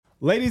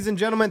Ladies and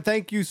gentlemen,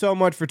 thank you so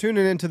much for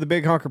tuning into the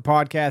Big Hunker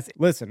Podcast.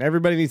 Listen,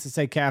 everybody needs to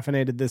stay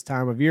caffeinated this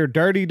time of year.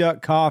 Dirty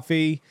Duck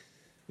Coffee.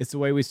 It's the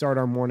way we start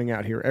our morning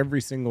out here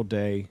every single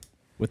day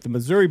with the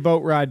Missouri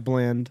Boat Ride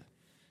blend.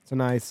 It's a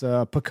nice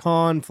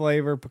pecan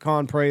flavor,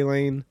 pecan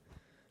praline.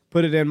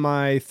 Put it in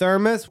my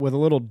thermos with a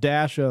little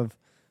dash of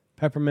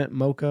peppermint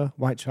mocha,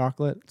 white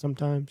chocolate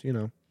sometimes, you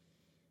know.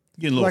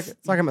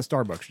 It's like I'm at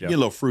Starbucks, Jeff. Get a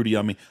little fruity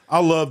on me.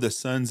 I love the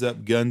Suns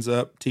Up, Guns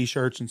Up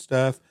t-shirts and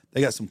stuff. They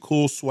got some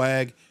cool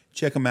swag.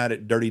 Check them out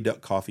at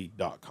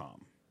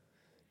dirtyduckcoffee.com.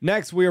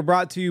 Next, we are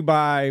brought to you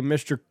by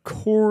Mr.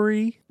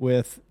 Corey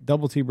with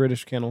Double T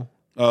British Kennel.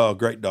 Oh,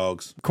 great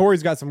dogs.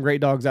 Corey's got some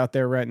great dogs out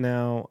there right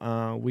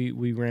now.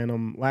 We ran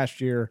them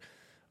last year.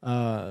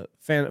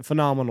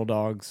 Phenomenal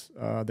dogs.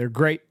 They're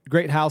great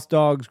house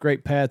dogs,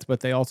 great pets, but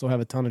they also have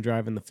a ton of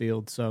drive in the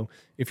field. So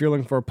if you're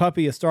looking for a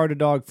puppy, a starter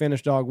dog,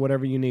 finished dog,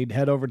 whatever you need,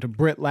 head over to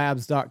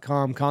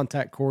britlabs.com.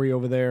 Contact Corey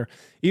over there.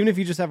 Even if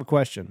you just have a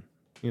question,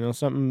 you know,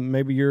 something,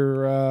 maybe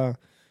you're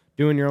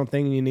doing your own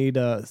thing and you need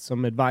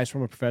some advice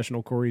from a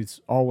professional,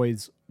 Corey's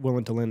always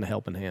willing to lend a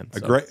helping hand.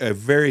 So. A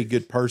very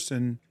good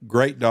person,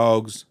 great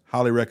dogs.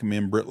 Highly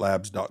recommend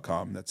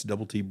britlabs.com. That's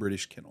Double T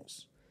British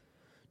Kennels.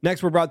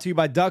 Next, we're brought to you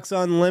by Ducks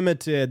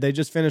Unlimited. They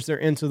just finished their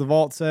Into the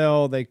Vault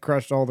sale. They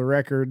crushed all the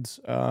records.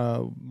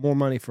 More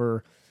money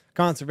for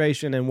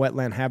conservation and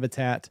wetland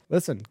habitat.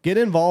 Listen, get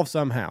involved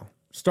somehow.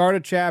 Start a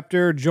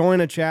chapter,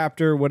 join a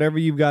chapter, whatever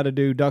you've got to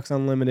do. Ducks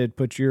Unlimited,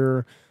 put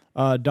your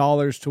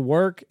dollars to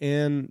work,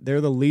 and they're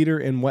the leader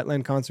in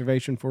wetland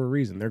conservation for a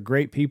reason. They're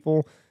great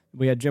people.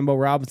 We had Jimbo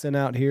Robinson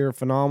out here,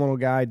 phenomenal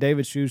guy.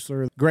 David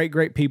Schuessler,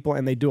 great people,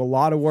 and they do a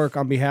lot of work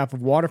on behalf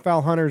of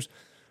waterfowl hunters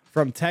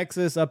from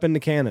Texas up into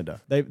Canada.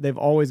 They've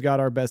always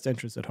got our best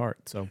interests at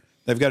heart. So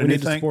they've got a new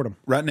thing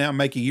right now.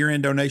 Make a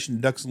year-end donation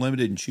to Ducks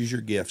Unlimited and choose your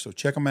gift. So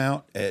check them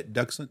out at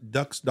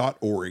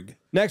ducks.org.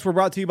 Next, we're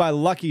brought to you by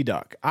Lucky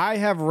Duck. I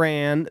have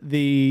ran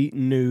the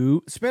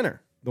new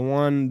spinner. The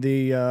one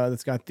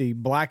that's got the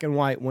black and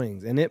white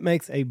wings. And it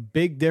makes a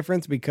big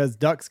difference because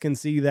ducks can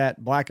see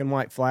that black and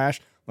white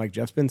flash, like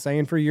Jeff's been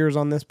saying for years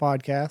on this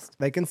podcast.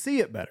 They can see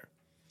it better.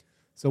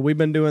 So we've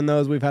been doing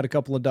those. We've had a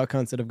couple of duck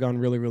hunts that have gone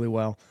really, really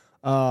well.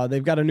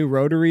 They've got a new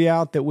rotary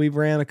out that we've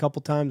ran a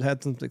couple times,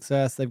 had some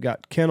success. They've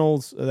got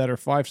kennels that are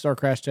 5-star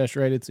crash test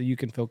rated, so you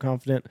can feel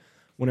confident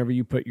whenever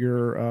you put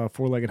your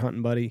four-legged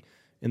hunting buddy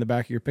in the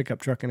back of your pickup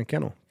truck in a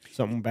kennel.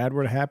 Something bad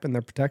were to happen,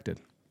 they're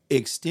protected.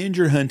 Extend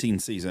your hunting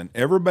season.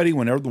 Everybody,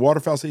 whenever the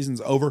waterfowl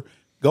season's over,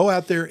 go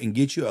out there and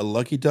get you a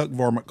Lucky Duck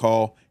varmint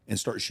call and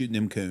start shooting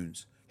them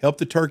coons. Help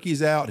the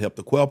turkeys out, help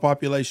the quail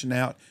population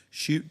out,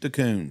 shoot the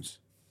coons.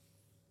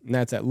 And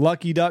that's at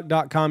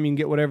luckyduck.com. You can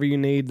get whatever you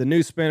need. The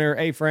new spinner,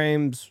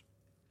 A-frames,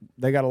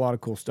 they got a lot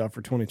of cool stuff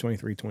for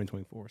 2023,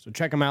 2024. So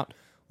check them out,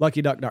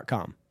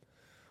 luckyduck.com.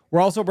 We're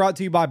also brought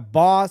to you by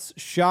Boss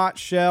Shot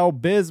Shell.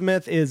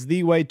 Bismuth is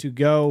the way to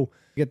go.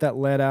 Get that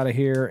lead out of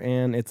here,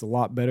 and it's a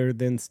lot better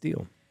than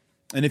steel.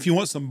 And if you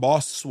want some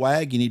Boss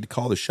swag, you need to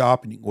call the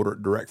shop, and you can order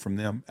it direct from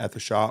them at the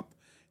shop.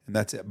 And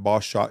that's at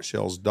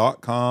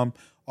bosshotshells.com.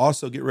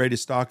 Also, get ready to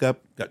stock up.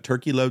 Got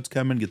turkey loads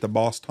coming. Get the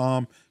Boss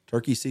Tom.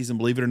 Turkey season,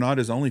 believe it or not,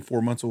 is only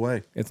 4 months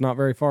away. It's not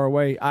very far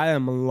away. I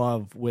am in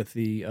love with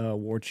the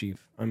War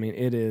Chief. I mean,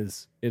 it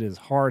is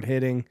hard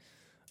hitting.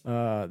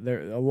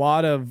 There a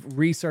lot of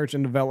research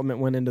and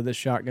development went into this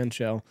shotgun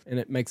shell, and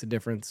it makes a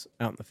difference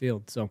out in the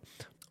field. So,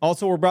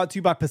 also, we're brought to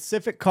you by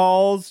Pacific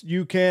Calls.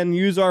 You can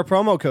use our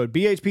promo code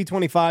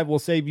BHP25 will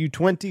save you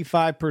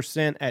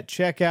 25% at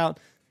checkout.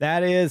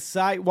 That is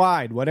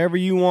site-wide, whatever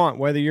you want,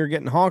 whether you're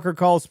getting honker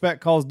calls,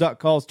 spec calls, duck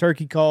calls,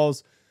 turkey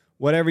calls,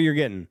 whatever you're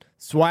getting.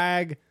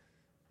 Swag.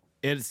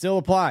 It still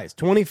applies.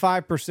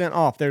 25%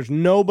 off. There's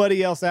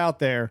nobody else out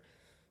there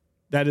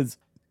that is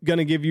going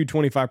to give you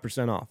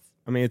 25% off.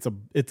 I mean,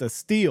 it's a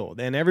steal,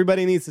 and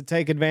everybody needs to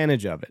take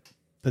advantage of it.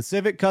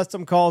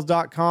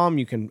 PacificCustomCalls.com.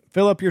 You can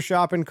fill up your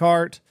shopping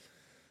cart.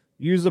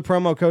 Use the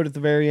promo code at the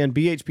very end,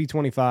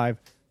 BHP25,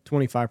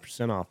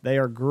 25% off. They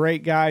are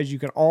great guys. You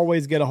can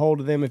always get a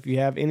hold of them if you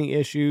have any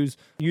issues.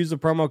 Use the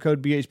promo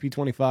code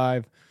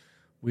BHP25.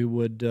 We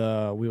would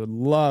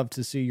love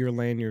to see your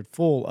lanyard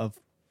full of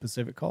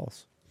Pacific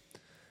Calls.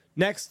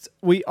 Next,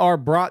 we are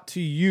brought to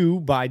you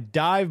by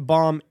Dive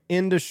Bomb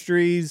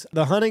Industries.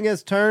 The hunting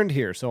has turned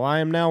here, so I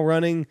am now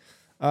running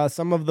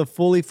some of the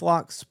fully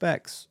flocked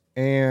specs.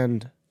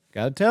 And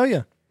got to tell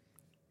you,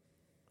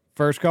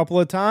 first couple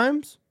of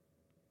times,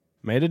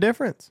 made a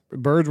difference.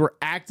 Birds were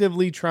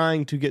actively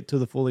trying to get to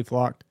the fully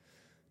flocked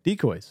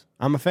decoys.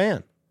 I'm a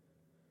fan.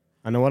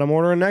 I know what I'm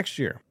ordering next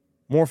year.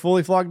 More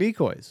fully flocked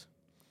decoys.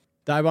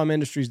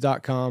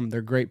 DiveBombIndustries.com.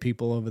 They're great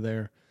people over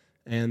there.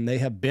 And they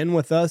have been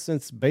with us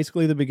since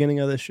basically the beginning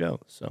of this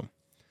show. So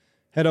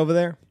head over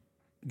there.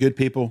 Good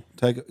people.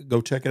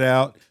 Go check it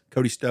out.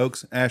 Cody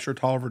Stokes, Asher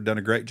Tolliver done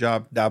a great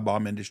job.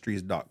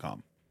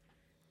 DiveBombIndustries.com.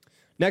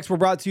 Next, we're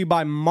brought to you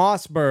by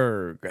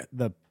Mossberg,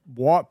 the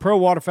Pro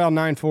Waterfowl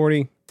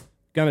 940.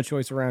 Gun of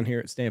choice around here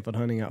at Stanfield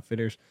Hunting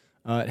Outfitters.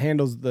 It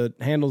handles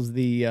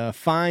the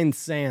fine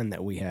sand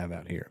that we have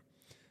out here.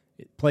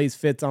 It plays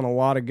fits on a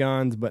lot of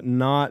guns, but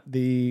not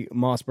the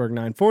Mossberg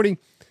 940.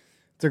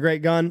 It's a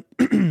great gun.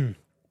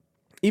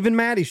 Even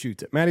Matty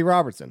shoots it. Matty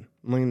Robertson.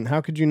 I mean,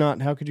 how could you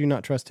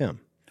not trust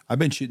him? I've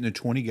been shooting the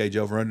 20 gauge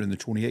over under and the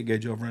 28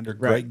 gauge over under.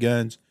 Great Right.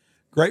 guns,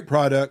 great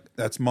product.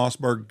 That's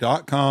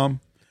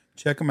mossberg.com.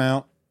 Check them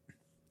out.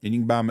 And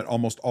you can buy them at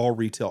almost all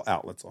retail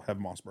outlets. I'll have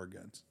Mossberg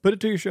guns. Put it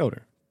to your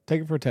shoulder.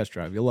 Take it for a test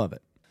drive. You'll love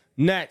it.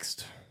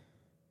 Next,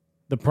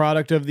 the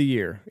product of the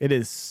year. It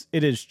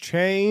has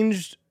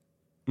changed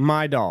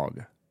my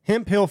dog.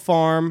 Hemp Hill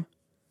Farm,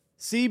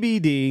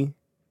 CBD.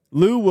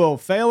 Lou will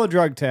fail a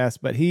drug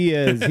test, but he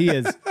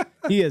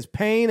is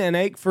pain and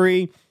ache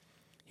free.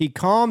 He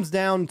calms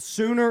down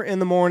sooner in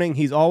the morning.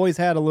 He's always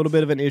had a little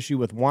bit of an issue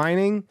with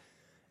whining,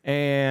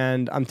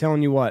 and I'm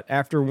telling you what,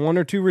 after 1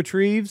 or 2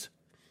 retrieves,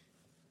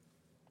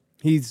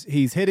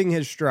 he's hitting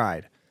his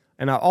stride.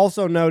 And I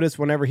also notice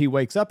whenever he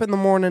wakes up in the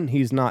morning,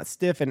 he's not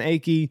stiff and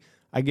achy.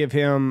 I give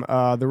him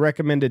the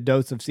recommended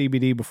dose of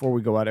CBD before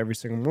we go out every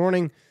single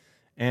morning,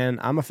 and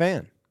I'm a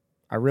fan.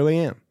 I really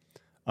am.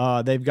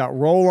 They've got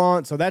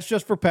roll-on, so that's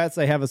just for pets.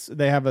 They have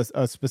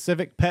a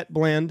specific pet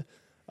blend.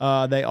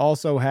 They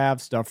also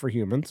have stuff for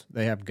humans.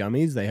 They have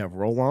gummies. They have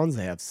roll-ons.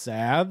 They have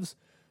salves.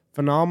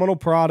 Phenomenal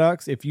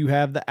products. If you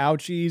have the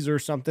ouchies or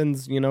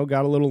something's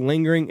got a little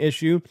lingering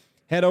issue,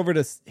 head over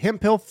to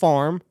Hemp Hill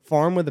Farm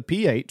with a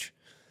PH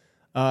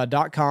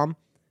 .com,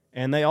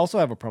 and they also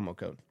have a promo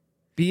code.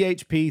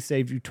 BHP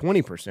saves you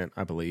 20%,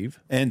 I believe.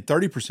 And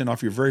 30%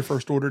 off your very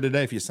first order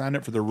today. If you sign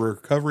up for the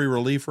Recovery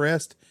Relief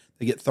Rest,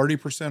 they get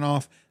 30%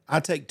 off. I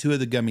take 2 of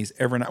the gummies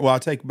every night. Well, I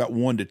take about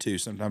 1 to 2.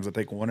 Sometimes I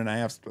take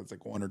 1.5, sometimes I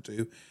take 1 or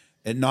 2.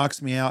 It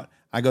knocks me out.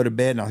 I go to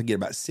bed and I get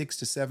about 6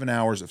 to 7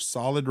 hours of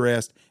solid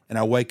rest, and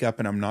I wake up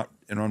and I'm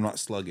not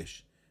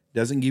sluggish.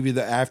 Doesn't give you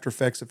the after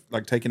effects of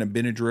like taking a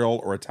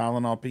Benadryl or a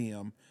Tylenol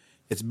PM.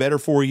 It's better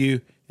for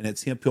you, and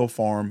it's Hemp Hill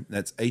Farm.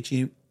 That's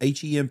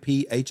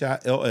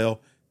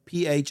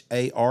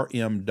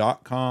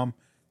HEMPHILLPHARM.com.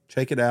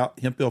 Check it out,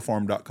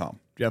 hemphillfarm.com.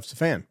 Jeff's a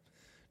fan.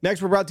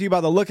 Next, we're brought to you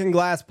by the Looking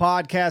Glass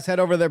Podcast. Head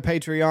over to their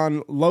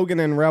Patreon. Logan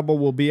and Rebel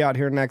will be out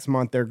here next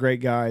month. They're great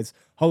guys.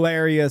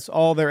 Hilarious.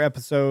 All their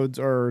episodes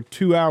are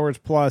 2 hours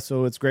plus,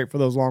 so it's great for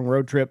those long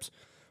road trips.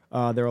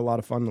 They're a lot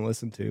of fun to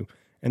listen to,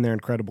 and they're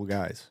incredible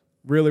guys.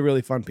 Really,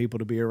 really fun people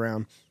to be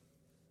around.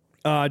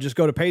 Just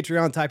go to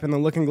Patreon, type in the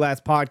Looking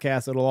Glass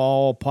Podcast. It'll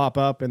all pop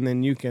up, and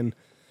then you can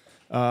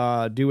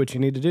do what you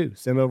need to do.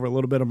 Send over a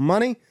little bit of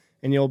money,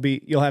 and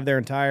you'll have their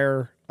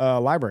entire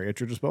library at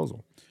your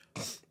disposal.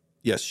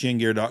 Yes,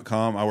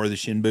 shingear.com. I wear the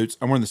shin boots.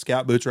 I'm wearing the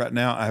Scout boots right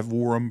now. I have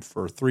wore them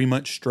for 3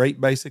 months straight,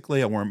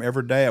 basically. I wear them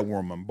every day. I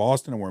wore them in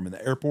Boston. I wear them in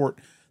the airport.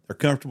 They're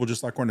comfortable,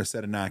 just like wearing a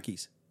set of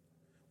Nikes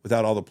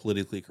without all the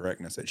politically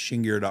correctness at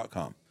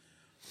shingear.com.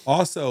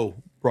 Also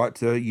brought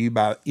to you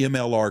by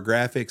MLR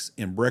Graphics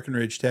in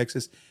Breckenridge,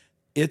 Texas.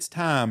 It's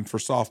time for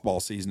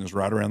softball season is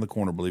right around the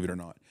corner, believe it or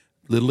not.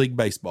 Little League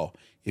Baseball.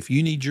 If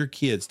you need your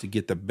kids to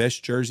get the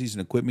best jerseys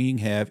and equipment you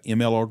can have,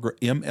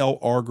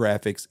 MLR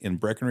Graphics in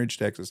Breckenridge,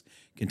 Texas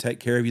can take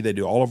care of you. They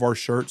do all of our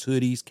shirts,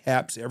 hoodies,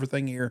 caps,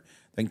 everything here.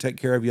 They can take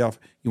care of you.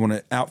 You want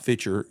to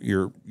outfit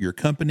your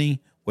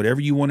company, whatever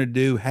you want to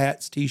do,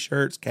 hats,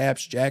 T-shirts,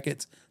 caps,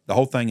 jackets, the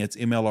whole thing. It's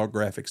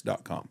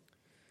MLRgraphics.com.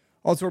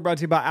 Also, we're brought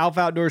to you by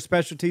Alpha Outdoor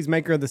Specialties,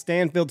 maker of the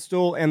Stanfield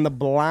Stool and the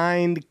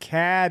Blind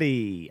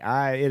Caddy.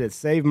 It has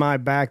saved my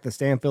back. The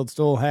Stanfield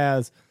Stool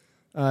has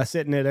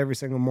sitting it every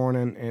single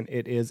morning, and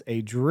it is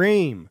a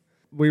dream.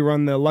 We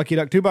run the Lucky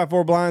Duck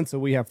 2x4 blind, so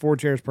we have 4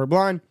 chairs per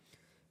blind.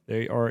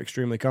 They are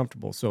extremely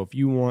comfortable. So if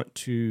you want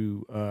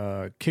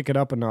to kick it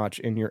up a notch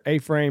in your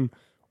A-frame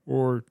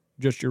or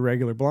just your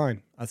regular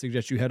blind, I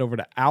suggest you head over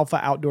to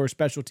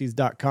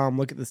alphaoutdoorspecialties.com.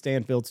 Look at the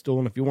Stanfield Stool,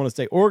 and if you want to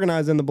stay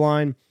organized in the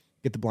blind,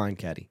 get the Blind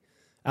Caddy.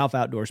 Alpha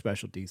Outdoor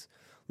Specialties.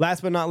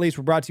 Last but not least,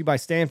 we're brought to you by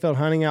Stanfield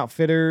Hunting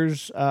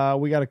Outfitters.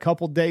 We got a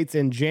couple dates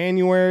in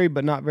January,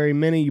 but not very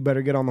many. You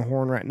better get on the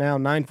horn right now.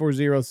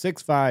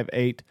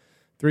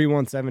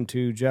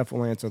 940-658-3172. Jeff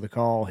will answer the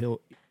call. He'll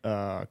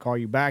call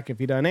you back if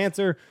he doesn't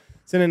answer.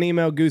 Send an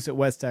email,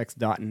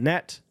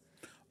 goose@westex.net.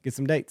 Get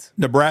some dates.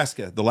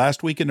 Nebraska. The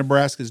last week in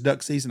Nebraska is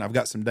duck season. I've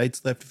got some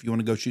dates left. If you want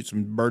to go shoot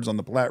some birds on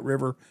the Platte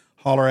River,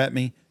 holler at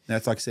me. And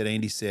that's like I said,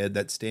 Andy said,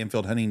 that's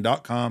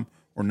StanfieldHunting.com.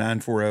 or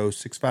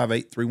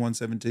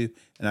 940-658-3172,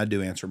 and I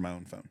do answer my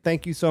own phone.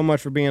 Thank you so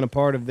much for being a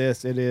part of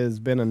this. It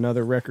has been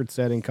another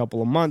record-setting couple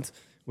of months.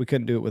 We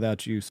couldn't do it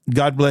without you.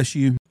 God bless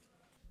you.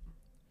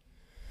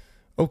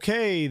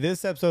 Okay,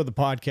 this episode of the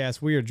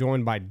podcast, we are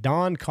joined by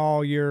Don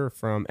Collyer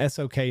from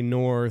SOK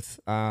North.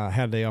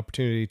 Had the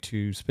opportunity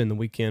to spend the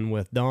weekend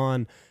with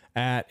Don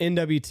at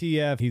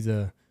NWTF. He's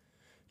a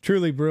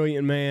truly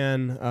brilliant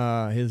man.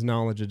 His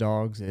knowledge of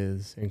dogs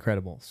is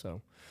incredible,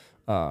 so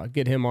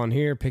get him on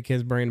here, pick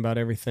his brain about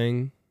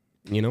everything.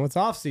 It's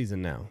off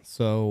season now,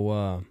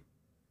 so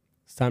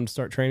it's time to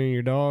start training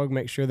your dog.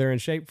 Make sure they're in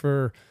shape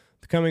for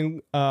the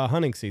coming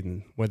hunting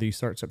season. Whether you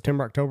start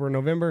September, October, or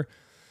November,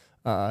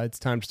 it's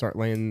time to start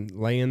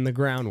laying the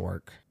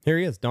groundwork. Here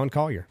he is, Don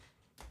Collyer.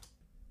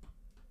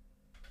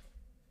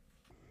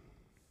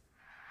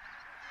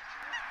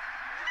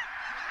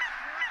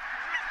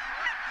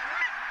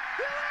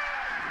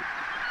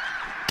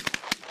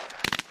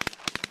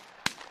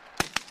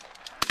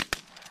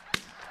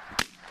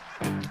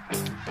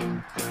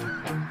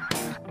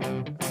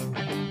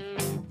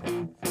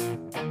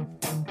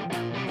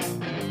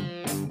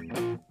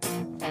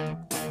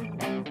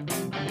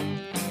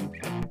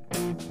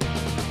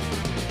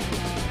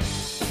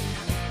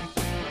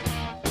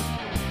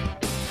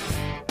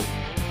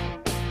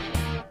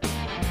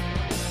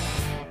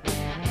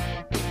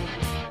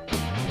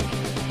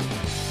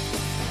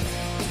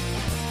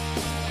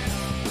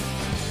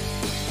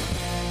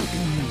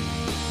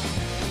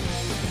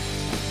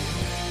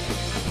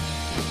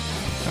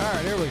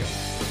 right, here we go.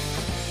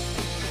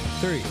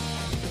 3,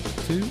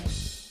 2,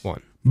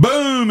 1.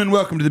 Boom, and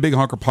welcome to the Big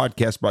Honker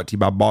Podcast, brought to you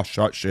by Boss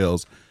Shot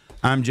Shells.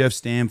 I'm Jeff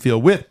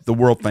Stanfield with the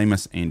world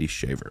famous Andy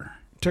Shaver.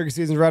 Turkey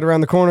season's right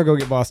around the corner. Go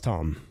get Boss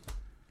Tom.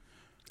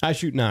 I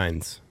shoot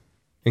 9s,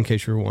 in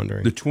case you were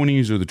wondering. The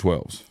 20s or the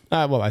 12s?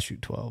 Well, I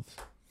shoot 12s.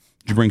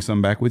 Did you bring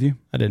some back with you?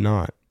 I did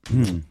not.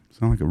 Sound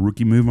like a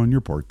rookie move on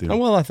your part, then. Oh,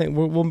 well, I think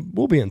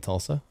we'll be in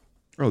Tulsa.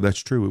 Oh, that's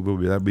true. It will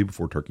be. That'll be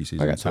before turkey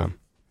season. I got time.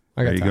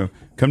 There you go.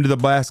 Come to the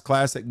Bass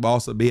Classic. We'll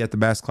also be at the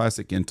Bass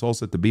Classic in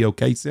Tulsa at the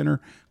BOK Center.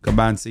 Come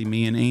by and see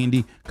me and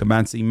Andy. Come by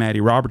and see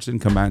Maddie Robertson.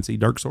 Come by and see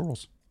Dirk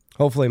Sorrells.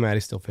 Hopefully,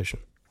 Maddie's still fishing.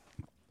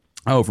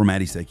 Oh, for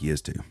Maddie's sake, he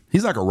is too.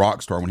 He's like a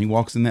rock star when he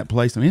walks in that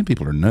place. I mean,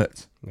 people are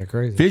nuts. They're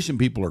crazy. Fishing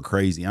people are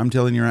crazy. I'm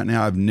telling you right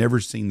now, I've never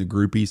seen the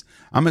groupies.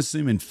 I'm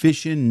assuming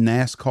fishing,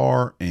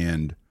 NASCAR,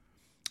 and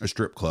a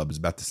strip club is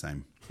about the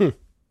same.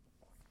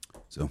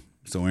 So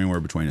anywhere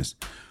between us.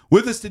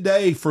 With us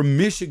today from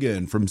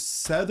Michigan, from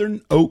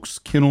Southern Oak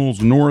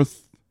Kennels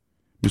North,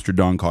 Mr.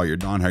 Don Collyer.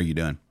 Don, how are you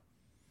doing?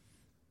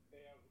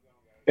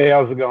 Hey,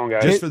 how's it going,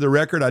 guys? Just for the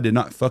record, I did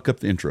not fuck up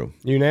the intro.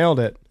 You nailed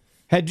it.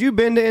 Had you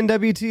been to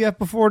NWTF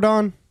before,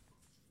 Don?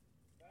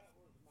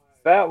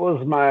 That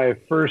was my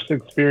first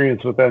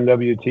experience with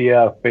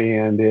NWTF,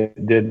 and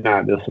it did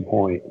not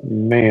disappoint.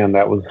 Man,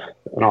 that was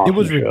an awesome show. It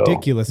was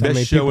ridiculous. How Best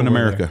many show people in were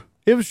America. there.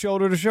 It was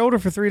shoulder to shoulder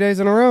for 3 days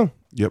in a row.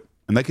 Yep.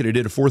 And they could have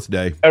did a fourth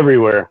day.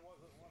 Everywhere.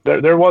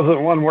 There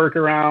wasn't one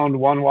workaround,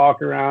 one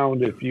walk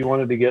around. If you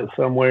wanted to get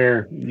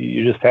somewhere,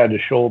 you just had to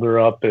shoulder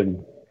up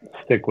and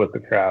stick with the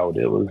crowd.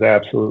 It was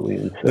absolutely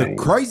insane. The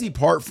crazy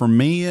part for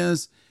me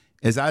is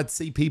I'd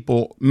see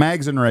people,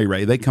 Mags and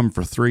Ray, they come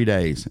for 3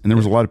 days. And there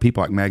was a lot of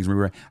people like Mags and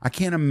Ray. I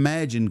can't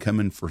imagine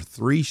coming for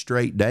 3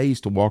 straight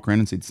days to walk around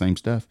and see the same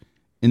stuff.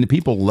 And the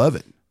people love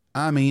it.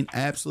 I mean,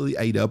 absolutely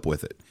ate up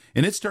with it.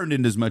 And it's turned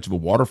into as much of a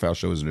waterfowl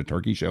show as a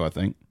turkey show, I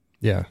think.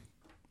 Yeah.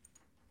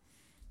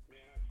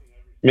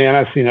 Man,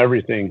 I've seen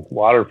everything.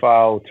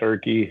 Waterfowl,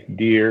 turkey,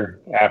 deer,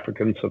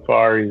 African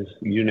safaris,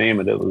 you name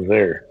it, it was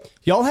there.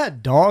 Y'all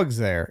had dogs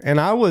there, and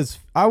I was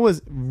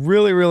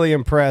really, really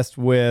impressed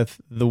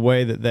with the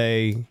way that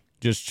they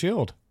just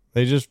chilled.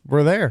 They just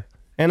were there.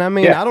 And I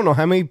mean, I don't know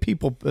how many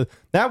people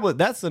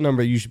that's the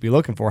number you should be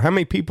looking for. How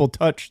many people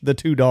touched the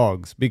 2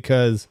 dogs,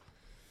 because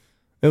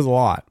it was a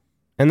lot.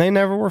 And they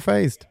never were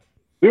phased.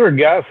 We were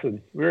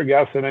guessing.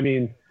 I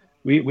mean,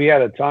 we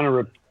had a ton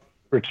of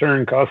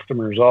return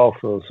customers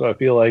also, so I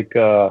feel like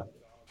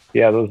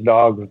those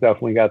dogs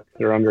definitely got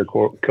their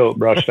undercoat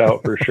brushed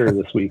out for sure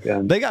this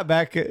weekend. They got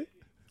back and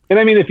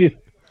I mean, if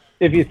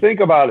you think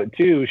about it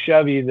too,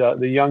 Chevy,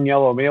 the young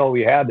yellow male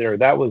we had there,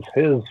 that was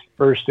his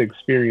first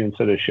experience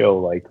at a show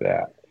like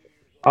that.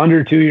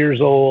 Under 2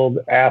 years old,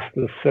 asked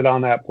to sit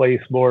on that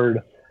place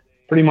board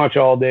pretty much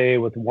all day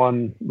with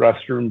one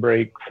restroom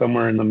break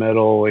somewhere in the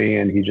middle,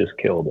 and he just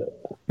killed it.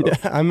 So. Yeah,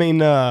 I mean,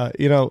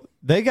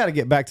 they got to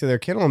get back to their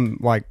kennel. I'm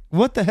like,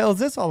 what the hell is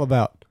this all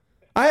about?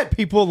 I had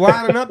people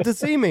lining up to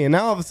see me, and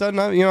now all of a sudden,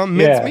 I'm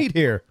mincemeat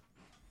here.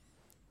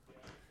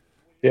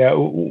 Yeah,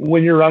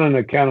 when you're running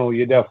a kennel,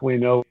 you definitely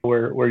know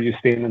where you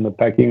stand in the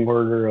pecking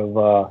order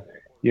of,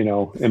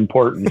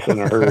 importance in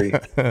a hurry.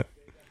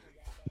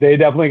 They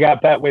definitely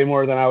got that way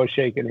more than I was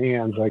shaking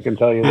hands. I can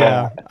tell you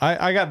that.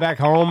 I got back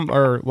home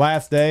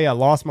last day. I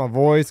lost my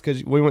voice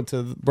because we went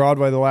to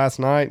Broadway the last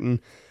night and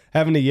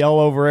having to yell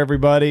over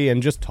everybody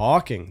and just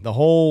talking the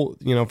whole,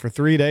 for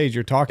 3 days,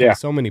 you're talking to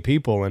so many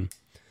people, and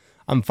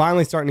I'm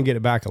finally starting to get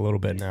it back a little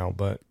bit now,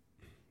 but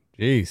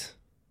geez,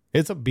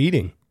 it's a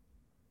beating.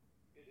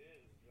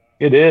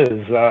 It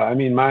is. I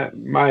mean,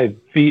 my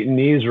feet and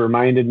knees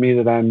reminded me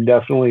that I'm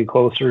definitely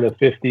closer to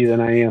 50 than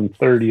I am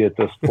 30 at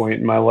this point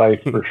in my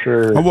life, for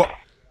sure.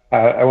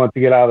 I went to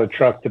get out of the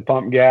truck to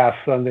pump gas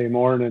Sunday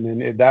morning,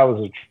 and that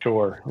was a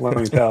chore, let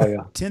me tell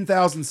you.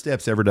 10,000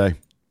 steps every day.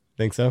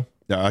 Think so?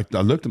 Yeah,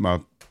 I looked at my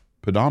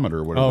pedometer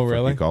or whatever the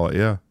fuck you call it,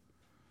 yeah.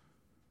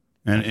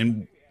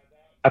 And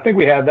I think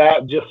we had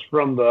that just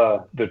from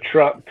the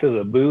truck to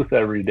the booth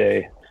every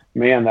day.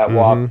 Man, that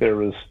walk there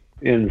was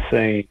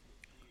insane.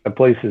 The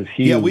place is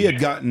huge. Yeah, we had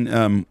gotten,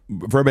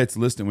 for everybody that's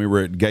listening, we were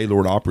at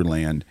Gaylord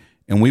Opryland,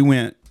 and we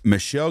went,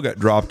 Michelle got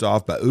dropped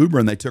off by Uber,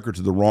 and they took her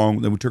to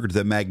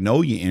the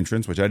Magnolia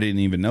entrance, which I didn't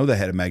even know they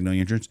had a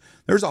Magnolia entrance.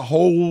 There's a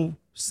whole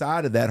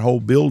side of that whole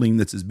building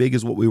that's as big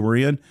as what we were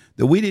in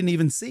that we didn't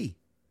even see.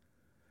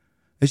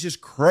 It's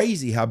just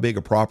crazy how big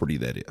a property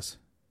that is.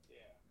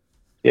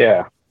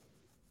 Yeah.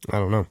 I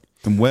don't know.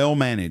 And well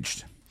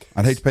managed.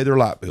 I'd hate to pay their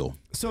light bill.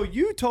 So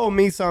you told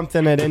me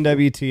something at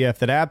NWTF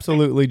that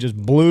absolutely just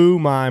blew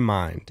my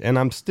mind, and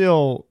I'm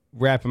still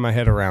wrapping my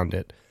head around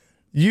it.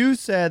 You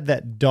said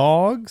that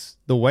dogs,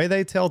 the way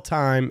they tell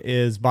time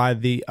is by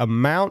the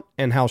amount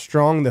and how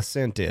strong the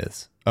scent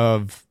is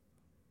of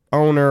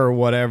owner or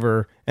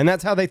whatever, and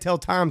that's how they tell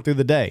time through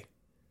the day.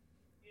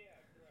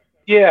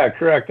 Yeah,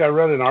 correct. I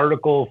read an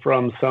article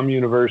from some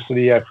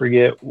university. I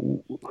forget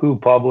who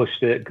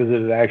published it because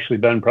it had actually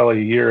been probably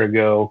a year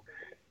ago.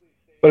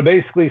 But it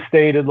basically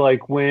stated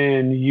like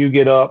when you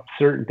get up,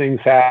 certain things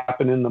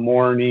happen in the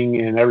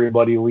morning and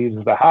everybody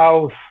leaves the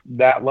house.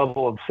 That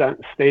level of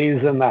scent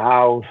stays in the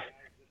house.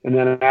 And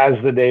then as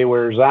the day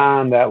wears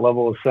on, that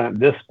level of scent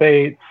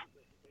dissipates.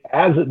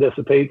 As it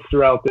dissipates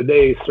throughout the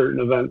day, certain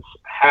events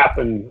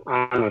happen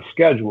on a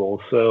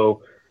schedule.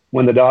 So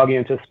when the dog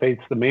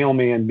anticipates the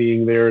mailman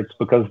being there, it's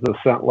because the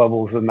scent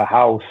levels in the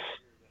house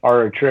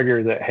are a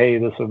trigger that, hey,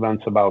 this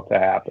event's about to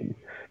happen.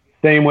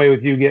 Same way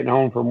with you getting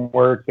home from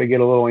work, they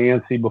get a little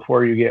antsy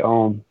before you get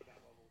home.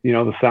 You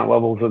know, the scent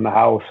levels in the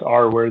house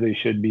are where they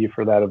should be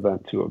for that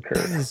event to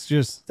occur.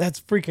 That's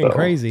freaking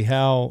crazy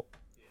how,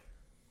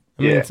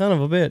 I mean, son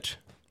of a bitch.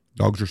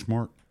 Dogs are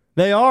smart.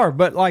 They are,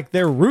 but like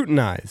they're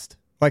routinized.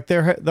 Like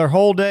their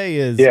whole day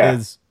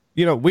is,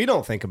 you know, we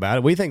don't think about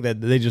it. We think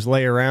that they just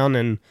lay around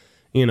and,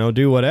 you know,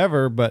 do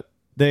whatever, but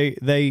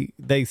they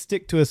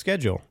stick to a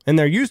schedule and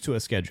they're used to a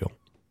schedule.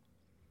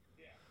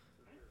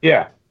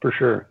 Yeah, for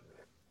sure.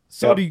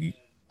 So do you,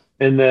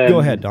 and then go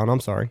ahead, Don. I'm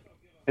sorry.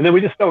 And then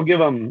we just don't give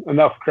them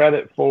enough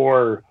credit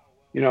for,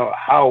 you know,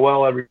 how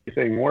well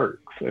everything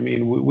works. I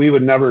mean, we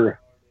would never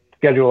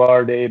schedule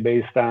our day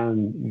based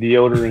on the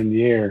odor in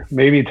the air.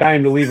 Maybe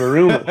time to leave a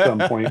room at some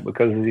point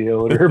because of the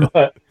odor,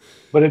 but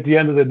at the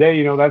end of the day,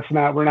 you know,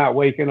 we're not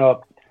waking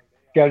up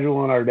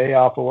scheduling our day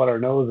off of what our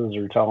noses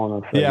are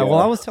telling us. Yeah, well,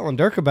 I was telling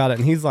Dirk about it,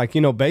 and he's like,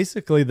 you know,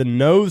 basically the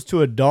nose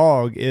to a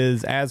dog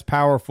is as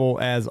powerful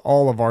as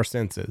all of our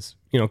senses,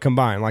 you know,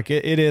 combined. Like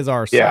it is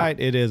our sight,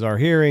 it is our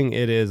hearing,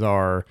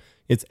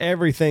 it's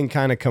everything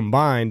kind of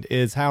combined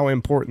is how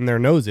important their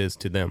nose is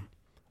to them.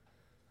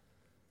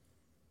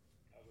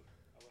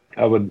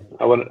 I would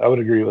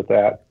agree with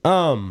that.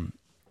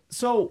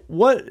 So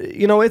what,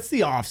 you know, it's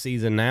the off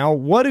season now.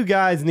 What do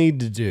guys need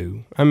to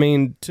do? I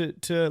mean,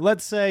 to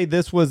let's say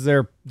this was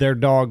their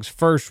dog's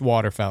first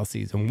waterfowl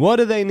season. What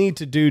do they need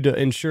to do to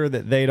ensure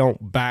that they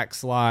don't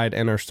backslide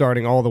and are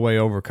starting all the way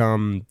over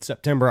come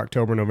September,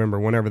 October, November,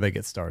 whenever they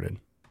get started?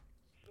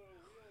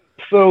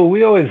 So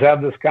we always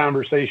have this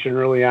conversation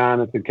early on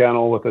at the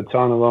kennel with a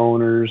ton of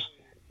owners,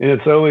 and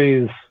it's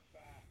always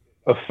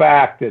a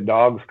fact that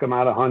dogs come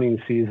out of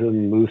hunting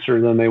season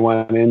looser than they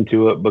went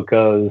into it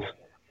because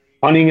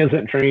hunting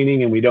isn't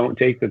training, and we don't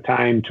take the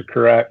time to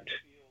correct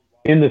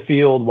in the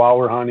field while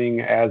we're hunting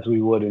as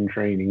we would in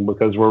training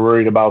because we're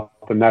worried about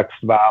the next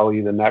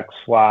volley, the next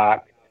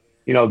flock,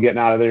 you know, getting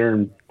out of there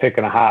and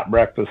picking a hot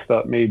breakfast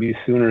up maybe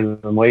sooner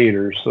than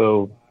later.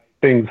 So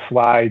things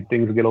slide,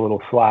 things get a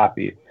little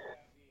sloppy.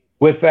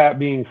 With that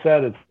being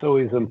said, it's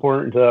always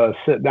important to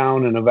sit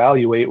down and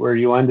evaluate where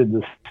you ended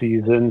the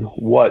season,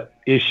 what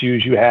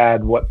issues you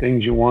had, what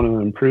things you want to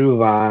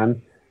improve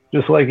on.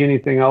 Just like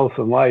anything else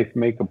in life,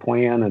 make a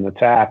plan and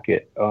attack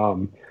it.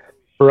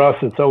 For us,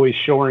 it's always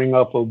shoring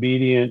up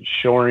obedience,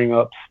 shoring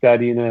up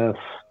steadiness.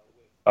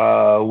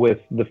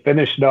 With the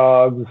finished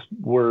dogs,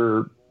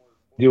 we're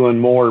doing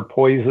more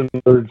poison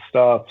bird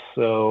stuff,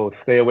 so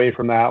stay away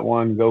from that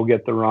one. Go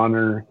get the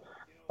runner.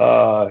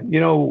 You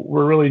know,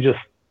 we're really just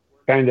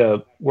kind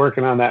of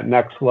working on that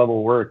next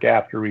level work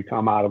after we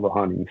come out of a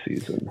hunting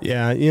season.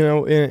 Yeah, you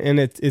know, and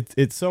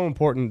it's so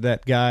important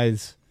that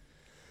guys,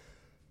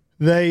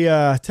 they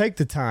take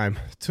the time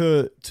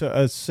to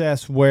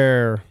assess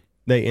where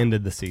they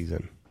ended the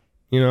season,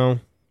 you know,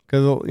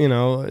 because, you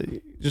know,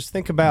 just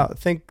think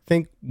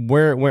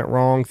where it went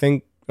wrong,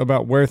 think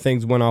about where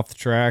things went off the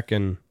track,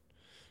 and,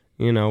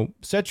 you know,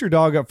 set your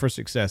dog up for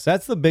success.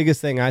 That's the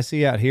biggest thing I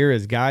see out here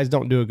is guys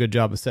don't do a good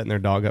job of setting their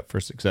dog up for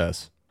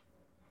success.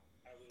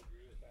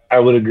 I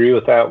would agree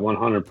with that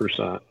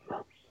 100%.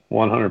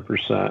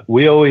 100%.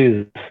 We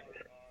always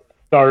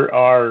start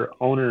our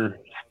owner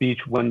speech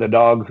when the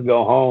dogs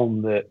go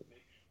home that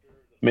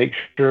make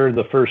sure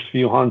the first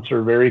few hunts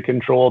are very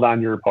controlled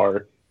on your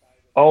part.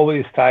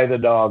 Always tie the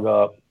dog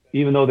up.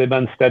 Even though they've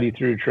been steady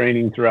through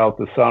training throughout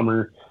the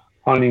summer,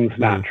 hunting's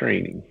not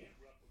training.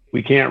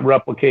 We can't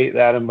replicate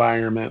that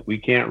environment. We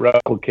can't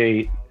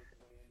replicate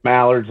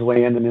mallards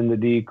landing in the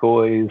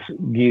decoys,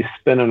 geese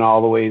spinning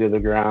all the way to the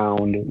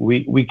ground.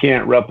 We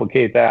can't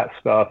replicate that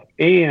stuff.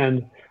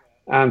 And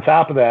on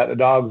top of that, the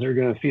dogs are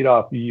going to feed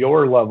off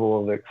your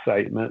level of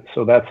excitement.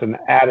 So that's an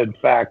added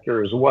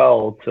factor as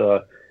well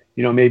to,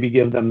 you know, maybe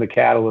give them the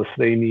catalyst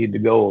they need to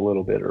go a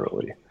little bit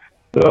early.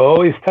 So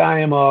always tie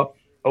them up,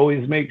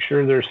 always make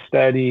sure they're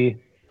steady,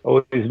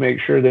 always make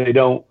sure they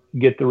don't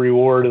get the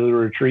reward of the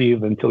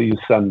retrieve until you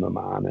send them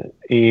on it.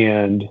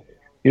 And,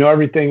 you know,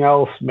 everything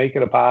else, make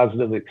it a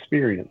positive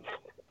experience.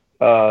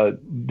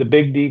 The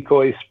big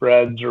decoy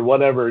spreads or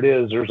whatever it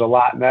is, there's a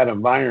lot in that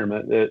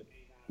environment that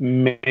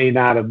may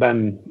not have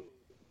been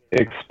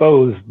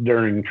exposed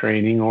during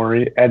training or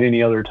at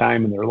any other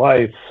time in their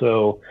life.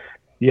 So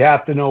you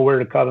have to know where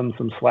to cut them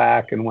some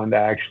slack and when to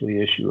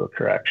actually issue a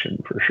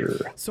correction for sure.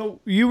 So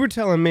you were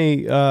telling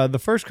me the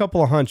first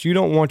couple of hunts, you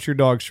don't want your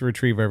dogs to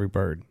retrieve every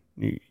bird.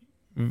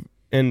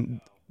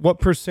 And what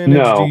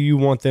percentage do you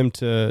want them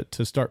to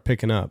start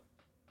picking up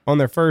on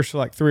their first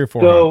like 3 or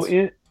 4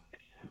 hunts?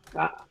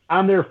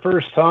 On their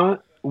first hunt,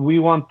 we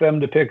want them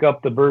to pick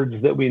up the birds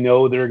that we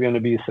know they're going to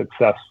be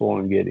successful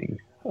in getting.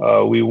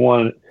 We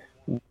want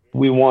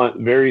We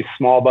want very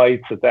small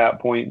bites at that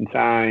point in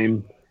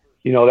time.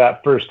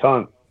 That first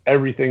hunt,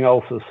 everything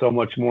else is so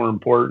much more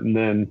important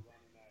than,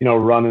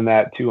 running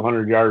that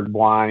 200-yard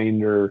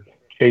blind or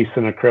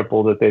chasing a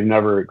cripple that they've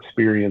never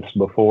experienced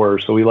before.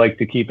 So we like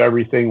to keep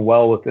everything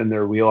well within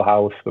their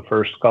wheelhouse the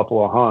first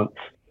couple of hunts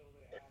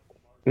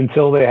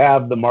until they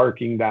have the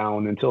marking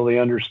down, until they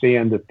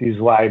understand that these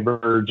live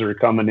birds are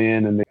coming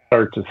in and they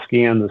start to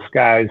scan the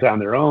skies on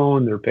their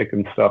own. They're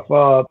picking stuff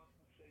up.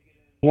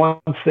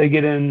 Once they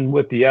get in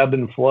with the ebb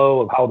and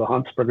flow of how the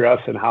hunts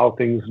progress and how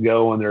things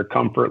go and their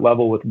comfort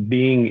level with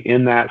being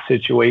in that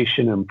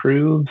situation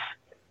improves,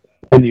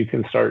 then you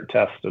can start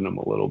testing them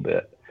a little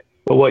bit.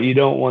 But what you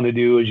don't want to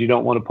do is you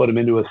don't want to put them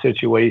into a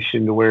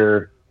situation to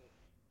where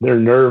they're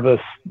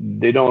nervous.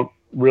 They don't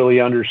really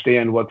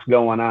understand what's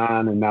going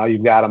on. And now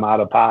you've got them out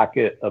of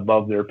pocket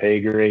above their pay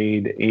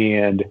grade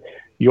and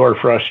you're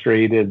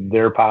frustrated.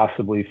 They're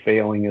possibly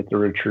failing at the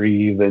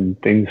retrieve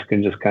and things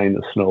can just kind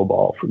of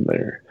snowball from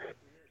there.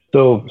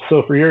 So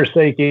for your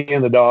sake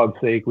and the dog's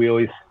sake, we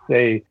always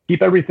say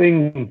keep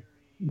everything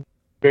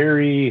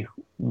very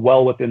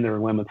well within their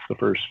limits the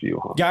first few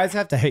hunts. Guys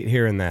have to hate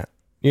hearing that.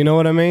 You know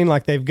what I mean?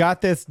 Like they've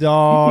got this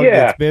dog.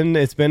 Yeah.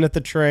 It's been at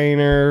the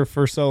trainer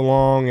for so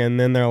long, and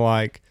then they're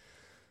like,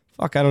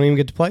 "Fuck, I don't even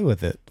get to play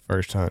with it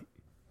first hunt."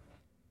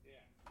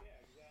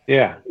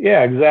 Yeah,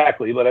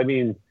 exactly. But I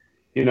mean,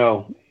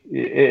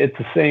 it's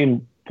the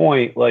same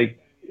point. Like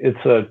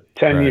it's a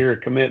 10-year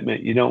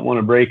commitment. You don't want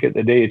to break it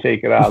the day you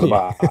take it out of the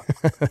box.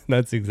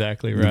 That's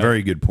exactly right.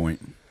 Very good point.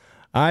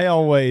 I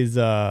always,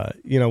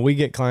 we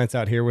get clients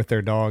out here with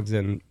their dogs,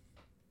 and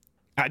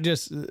I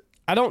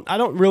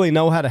don't really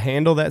know how to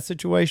handle that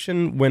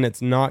situation when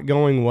it's not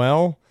going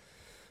well,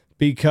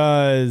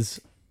 because,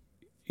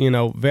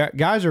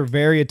 guys are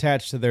very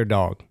attached to their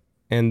dog,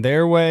 and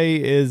their way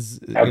is,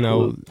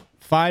 Absolutely.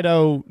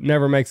 Fido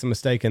never makes a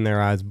mistake in their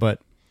eyes,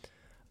 but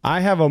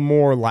I have a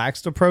more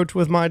laxed approach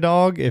with my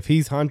dog if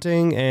he's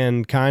hunting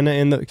and kind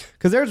of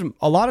because there's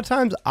a lot of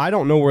times I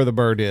don't know where the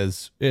bird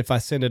is if I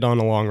send it on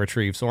a long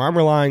retrieve. So I'm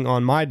relying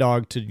on my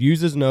dog to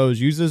use his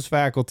nose, use his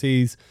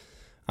faculties.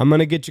 I'm going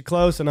to get you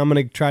close and I'm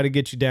going to try to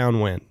get you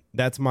downwind.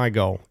 That's my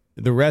goal.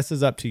 The rest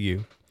is up to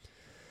you.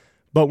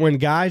 But when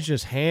guys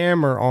just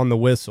hammer on the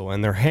whistle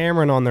and they're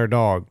hammering on their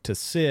dog to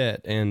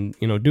sit and,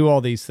 do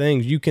all these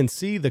things, you can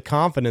see the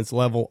confidence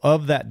level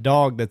of that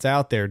dog that's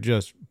out there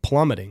just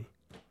plummeting.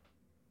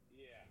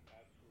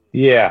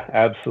 Yeah,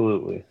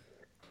 absolutely.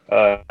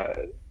 I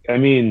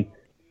mean,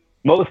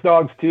 most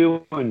dogs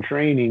too in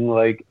training,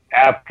 like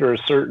after a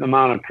certain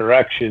amount of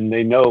correction,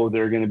 they know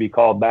they're going to be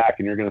called back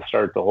and you're going to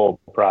start the whole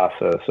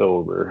process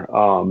over.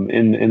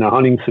 In a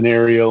hunting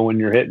scenario, when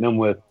you're hitting them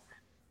with,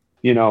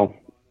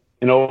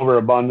 an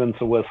overabundance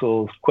of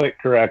whistles, quick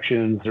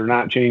corrections, they're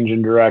not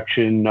changing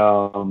direction.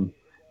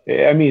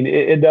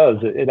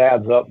 It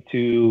adds up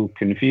to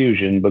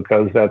confusion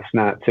because that's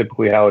not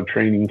typically how a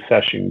training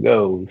session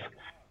goes.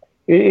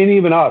 And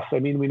even us,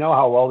 we know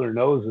how well their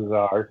noses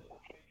are.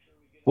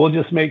 We'll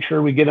just make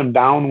sure we get them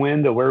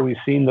downwind to where we've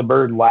seen the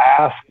bird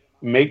last,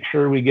 make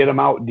sure we get them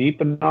out deep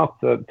enough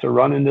to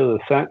run into the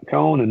scent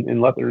cone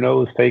and let their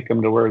nose take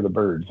them to where the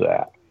bird's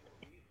at.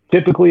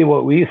 Typically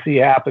what we see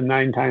happen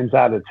 9 times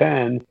out of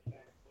 10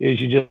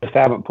 is you just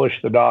haven't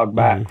pushed the dog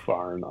back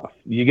far enough.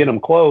 You get them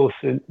close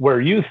and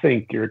where you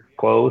think you're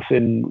close,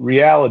 in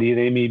reality,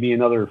 they may be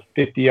another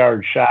 50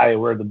 yards shy of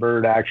where the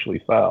bird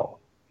actually fell.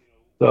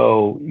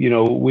 So,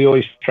 we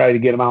always try to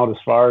get them out as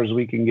far as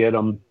we can get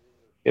them.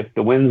 If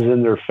the wind's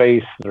in their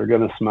face, they're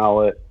going to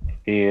smell it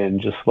and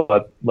just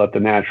let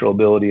the natural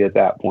ability at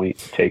that point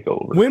take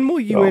over. When will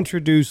you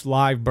introduce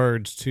live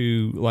birds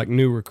to like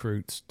new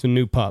recruits, to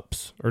new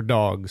pups or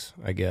dogs,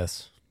 I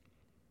guess?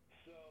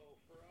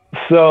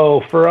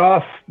 So for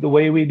us, the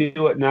way we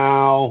do it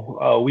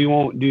now, we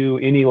won't do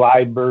any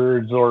live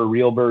birds or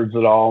real birds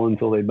at all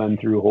until they've been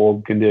through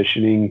hold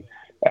conditioning.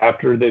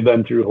 After they've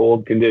been through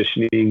hold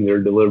conditioning,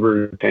 they're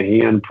delivered to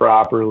hand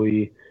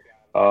properly.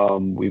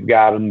 We've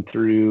got them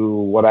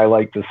through what I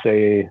like to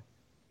say,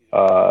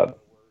 the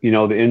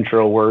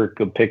intro work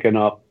of picking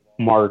up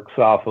marks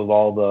off of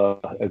all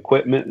the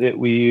equipment that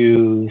we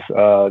use.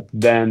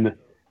 Then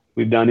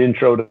we've done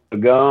intro to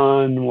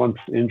gun. Once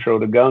intro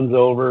to gun's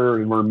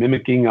over and we're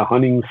mimicking a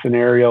hunting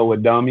scenario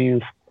with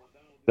dummies,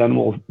 then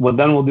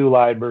we'll do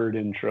live bird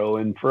intro.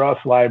 And for us,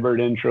 live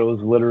bird intro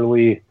is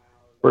literally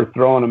we're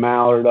throwing a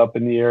mallard up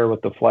in the air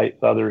with the flight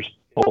feathers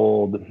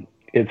pulled.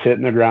 It's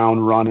hitting the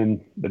ground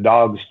running. The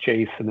dog's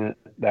chasing it.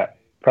 That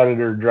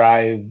predator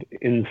drive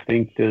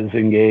instinct is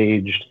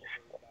engaged.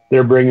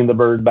 They're bringing the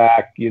bird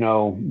back,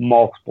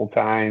 multiple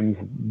times.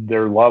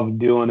 They're love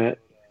doing it.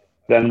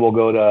 Then we'll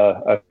go to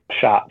a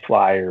shot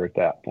flyer at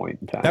that point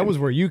in time. That was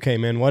where you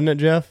came in, wasn't it,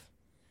 Jeff?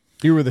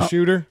 You were the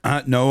shooter?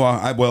 No,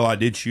 I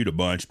did shoot a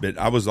bunch, but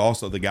I was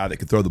also the guy that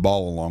could throw the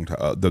ball a long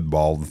time,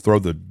 throw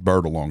the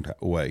bird a long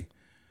way.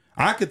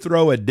 I could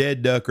throw a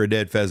dead duck or a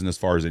dead pheasant as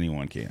far as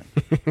anyone can.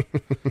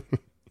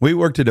 We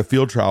worked at a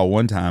field trial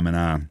one time,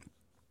 and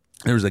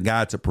there was a guy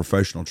that's a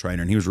professional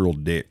trainer, and he was a real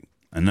dick.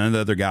 And none of the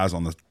other guys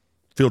on the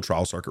field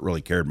trial circuit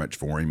really cared much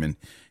for him. And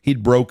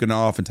he'd broken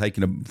off and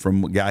taken him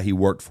from a guy he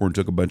worked for and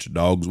took a bunch of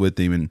dogs with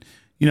him. And,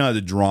 you know,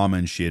 the drama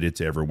and shit,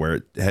 it's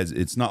everywhere.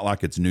 It's not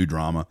like it's new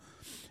drama.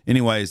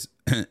 Anyways,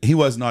 he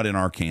was not in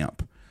our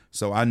camp.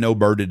 So I no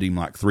birded him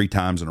like 3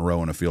 times in a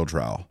row in a field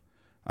trial.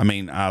 I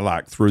mean, I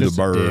like threw the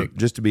bird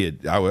just to be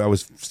I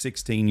was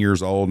 16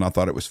 years old and I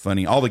thought it was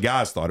funny. All the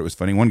guys thought it was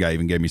funny. One guy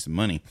even gave me some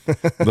money.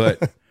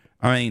 But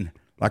I mean,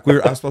 like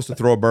I was supposed to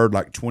throw a bird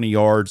like 20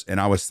 yards and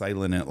I was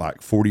sailing it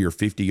like 40 or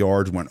 50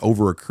 yards, went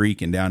over a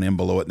creek and down in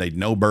below it. And they'd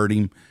no bird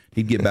him.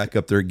 He'd get back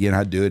up there again.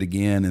 I'd do it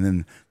again. And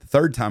then the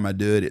third time I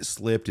do it, it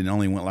slipped and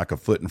only went like a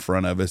foot in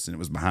front of us. And it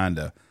was behind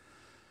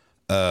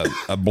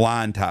a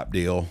blind type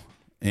deal.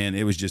 And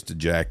it was just a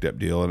jacked up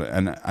deal.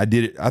 And I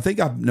did it. I think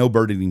I no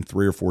birded him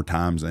 3 or 4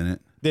 times in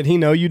it. Did he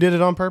know you did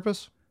it on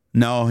purpose?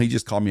 No, he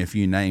just called me a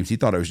few names. He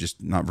thought I was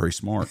just not very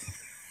smart.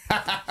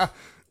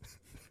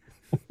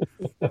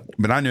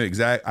 But I knew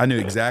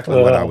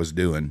exactly what I was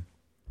doing.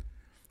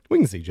 We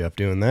can see Jeff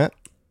doing that.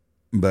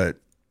 But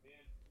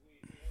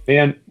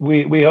and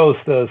we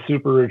host a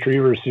Super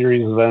Retriever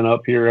Series event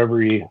up here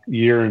every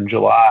year in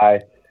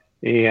July.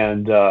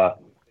 And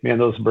man,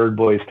 those bird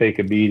boys take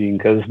a beating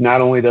because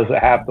not only does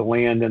it have to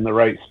land in the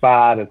right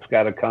spot, it's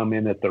got to come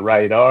in at the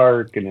right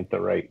arc and at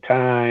the right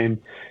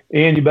time.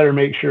 And you better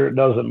make sure it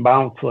doesn't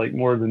bounce like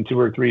more than 2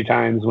 or 3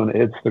 times when it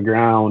hits the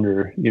ground,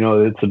 or, you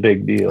know, it's a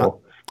big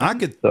deal.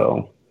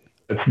 So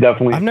it's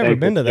definitely. I've never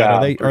been to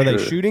that. Are they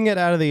shooting it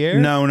out of the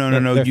air? No.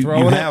 You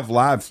have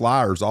live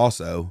flyers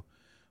also,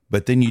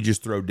 but then you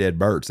just throw dead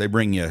birds. They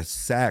bring you a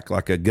sack,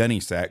 like a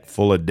gunny sack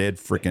full of dead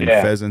freaking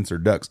pheasants or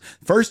ducks.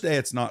 First day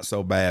it's not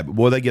so bad, but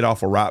boy, they get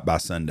off right by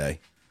Sunday.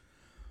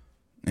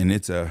 And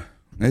it's a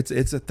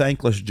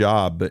thankless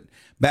job. But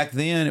back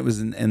then it was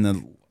in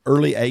the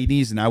early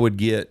 80s, and I would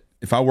get,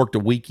 if I worked a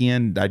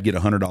weekend, I'd get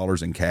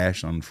 $100 in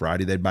cash on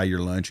Friday. They'd buy your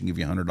lunch and give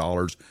you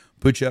 $100,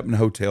 put you up in a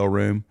hotel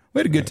room. We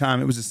had a good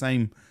time. It was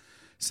the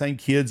same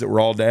kids that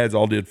were all dads,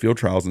 all did field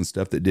trials and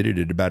stuff that did it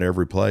at about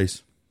every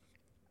place.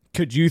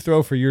 Could you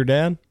throw for your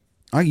dad?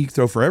 You can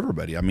throw for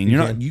everybody. I mean,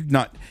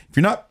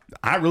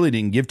 I really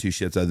didn't give 2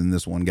 shits other than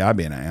this one guy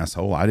being an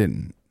asshole.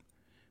 It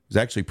was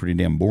actually pretty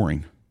damn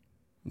boring.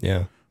 Yeah.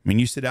 I mean,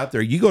 you sit out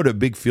there, you go to a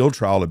big field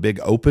trial, a big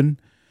open,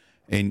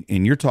 and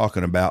you're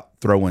talking about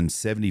throwing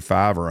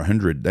 75 or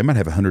 100. They might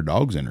have 100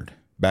 dogs entered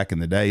back in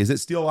the day. Is it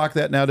still like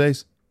that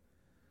nowadays?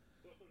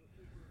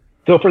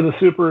 So for the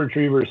Super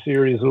Retriever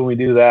Series, when we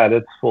do that,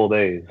 it's full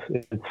days.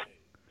 It's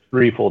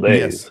 3 full days.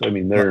 Yes. I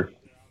mean, they're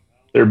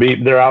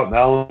out in the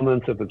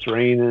elements. If it's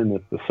raining,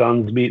 if the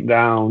sun's beating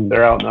down,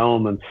 they're out in the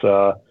elements.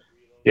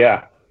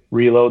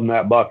 Reloading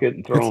that bucket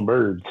and throwing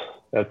birds.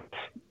 That's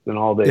an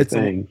all-day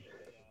thing.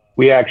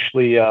 We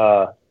actually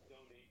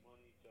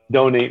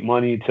donate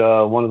money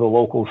to one of the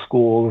local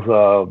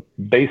schools'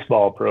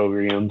 baseball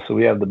programs. So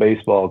we have the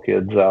baseball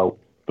kids out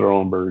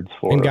throwing birds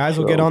for us. And guys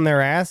will get on their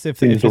ass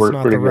if it's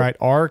not the right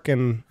arc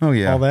and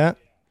all that.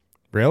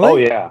 Really? Oh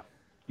yeah.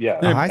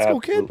 The high school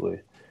kid?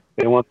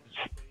 They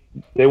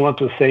want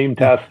the same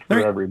test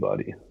for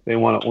everybody. They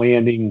want it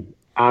landing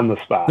on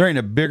the spot. There ain't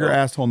a bigger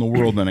asshole in the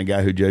world than a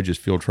guy who judges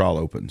field trial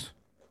opens.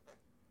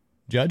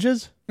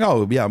 Judges?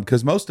 Oh yeah,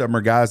 because most of them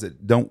are guys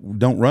that don't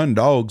run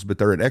dogs, but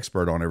they're an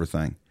expert on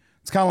everything.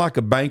 It's kind of like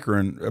a banker,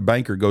 and a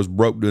banker goes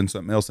broke doing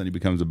something else, and he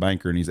becomes a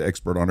banker, and he's an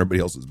expert on everybody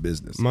else's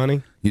business.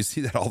 Money. You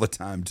see that all the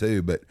time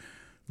too. But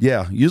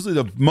yeah,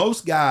 usually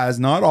most guys,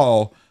 not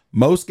all,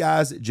 most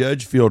guys that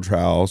judge field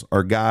trials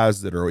are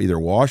guys that are either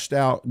washed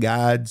out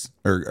guides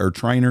or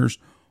trainers,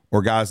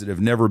 or guys that have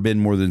never been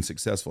more than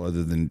successful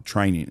other than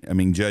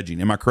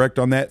judging. Am I correct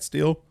on that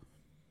still?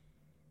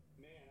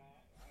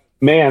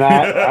 Man, I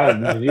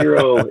have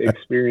 0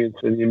 experience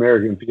in the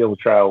American field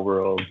trial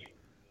world.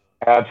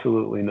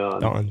 Absolutely none.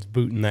 Don's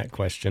booting that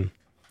question.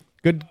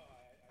 Good.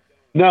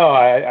 No,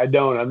 I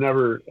don't.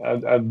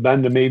 I've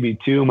been to maybe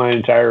 2 my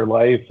entire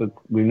life.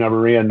 We've never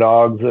ran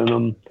dogs in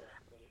them.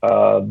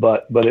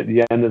 But at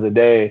the end of the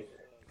day,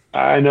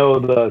 I know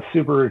the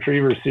Super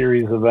Retriever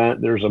Series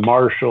event, there's a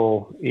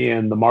marshal,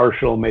 and the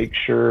marshal makes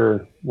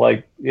sure,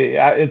 like,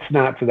 it's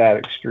not to that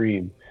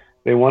extreme.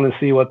 They want to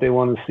see what they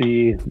want to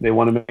see. They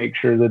want to make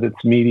sure that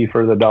it's meaty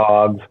for the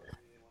dogs.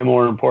 And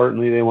more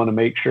importantly, they want to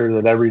make sure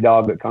that every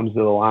dog that comes to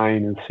the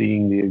line is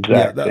seeing the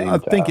exact same I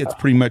think it's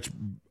pretty much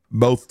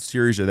both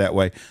series are that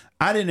way.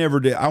 I didn't ever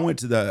do. I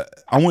was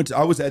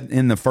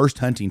in the first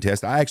hunting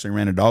test. I actually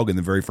ran a dog in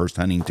the very first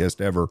hunting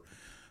test ever.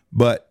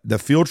 But the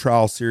field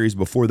trial series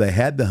before they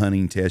had the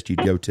hunting test,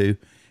 you'd go to,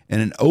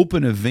 and an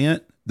open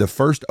event, the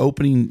first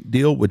opening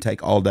deal would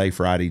take all day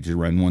Friday to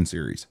run one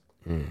series.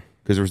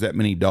 Because there was that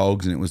many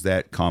dogs and it was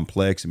that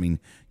complex. I mean,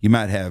 you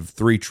might have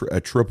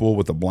a triple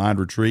with a blind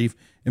retrieve.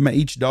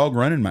 Each dog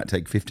running might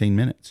take 15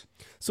 minutes.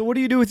 So what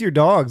do you do with your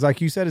dogs?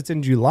 Like you said, it's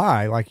in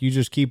July. Like you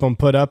just keep them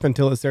put up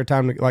until it's their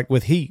time to, like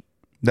with heat.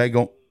 They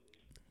go.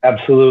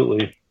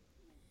 Absolutely.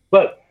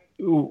 But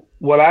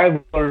what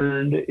I've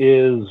learned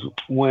is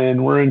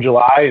when we're in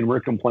July and we're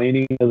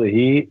complaining of the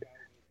heat,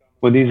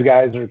 when these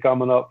guys are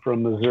coming up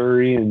from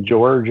Missouri and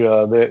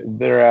Georgia,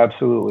 they're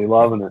absolutely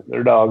loving it.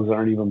 Their dogs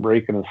aren't even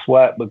breaking a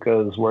sweat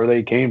because where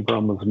they came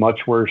from was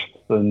much worse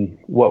than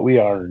what we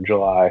are in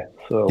July.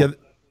 So,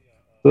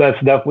 so that's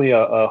definitely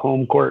a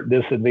home court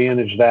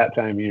disadvantage that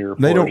time of year.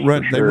 They don't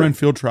run. Sure. They run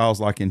field trials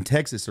like in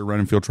Texas. They're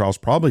running field trials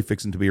probably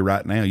fixing to be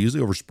right now.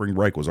 Usually over spring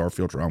break was our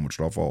field trial in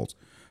Wichita Falls.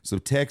 So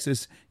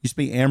Texas used to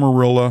be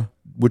Amarillo,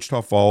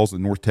 Wichita Falls,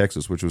 and North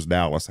Texas, which was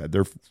Dallas, had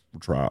their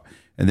trial,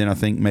 and then I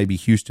think maybe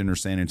Houston or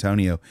San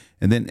Antonio,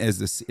 and then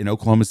in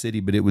Oklahoma City,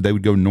 but they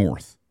would go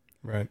north.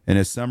 Right. And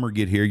as summer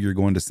get here, you're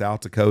going to South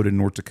Dakota,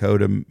 North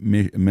Dakota,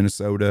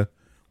 Minnesota,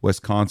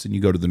 Wisconsin.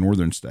 You go to the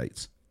northern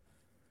states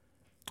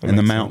and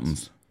the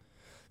mountains. Sense.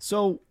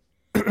 So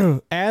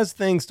as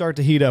things start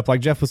to heat up,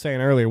 like Jeff was saying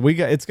earlier,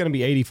 it's going to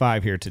be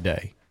 85 here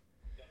today.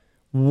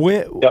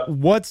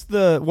 What's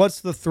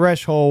the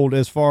threshold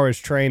as far as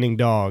training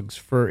dogs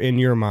for in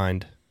your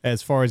mind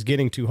as far as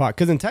getting too hot?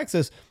 Because in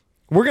Texas,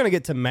 we're going to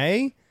get to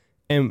May,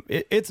 and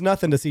it's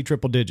nothing to see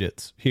triple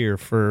digits here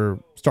for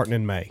starting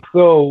in May.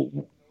 So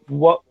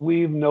what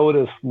we've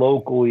noticed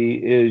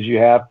locally is you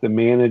have to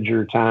manage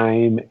your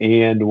time,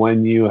 and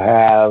when you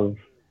have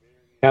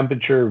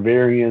temperature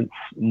variance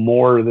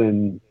more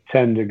than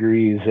 10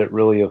 degrees, it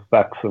really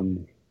affects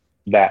them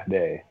that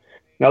day.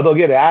 Now, they'll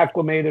get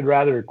acclimated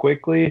rather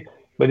quickly,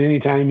 but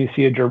anytime you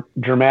see a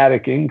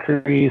dramatic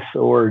increase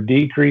or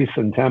decrease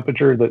in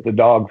temperature, that the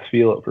dogs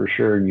feel it for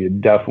sure, and you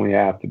definitely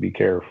have to be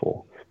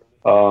careful.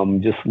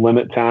 Just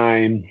limit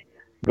time,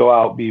 go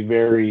out, be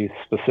very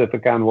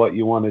specific on what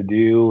you want to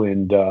do,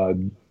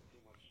 and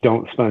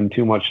don't spend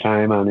too much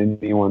time on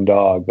any one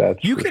dog.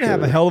 You can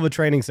have a hell of a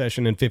training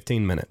session in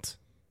 15 minutes.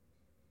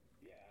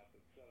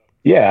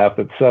 Yeah, if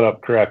it's set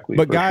up correctly.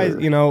 But guys,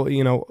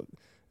 sure.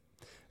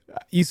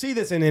 You see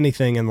this in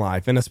anything in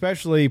life, and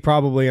especially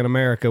probably in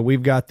America,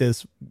 we've got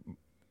this,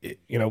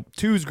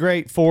 2's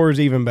great, 4's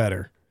even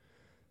better.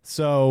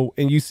 So,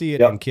 and you see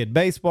it in kid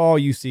baseball,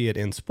 you see it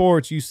in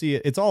sports, you see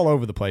it, it's all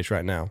over the place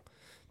right now.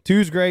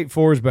 2's great,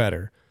 4's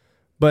better.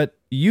 But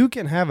you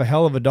can have a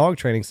hell of a dog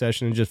training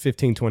session in just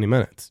 15, 20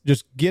 minutes.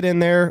 Just get in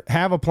there,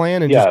 have a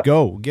plan, and just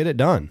go, get it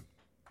done.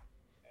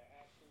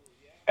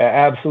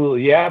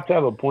 Absolutely. You have to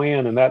have a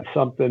plan, and that's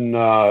something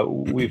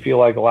we feel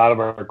like a lot of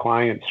our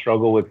clients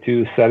struggle with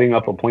too, setting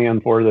up a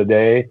plan for the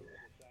day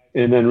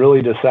and then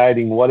really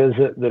deciding what is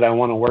it that I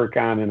want to work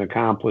on and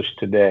accomplish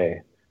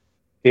today.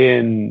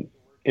 In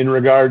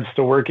regards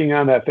to working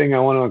on that thing I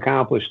want to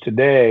accomplish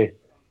today,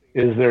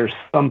 is there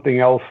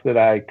something else that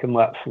I can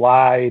let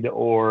slide,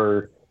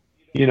 or,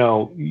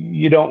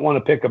 you don't want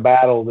to pick a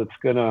battle that's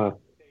going to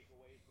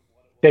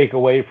take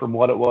away from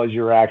what it was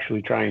you're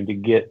actually trying to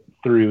get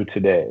through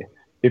today.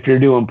 If you're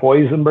doing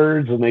poison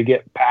birds and they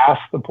get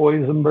past the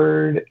poison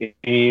bird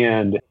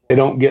and they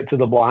don't get to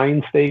the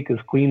blind stake as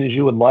clean as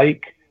you would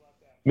like,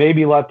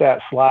 maybe let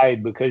that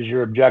slide because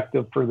your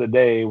objective for the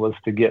day was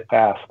to get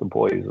past the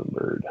poison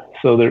bird.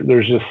 So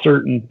there's just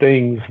certain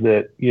things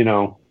that,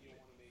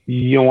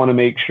 you want to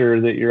make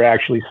sure that you're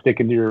actually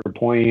sticking to your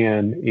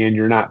plan and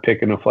you're not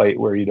picking a fight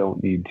where you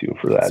don't need to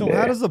for that day. So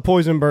how does the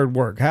poison bird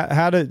work?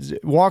 How does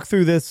walk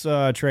through this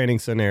training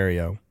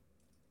scenario?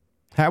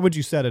 How would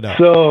you set it up?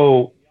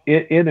 So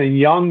in a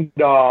young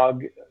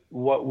dog,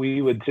 what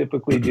we would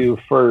typically do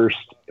first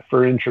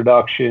for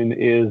introduction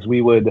is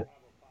we would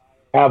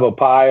have a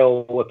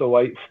pile with a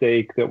white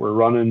stake that we're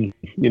running,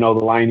 the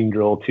lining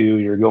drill to.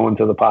 You're going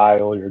to the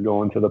pile, you're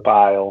going to the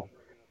pile.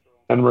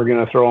 And we're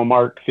going to throw a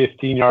mark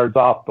 15 yards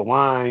off the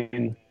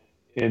line.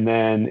 And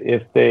then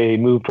if they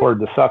move toward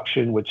the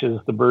suction, which is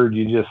the bird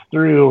you just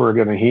threw, we're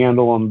going to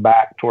handle them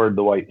back toward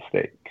the white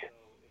stake.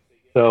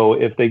 So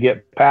if they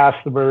get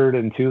past the bird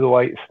and to the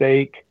white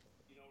stake,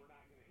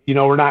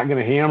 we're not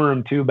going to hammer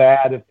them too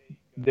bad if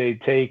they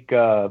take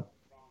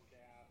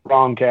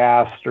wrong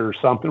cast or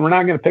something. We're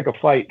not going to pick a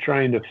fight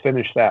trying to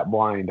finish that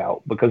blind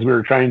out because we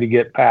were trying to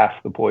get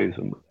past the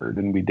poison bird,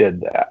 and we did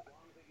that.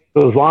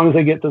 So as long as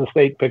they get to the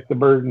stake, pick the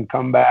bird, and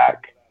come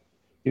back,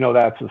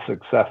 that's a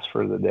success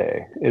for the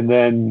day. And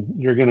then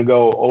you're going to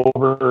go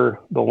over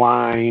the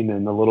line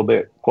and a little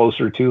bit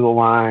closer to the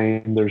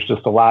line. There's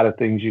just a lot of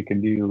things you can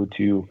do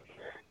to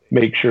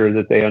make sure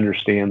that they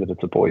understand that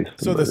it's a poison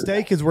So bird. the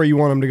stake is where you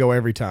want them to go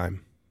every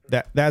time.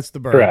 That's the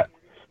bird. Correct.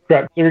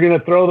 So you're going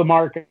to throw the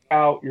mark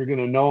out. You're going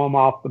to know them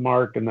off the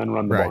mark and then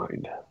run the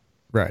blind.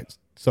 Right.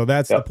 So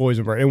that's the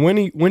poison bird. And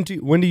when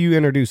do you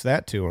introduce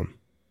that to them?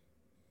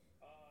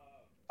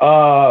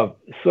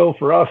 So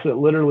for us, it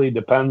literally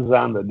depends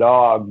on the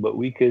dog, but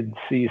we could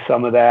see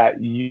some of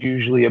that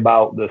usually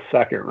about the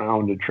second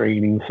round of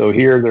training. So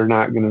here they're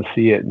not going to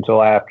see it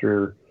until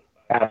after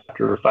 5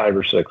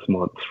 or 6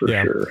 months for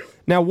sure.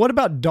 Now, what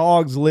about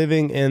dogs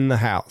living in the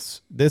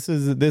house? This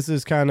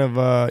is kind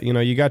of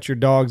you got your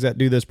dogs that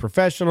do this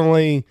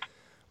professionally.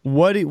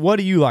 What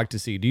do you like to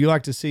see? Do you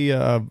like to see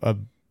a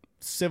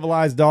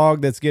civilized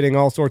dog that's getting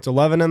all sorts of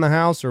loving in the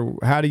house, or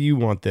how do you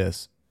want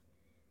this?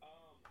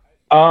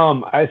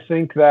 I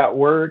think that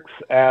works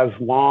as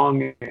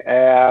long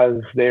as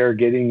they're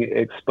getting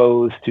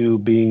exposed to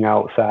being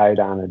outside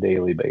on a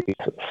daily basis.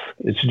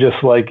 It's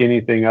just like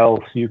anything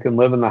else. You can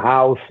live in the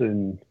house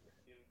and,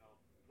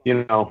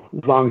 as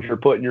long as you're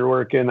putting your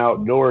work in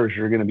outdoors,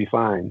 you're going to be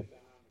fine.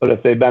 But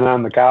if they've been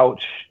on the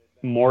couch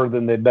more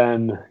than they've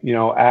been,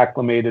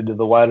 acclimated to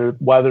the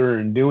weather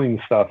and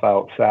doing stuff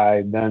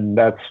outside, then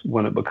that's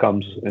when it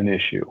becomes an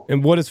issue.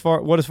 And what as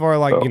far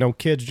like,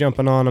 kids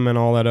jumping on them and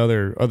all that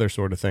other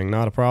sort of thing,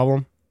 not a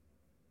problem?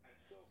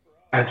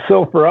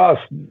 So for us,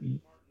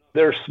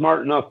 they're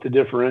smart enough to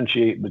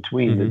differentiate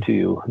between the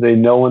two. They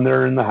know when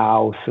they're in the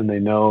house and they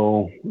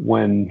know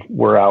when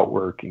we're out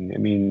working. I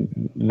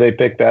mean, they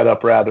pick that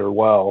up rather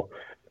well.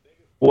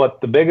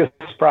 What the biggest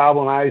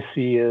problem I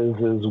see is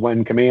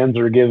when commands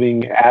are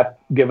given at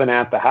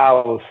the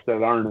house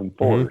that aren't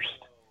enforced.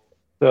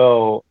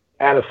 So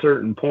at a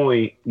certain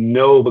point,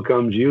 no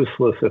becomes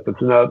useless if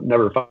it's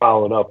never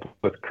followed up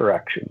with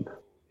correction.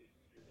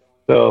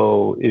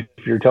 So if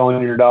you're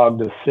telling your dog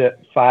to sit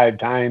 5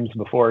 times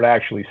before it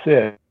actually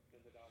sits,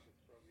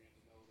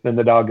 then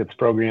the dog gets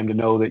programmed to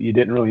know that you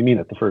didn't really mean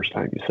it the first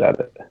time you said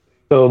it.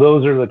 So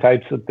those are the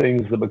types of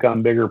things that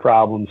become bigger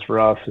problems for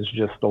us, is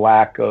just the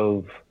lack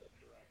of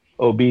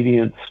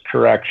obedience,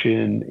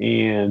 correction,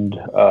 and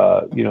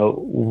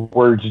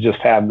words just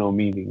have no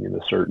meaning at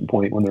a certain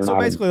point when they're not. So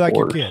basically, like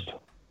your kid.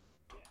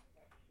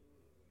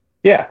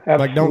 Yeah,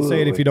 absolutely. Like, don't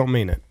say it if you don't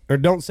mean it, or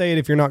don't say it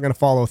if you're not going to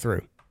follow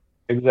through.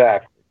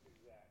 Exactly.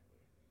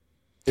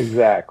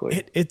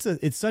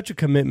 It's such a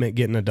commitment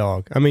getting a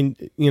dog. I mean,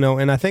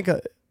 and I think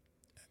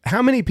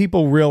how many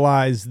people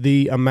realize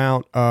the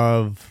amount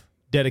of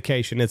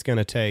dedication it's going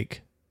to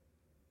take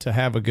to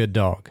have a good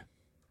dog,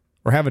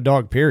 or have a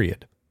dog,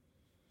 period.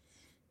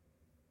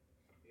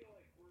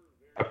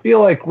 I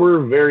feel like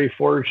we're very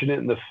fortunate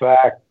in the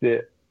fact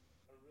that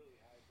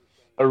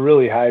a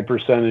really high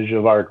percentage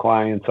of our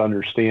clients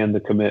understand the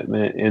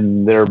commitment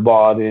and they're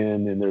bought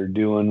in and they're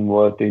doing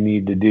what they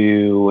need to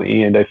do.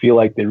 And I feel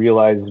like they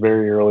realize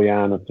very early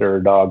on if they're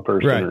a dog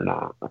person or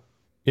not.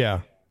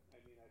 Yeah.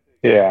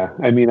 Yeah.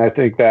 I mean, I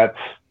think that's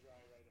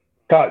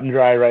cut and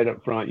dry right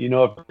up front. If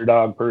you're a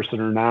dog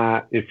person or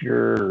not, if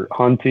you're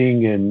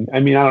hunting. And I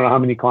mean, I don't know how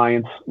many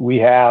clients we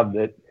have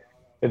that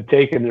have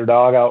taken their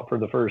dog out for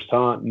the first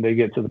hunt and they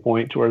get to the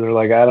point to where they're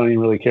like, I don't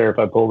even really care if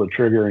I pull the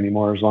trigger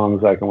anymore as long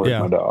as I can work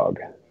my dog.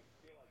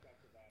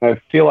 I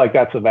feel like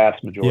that's a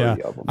vast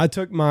majority of them. I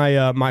took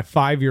my my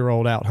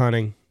 5-year-old out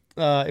hunting.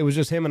 It was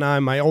just him and I.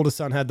 My oldest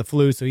son had the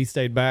flu, so he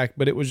stayed back.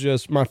 But it was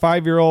just my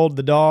 5-year-old,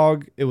 the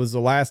dog. It was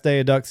the last day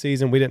of duck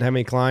season. We didn't have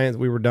any clients.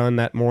 We were done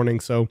that morning.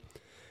 So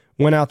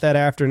went out that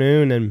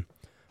afternoon,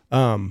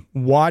 and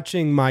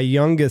watching my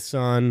youngest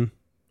son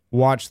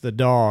watch the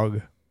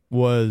dog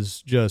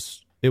was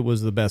just... it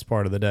was the best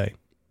part of the day,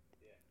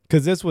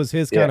 because this was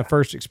his kind of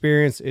first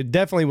experience. It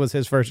definitely was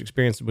his first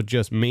experience with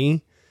just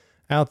me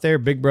out there.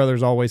 Big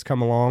brother's always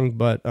come along,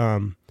 but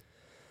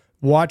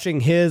watching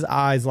his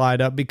eyes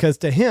light up, because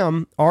to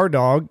him, our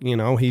dog,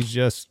 he's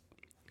just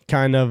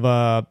kind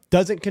of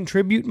doesn't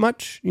contribute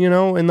much,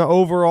 in the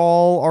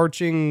overall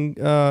arching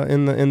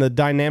in the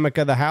dynamic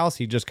of the house.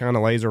 He just kind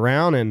of lays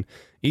around and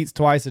eats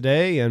twice a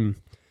day, and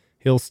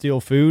he'll steal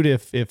food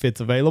if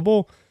it's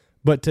available.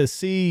 But to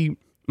see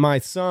my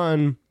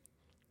son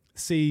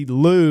see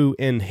Lou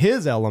in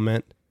his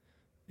element,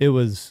 it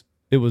was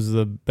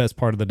the best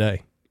part of the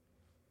day.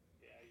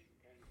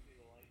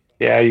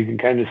 Yeah, you can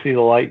kind of see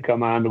the light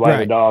come on to why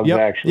the dog's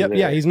actually there.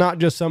 Yeah, he's not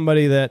just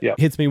somebody that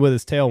hits me with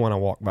his tail when I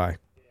walk by.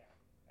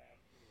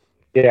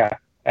 Yeah,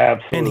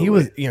 absolutely.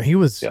 And he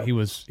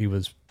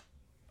was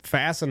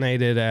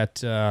fascinated at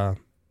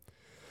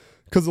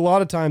because a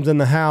lot of times in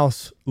the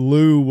house,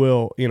 Lou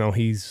will,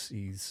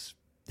 he's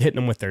hitting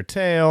them with their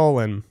tail,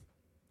 and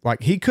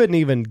like he couldn't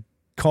even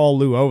call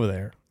Lou over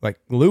there. Like,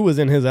 Lou was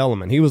in his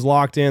element. He was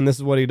locked in. This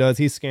is what he does.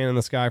 He's scanning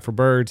the sky for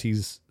birds.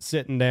 He's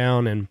sitting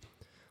down and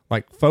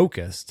like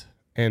focused.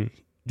 And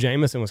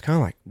Jameson was kind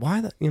of like,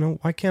 why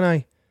can't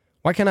I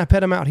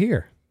pet him out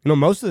here?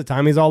 Most of the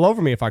time he's all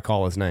over me if I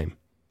call his name.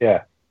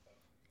 Yeah.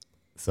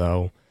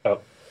 So. Oh.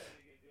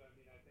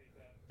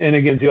 And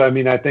again, too, I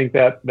mean, I think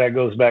that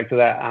goes back to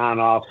that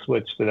on-off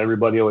switch that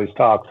everybody always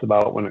talks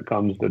about when it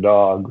comes to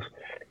dogs.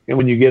 And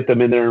when you get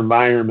them in their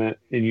environment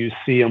and you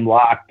see them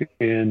locked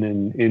in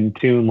and in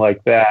tune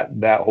like that,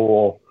 that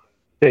whole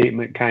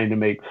statement kind of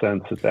makes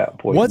sense at that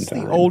point. What's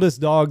the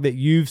oldest dog that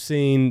you've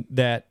seen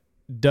that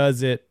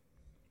does it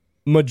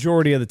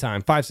majority of the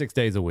time, 5-6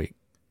 days a week?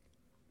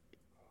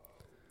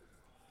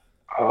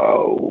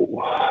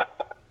 Oh,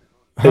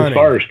 hunting. As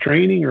far as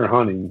training or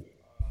hunting?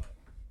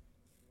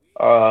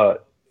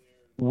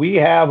 We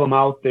have them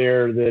out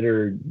there that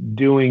are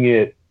doing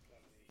it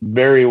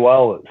very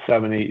well at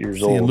 7-8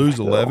 years old. You lose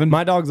 11.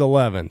 My dog's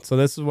 11, so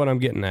this is what I'm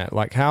getting at.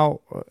 Like, how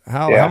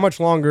much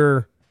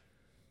longer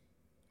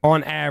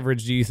on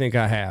average do you think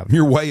I have?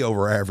 You're way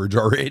over average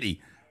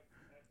already.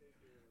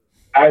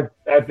 I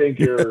think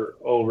you're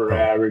over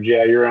average.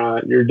 Yeah,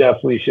 you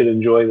definitely should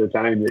enjoy the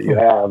time that you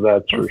have.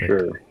 That's for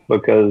sure.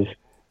 Because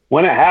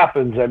when it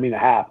happens, I mean, it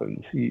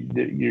happens.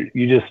 You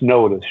just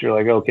notice. You're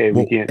like, okay,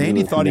 we can't.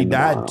 Andy thought he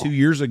died tomorrow. 2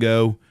 years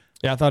ago.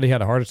 Yeah, I thought he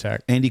had a heart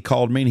attack. Andy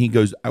called me and he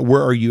goes,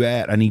 "Where are you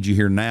at? I need you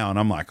here now." And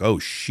I'm like, "Oh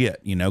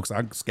shit," because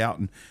I'm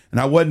scouting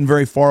and I wasn't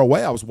very far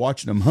away. I was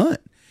watching him hunt,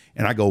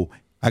 and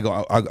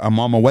I'm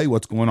on my way.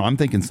 What's going on? I'm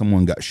thinking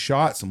someone got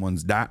shot.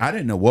 Someone's died. I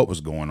didn't know what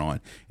was going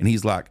on. And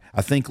he's like,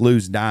 "I think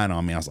Lou's dying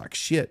on me." I was like,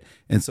 "Shit."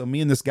 And so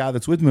me and this guy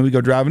that's with me, we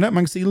go driving up and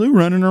I can see Lou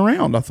running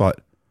around. I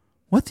thought,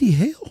 what the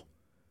hell?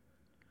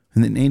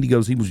 And then Andy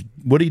goes,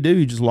 what did he do?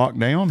 He just locked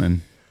down.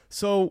 And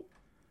so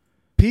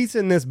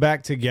piecing this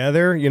back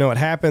together, it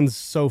happens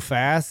so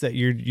fast that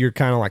you're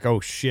kind of like, oh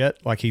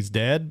shit, like he's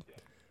dead.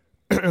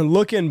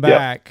 Looking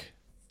back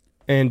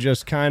and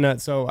just kind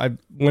of,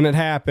 when it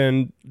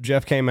happened,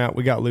 Jeff came out,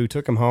 we got Lou,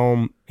 took him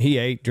home. He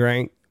ate,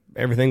 drank,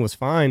 everything was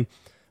fine.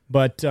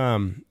 But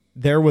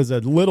there was a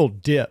little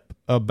dip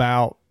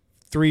about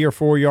 3 or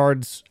 4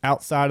 yards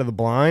outside of the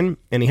blind,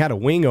 and he had a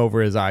wing over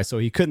his eye, so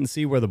he couldn't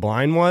see where the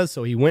blind was.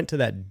 So he went to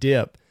that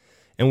dip.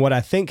 And what I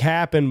think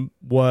happened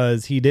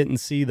was he didn't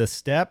see the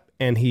step,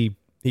 and he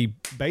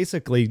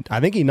basically, I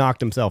think he knocked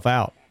himself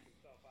out.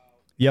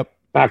 Yep.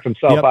 Knocked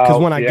himself out.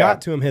 Because when I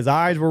got to him, his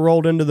eyes were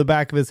rolled into the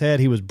back of his head.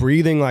 He was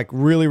breathing like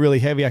really, really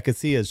heavy. I could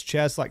see his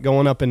chest like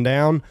going up and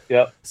down.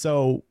 Yep.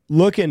 So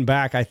looking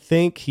back, I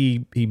think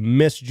he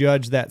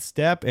misjudged that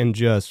step and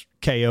just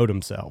KO'd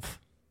himself.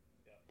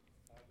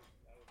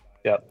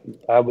 Yep.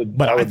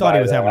 But I thought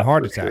he was having a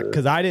heart attack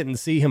because I didn't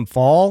see him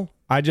fall.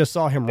 I just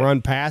saw him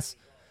run past.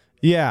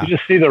 Yeah. You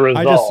just see the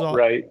result,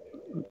 right?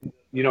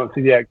 You don't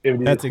see the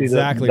activity. That's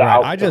exactly right.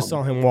 Outcome. I just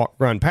saw him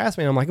run past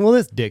me, and I'm like, well,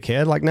 this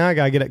dickhead. Like, now I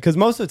got to get it. Because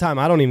most of the time,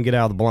 I don't even get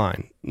out of the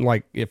blind.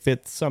 Like, if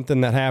it's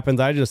something that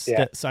happens, I just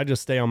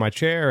stay on my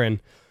chair,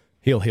 and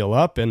he'll heal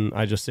up, and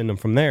I just send him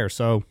from there.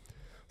 So,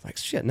 like,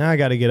 shit, now I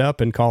got to get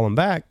up and call him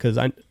back because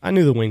I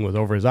knew the wing was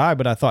over his eye,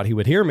 but I thought he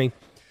would hear me.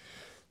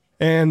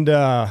 And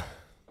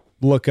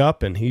look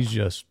up, and he's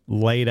just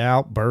laid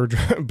out, birds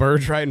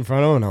right in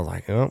front of him. And I was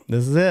like, oh,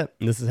 this is it.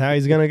 This is how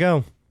he's going to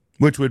go.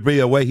 Which would be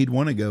a way he'd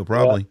want to go,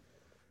 probably. Yeah.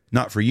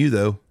 Not for you,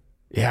 though.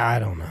 Yeah, I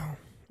don't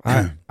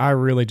know. I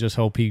really just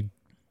hope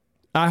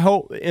I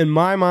hope, in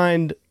my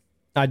mind,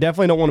 I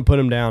definitely don't want to put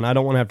him down. I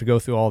don't want to have to go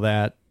through all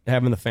that,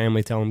 having the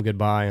family tell him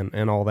goodbye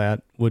and all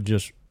that it's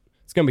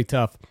going to be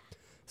tough.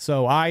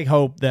 So I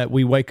hope that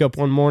we wake up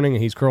one morning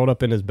and he's curled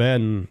up in his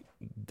bed, and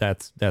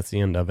that's the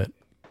end of it.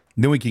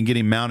 Then we can get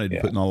him mounted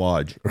and put in a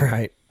lodge.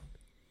 Right.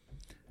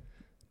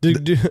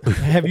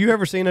 Have you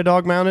ever seen a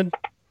dog mounted?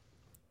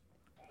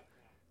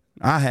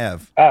 I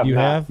have. You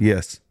have?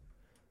 Yes.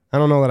 I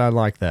don't know that I'd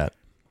like that.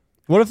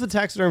 What if the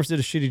taxidermist did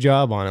a shitty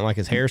job on it? Like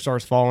his hair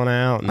starts falling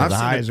out and his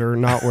eyes are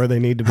not where they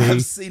need to be.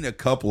 I've seen a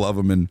couple of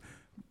them, and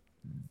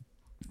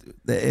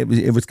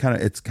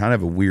it's kind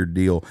of a weird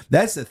deal.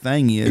 That's the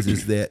thing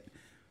is that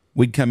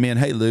we'd come in,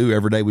 hey Lou,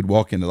 every day we'd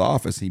walk into the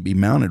office, he'd be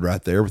mounted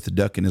right there with a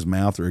duck in his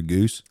mouth or a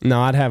goose.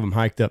 No, I'd have him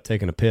hiked up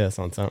taking a piss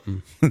on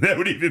something. That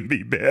would even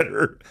be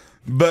better.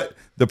 But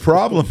the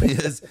problem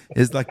is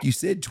like you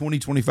said, 20,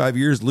 25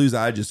 years, Lou's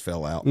eye just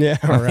fell out. Yeah,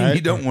 right.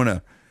 You don't want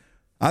to.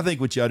 I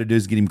think what you ought to do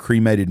is get him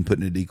cremated and put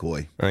in a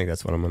decoy. I think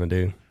that's what I'm going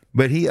to do.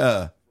 But he's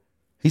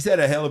had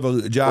a hell of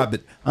a job.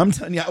 But I'm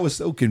telling you, I was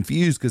so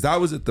confused because I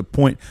was at the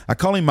point, I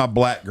call him my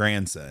black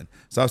grandson.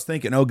 So I was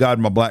thinking, oh God,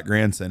 my black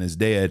grandson is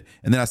dead.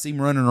 And then I see him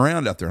running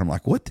around out there. I'm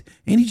like, what?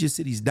 And he just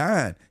said he's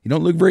dying. He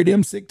don't look very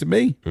damn sick to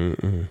me.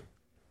 Mm-mm.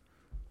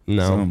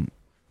 No.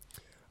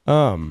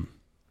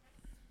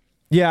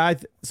 Yeah,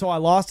 so I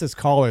lost his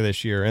collar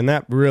this year, and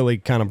that really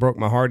kind of broke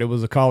my heart. It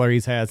was a collar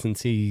he's had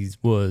since he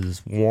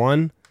was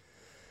 1.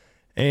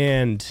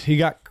 And he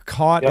got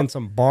caught in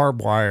some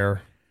barbed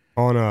wire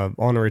on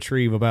a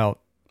retrieve about,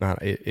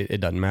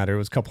 it doesn't matter, it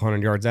was a couple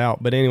 100 yards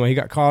out. But anyway, he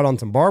got caught on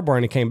some barbed wire,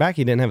 and he came back,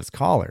 he didn't have his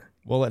collar.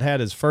 Well, it had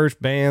his first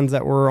bands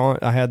that were on.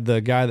 I had the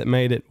guy that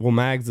made it, well,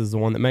 Mags is the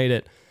one that made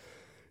it.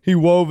 He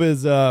wove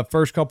his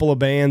first couple of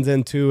bands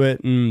into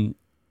it, and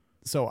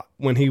so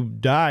when he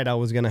died, I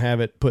was going to have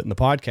it put in the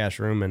podcast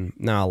room, and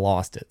now I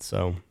lost it.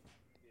 So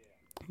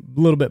a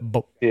little bit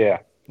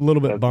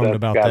bummed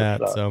about that.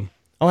 Suck. So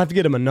I'll have to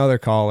get him another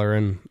collar,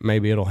 and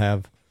maybe it'll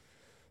have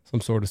some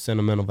sort of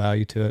sentimental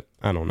value to it.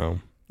 I don't know.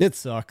 It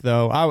sucked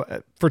though.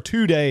 For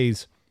 2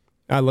 days,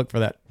 I looked for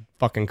that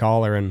fucking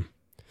collar and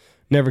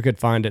never could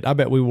find it. I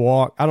bet we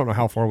walked. I don't know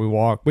how far we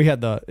walked. We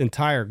had the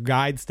entire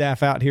guide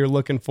staff out here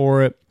looking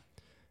for it.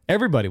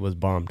 Everybody was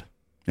bummed.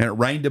 And it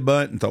rained a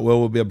bunch and thought, well,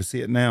 we'll be able to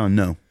see it now. And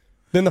no.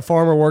 Then the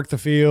farmer worked the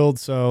field,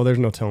 so there's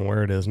no telling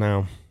where it is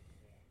now.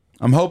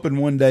 I'm hoping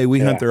one day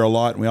we hunt there a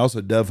lot, and we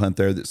also dove hunt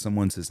there, that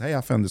someone says, hey,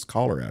 I found this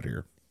collar out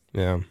here.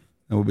 Yeah.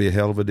 That would be a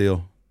hell of a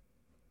deal.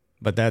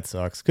 But that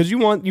sucks. Because you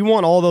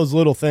want all those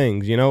little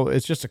things,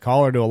 It's just a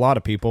collar to a lot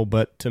of people,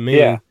 but to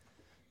me,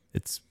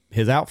 it's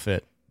his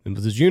outfit. It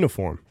was his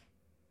uniform.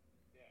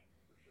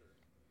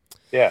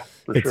 Yeah,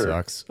 for sure.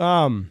 It sucks.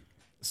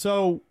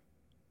 So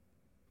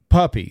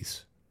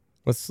puppies.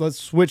 Let's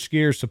switch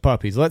gears to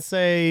puppies. Let's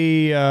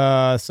say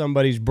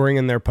somebody's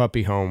bringing their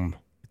puppy home.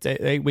 It's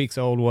 8 weeks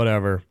old,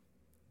 whatever.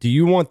 Do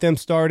you want them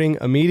starting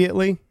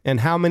immediately? And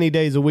how many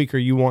days a week are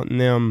you wanting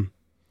them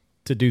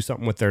to do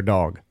something with their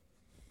dog?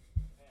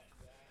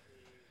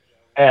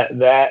 At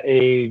that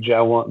age,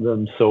 I want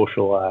them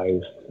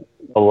socialized.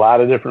 A lot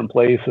of different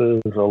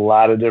places, a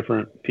lot of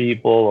different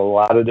people, a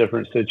lot of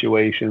different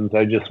situations.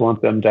 I just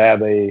want them to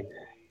have a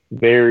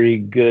very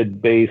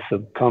good base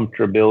of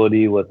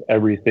comfortability with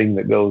everything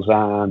that goes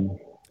on.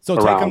 So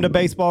take them to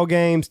baseball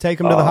games, take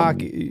them to the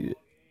hockey.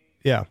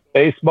 Yeah.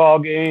 Baseball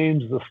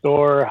games, the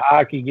store,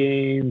 hockey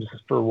games,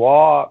 for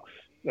walks.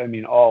 I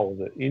mean, all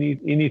of it.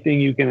 Anything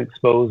you can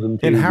expose them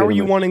to. And how are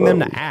you wanting them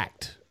to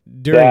act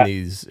during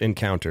these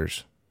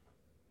encounters?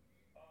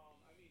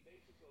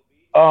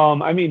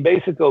 I mean,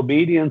 basic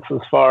obedience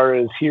as far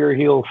as here,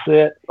 heel,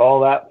 sit,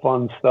 all that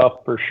fun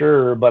stuff for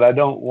sure. But I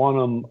don't want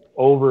them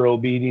over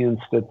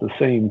obedience at the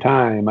same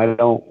time. I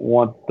don't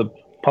want the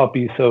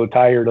puppy so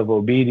tired of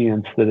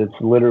obedience that it's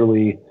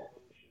literally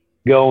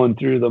going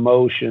through the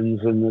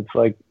motions and it's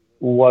like,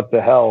 what the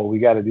hell? We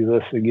got to do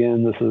this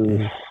again. This is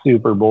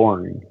super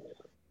boring.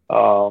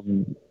 I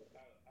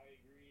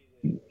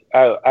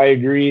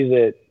agree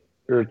that,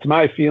 or it's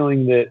my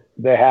feeling that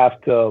they have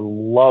to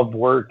love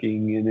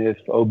working, and if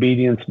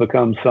obedience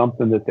becomes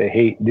something that they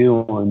hate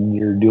doing,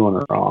 you're doing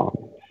it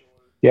wrong.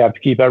 You have to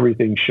keep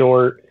everything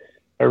short,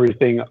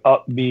 everything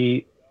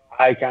upbeat,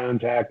 eye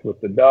contact with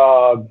the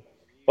dog,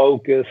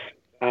 focused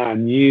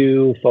on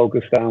you,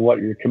 focused on what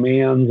your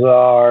commands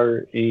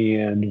are,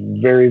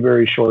 and very,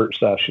 very short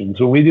sessions.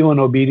 When we do an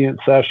obedience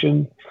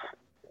session,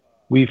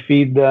 we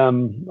feed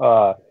them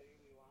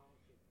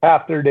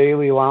half their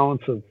daily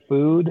allowance of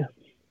food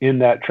in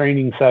that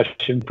training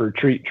session for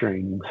treat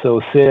training.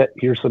 So sit,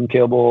 here's some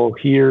kibble,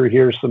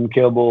 here's some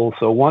kibble.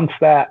 So once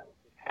that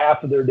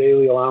half of their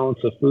daily allowance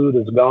of food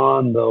is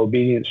gone, the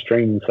obedience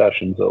training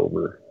session's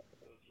over.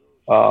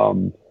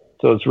 So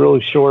it's really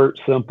short,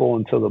 simple,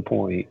 and to the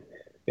point.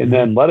 And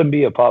then let them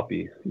be a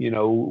puppy. You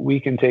know, we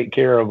can take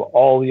care of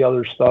all the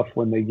other stuff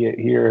when they get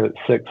here at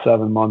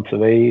 6-7 months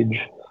of age.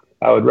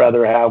 I would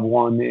rather have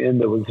one in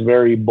that was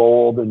very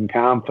bold and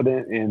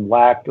confident and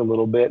lacked a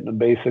little bit in a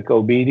basic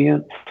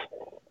obedience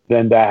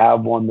than to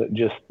have one that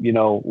just, you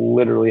know,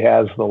 literally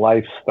has the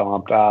life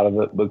stomped out of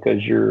it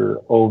because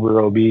you're over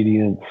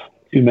obedience,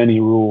 too many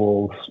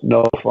rules,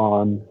 no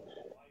fun.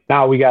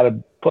 Now we got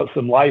to put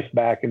some life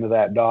back into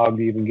that dog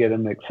to even get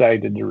him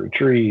excited to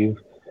retrieve.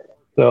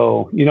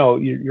 So, you know,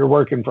 you're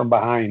working from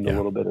behind a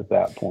little bit at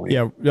that point.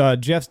 Yeah.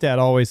 Jeff's dad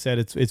always said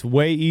it's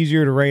way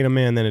easier to rein them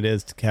in than it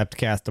is to have to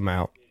cast them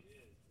out.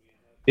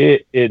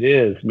 It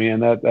is, man.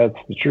 That's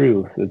the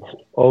truth. It's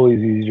always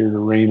easier to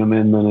rein them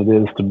in than it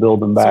is to build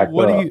them back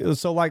up.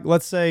 So like,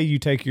 let's say you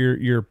take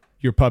your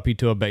puppy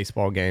to a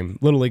baseball game,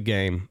 little league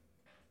game.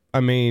 I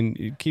mean,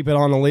 you keep it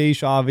on a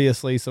leash,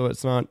 obviously, so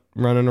it's not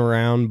running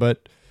around.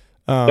 But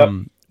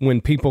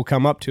when people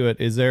come up to it,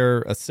 is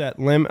there a set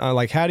limit?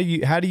 Like, how do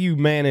you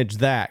manage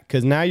that?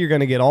 Because now you're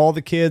going to get all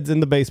the kids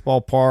in the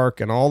baseball park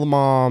and all the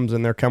moms,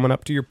 and they're coming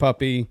up to your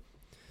puppy.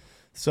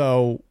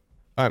 So,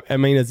 I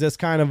mean, is this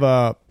kind of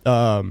a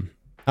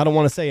I don't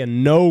want to say a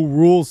no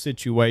rule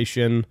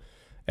situation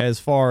as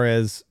far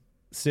as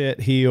sit,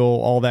 heel,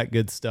 all that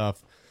good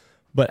stuff,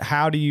 but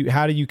how do you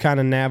kind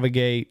of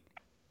navigate?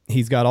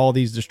 He's got all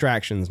these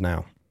distractions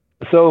now.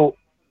 So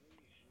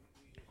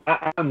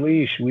on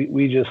leash,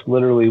 we just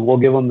literally, we'll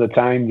give them the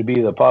time to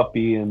be the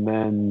puppy, and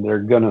then they're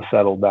going to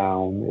settle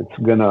down.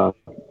 It's going to,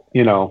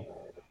 you know,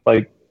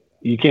 like,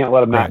 you can't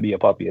let them not be a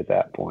puppy at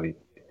that point.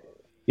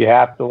 You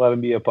have to let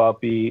them be a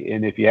puppy,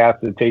 and if you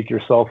have to take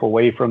yourself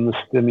away from the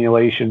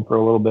stimulation for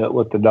a little bit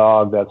with the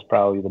dog, that's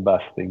probably the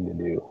best thing to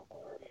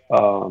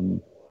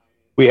do.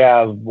 We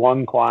have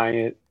one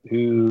client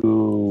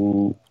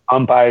who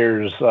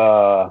umpires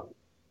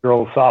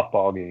girls'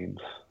 softball games.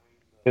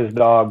 His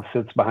dog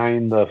sits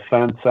behind the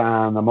fence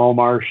on the Mow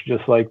Marsh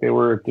just like they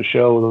were at the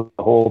show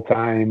the whole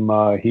time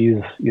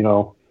he's, you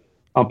know,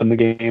 umping the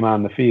game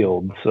on the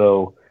field.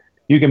 So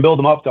you can build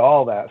them up to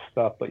all that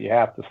stuff, but you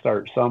have to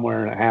start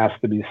somewhere, and it has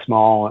to be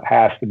small, it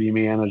has to be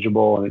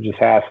manageable, and it just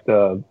has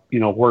to, you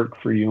know, work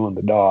for you and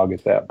the dog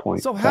at that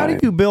point. So how do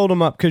you build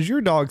them up? Because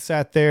your dog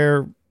sat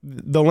there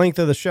the length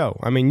of the show.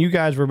 I mean, you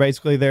guys were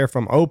basically there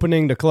from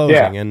opening to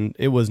closing, and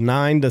it was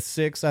 9 to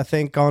 6, I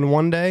think, on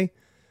one day.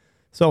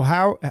 So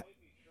how...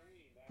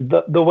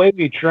 The way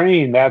we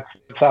train, that's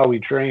how we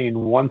train.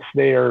 Once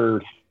they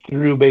are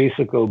through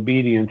basic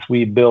obedience,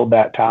 we build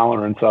that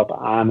tolerance up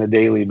on a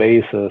daily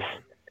basis.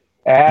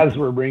 As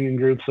we're bringing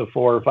groups of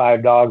 4 or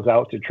 5 dogs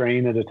out to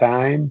train at a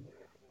time,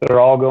 they're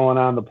all going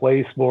on the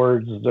place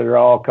boards. They're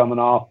all coming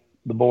off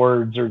the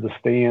boards or the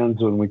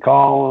stands when we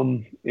call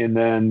them. And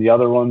then the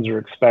other ones are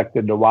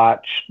expected to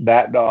watch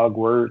that dog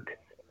work.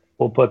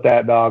 We'll put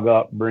that dog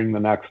up, bring the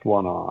next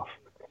one off.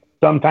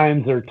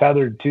 Sometimes they're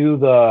tethered to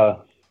the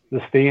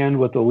stand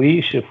with the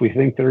leash if we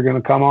think they're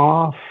going to come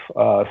off.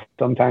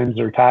 Sometimes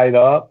they're tied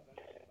up.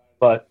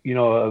 But, you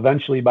know,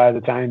 eventually by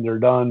the time they're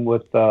done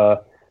with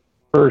the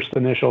first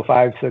initial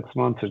 5-6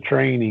 months of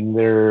training,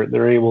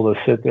 they're able to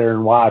sit there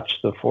and watch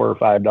the 4 or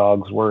 5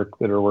 dogs work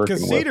that are working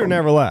with them. Because Cedar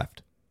never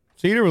left.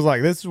 Cedar was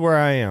like, this is where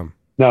I am.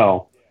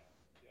 No.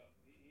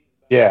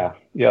 Yeah,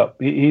 yep.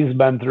 He's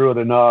been through it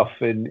enough.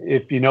 And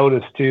if you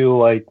notice too,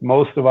 like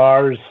most of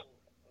ours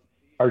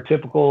are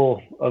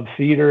typical of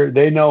cedar.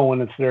 They know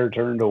when it's their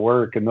turn to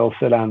work, and they'll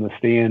sit on the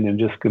stand and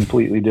just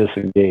completely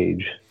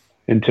disengage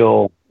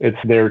until it's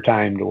their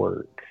time to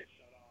work.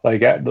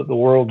 Like the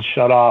world's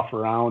shut off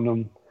around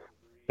them.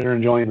 They're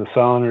enjoying the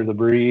sun or the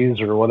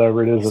breeze or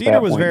whatever it is. Cedar at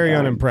that was point very in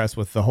time. unimpressed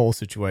with the whole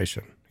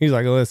situation. He's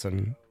like,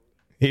 listen,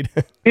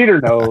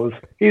 Peter knows.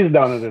 He's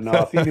done it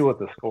enough. He knew what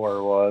the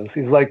score was.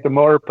 He's like, the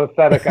more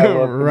pathetic I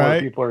look, the Right.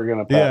 more people are going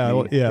to pet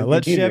me. Yeah.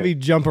 Let He Chevy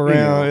knew. jump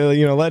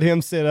around, let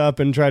him sit up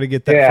and try to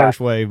get that first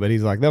wave. But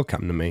he's like, they'll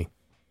come to me.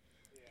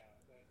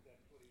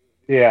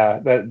 Yeah,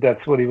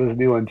 that's what he was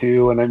doing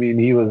too. And I mean,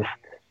 he was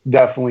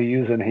definitely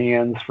using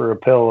hands for a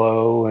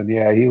pillow. And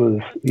yeah, he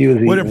was.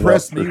 What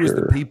impressed me was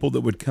the people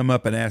that would come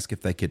up and ask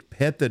if they could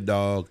pet the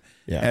dog,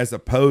 as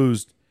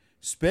opposed,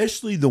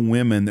 especially the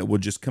women that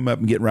would just come up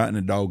and get right in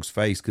a dog's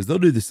face, because they'll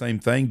do the same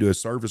thing to a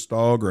service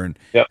dog or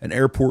an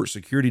airport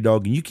security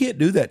dog, and you can't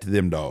do that to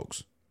them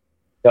dogs.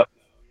 Yep.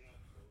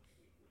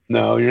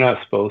 No, you're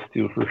not supposed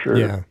to, for sure.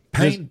 Yeah.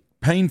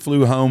 Payne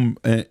flew home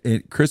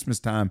at Christmas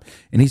time,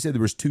 and he said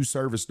there was 2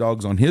 service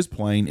dogs on his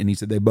plane, and he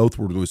said they both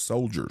were with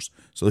soldiers.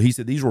 So he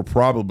said these were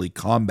probably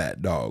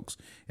combat dogs,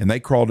 and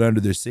they crawled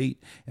under their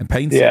seat. And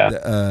Payne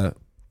said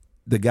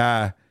the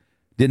guy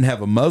didn't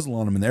have a muzzle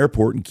on him in the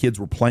airport, and kids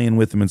were playing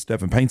with them and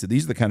stuff. And Payne said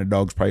these are the kind of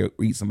dogs probably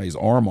eat somebody's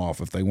arm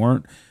off if they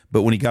weren't.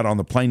 But when he got on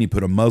the plane, he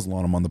put a muzzle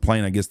on them on the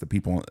plane. I guess the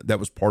people, that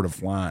was part of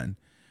flying.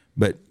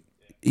 But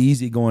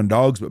easygoing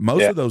dogs, but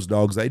most of those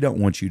dogs, they don't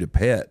want you to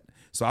pet.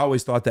 So I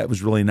always thought that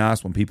was really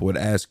nice when people would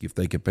ask if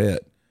they could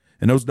pet.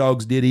 And those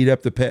dogs did eat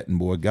up the petting,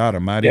 boy. God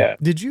almighty. Yeah.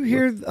 Did you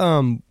hear, it's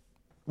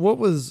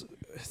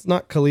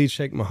not Khalid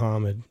Sheikh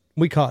Mohammed.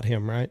 We caught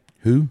him, right?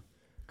 Who?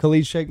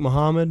 Khalid Sheikh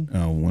Mohammed.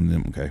 Oh, one of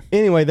them. Okay.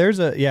 Anyway, there's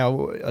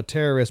a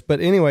terrorist. But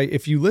anyway,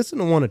 if you listen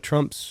to one of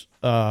Trump's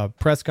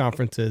press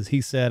conferences,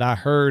 he said, I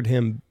heard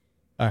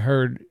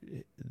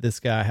this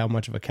guy, how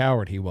much of a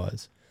coward he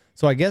was.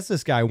 So I guess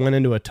this guy went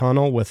into a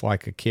tunnel with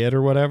like a kid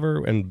or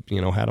whatever and,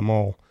 had them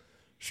all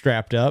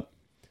strapped up.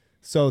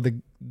 So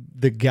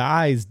the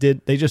guys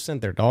they just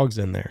sent their dogs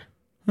in there.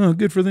 Oh,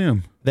 good for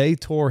them. They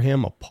tore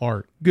him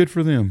apart. Good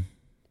for them.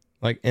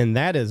 And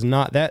that is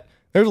not that.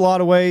 There's a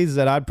lot of ways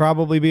that I'd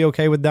probably be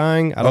okay with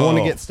dying. I don't want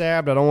to get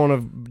stabbed. I don't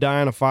want to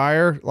die in a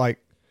fire. Like,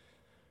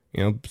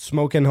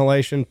 smoke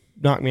inhalation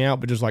knocked me out,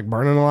 but just like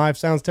burning alive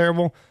sounds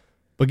terrible.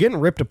 But getting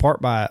ripped apart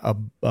by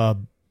a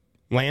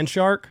land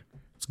shark.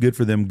 It's good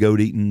for them goat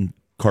eating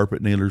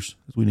carpet kneelers.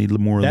 We need a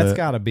little more of that. That's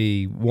got to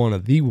be one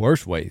of the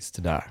worst ways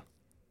to die.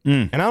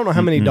 And I don't know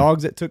how many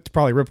dogs it took to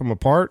probably rip them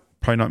apart.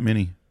 Probably not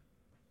many.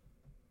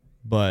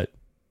 But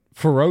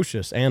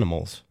ferocious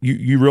animals.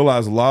 You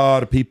realize a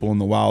lot of people in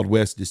the Wild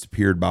West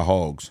disappeared by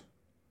hogs.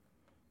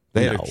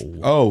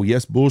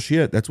 Yes,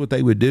 bullshit. That's what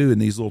they would do in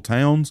these little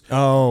towns.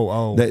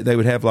 They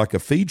would have like a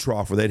feed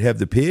trough where they'd have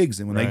the pigs,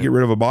 and when they get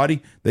rid of a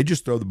body, they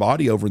just throw the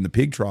body over in the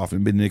pig trough,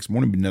 and the next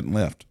morning be nothing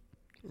left.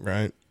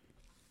 Right.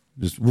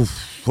 Just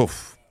woof,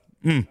 woof.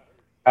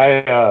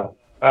 I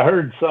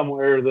heard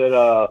somewhere that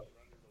a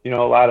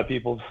lot of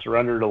people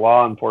surrender to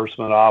law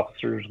enforcement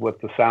officers with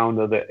the sound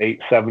of the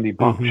 870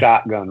 pump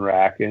shotgun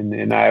rack,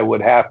 and I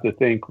would have to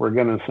think we're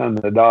going to send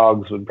the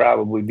dogs would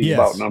probably be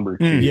about number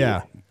 2.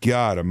 Yeah.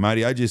 God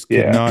almighty, I just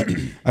could not.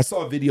 I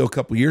saw a video a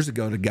couple years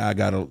ago. The guy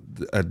got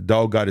a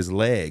dog got his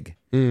leg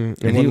and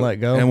he wouldn't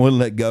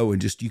let go,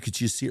 and you could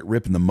just see it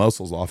ripping the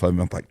muscles off of him.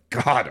 I'm like,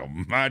 God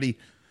almighty.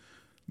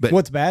 But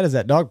what's bad is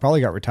that dog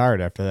probably got retired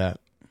after that.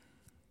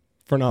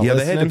 For not listening.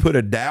 They had to put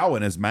a dowel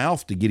in his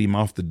mouth to get him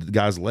off the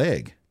guy's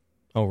leg.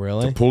 Oh,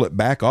 really? To pull it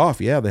back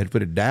off. Yeah, they had to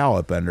put a dowel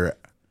up under it.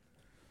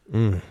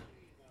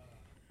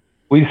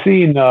 We've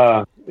seen,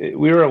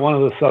 we were at one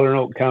of the Southern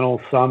Oak Kennels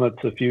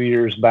summits a few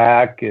years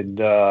back, and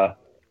our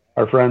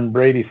friend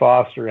Brady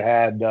Foster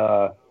had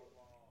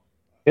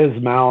his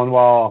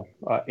Malinois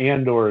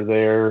Andor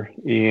there,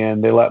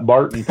 and they let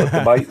Barton put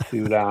the bite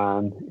suit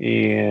on.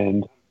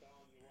 And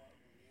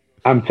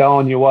I'm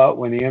telling you what,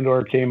 when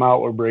Andor came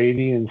out with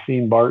Brady and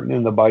seen Barton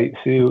in the bite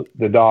suit,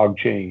 the dog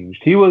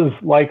changed. He was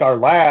like our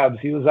labs.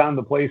 He was on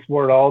the place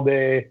board all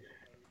day.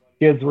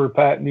 Kids were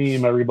petting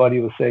him.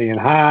 Everybody was saying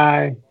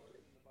hi.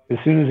 As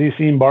soon as he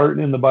seen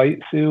Barton in the bite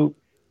suit,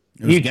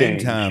 he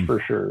changed for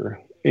sure.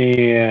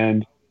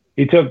 And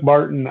he took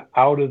Barton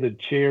out of the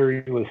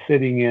chair he was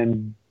sitting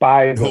in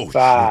by the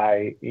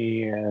thigh.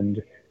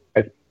 And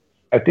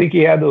I think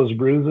he had those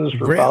bruises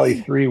for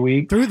probably 3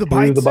 weeks through the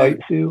bite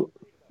suit.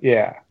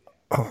 Yeah.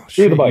 Oh,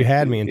 shit, you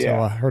had me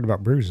until I heard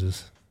about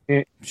bruises.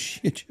 And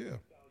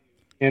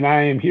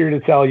I am here to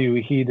tell you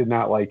he did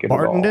not like it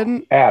Barton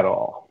didn't? At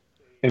all.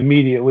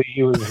 Immediately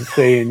he was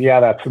saying, yeah,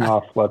 that's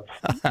enough. Let's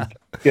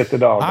get the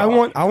dog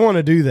off. I want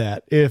to do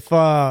that.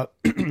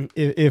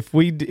 If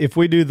we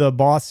do the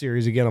Boss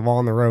series again of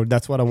On the Road,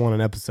 that's what I want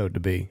an episode to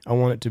be. I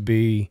want it to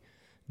be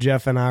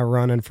Jeff and I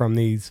running from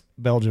these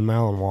Belgian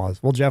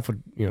Malinois. Well, Jeff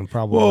would,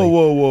 probably.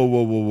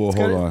 Whoa.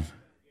 Hold on.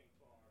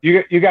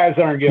 You guys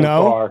aren't getting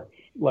far.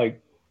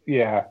 Like,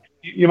 yeah.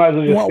 You might as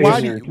well just Why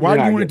stand do there.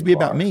 you want it to be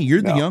about me?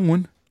 You're the No. young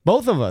one.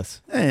 Both of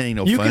us. That ain't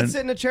no You fun. could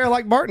sit in a chair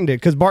like Barton did,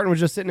 because Barton was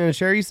just sitting in a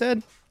chair, you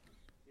said?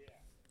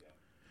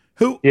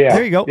 Who? Yeah.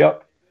 There you go.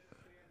 Yep.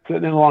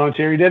 Sitting in a lawn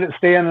chair. He did it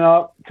standing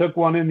up, took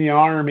one in the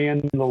arm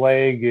and the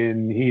leg,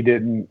 and he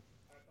didn't.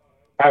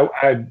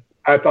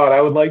 I thought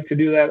I would like to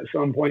do that at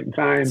some point in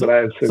time, but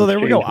I've since So there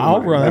we go. changed my I'll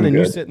mind. run I'm and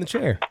you good. sit in the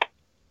chair.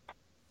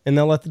 And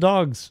they'll let the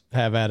dogs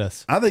have at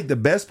us. I think the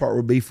best part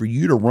would be for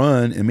you to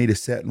run and me to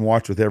sit and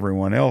watch with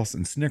everyone else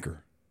and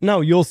snicker.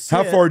 No, you'll sit.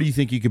 How far do you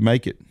think you could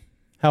make it?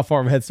 How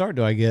far of a head start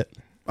do I get?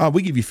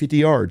 We give you 50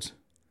 yards.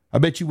 I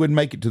bet you wouldn't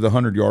make it to the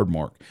 100-yard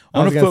mark.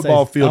 On a was gonna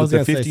football say- I field at was the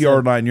gonna say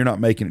 50-yard line, you're not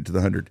making it to the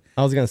 100.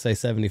 I was going to say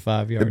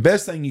 75 yards. The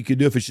best thing you could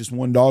do if it's just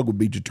one dog would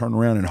be to turn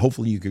around and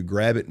hopefully you could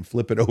grab it and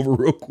flip it over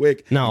real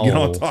quick. No. Get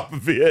on top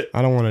of it.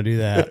 I don't want to do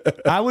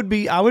that. I would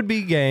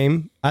be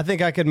game. I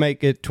think I could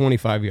make it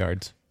 25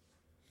 yards.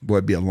 Boy,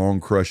 it'd be a long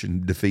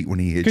crushing defeat when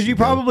he hits you. Because you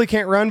probably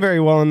can't run very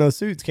well in those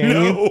suits, can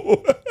you?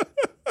 No.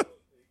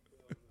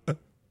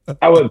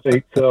 I wouldn't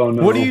think so.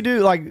 No. What do you do?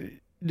 Like,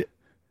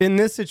 in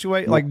this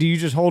situation, like, do you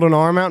just hold an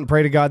arm out and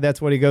pray to God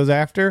that's what he goes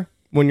after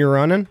when you're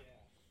running?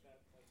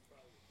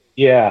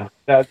 Yeah,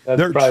 that's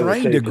They're probably the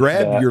trained to safest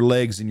grab bet. your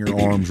legs and your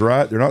arms,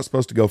 right? They're not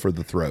supposed to go for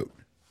the throat.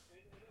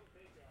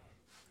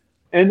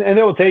 And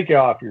it will take you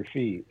off your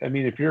feet. I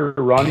mean, if you're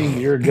running,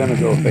 you're gonna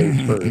go face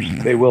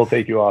first. They will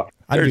take you off.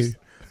 There's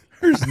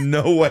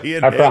no way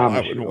in I hell I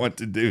promise would you. want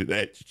to do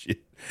that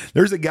shit.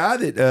 There's a guy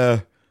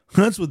that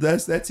hunts with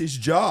us. That's his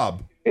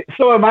job.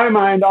 So in my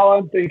mind, all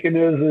I'm thinking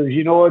is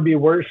you know what would be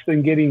worse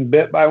than getting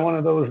bit by one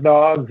of those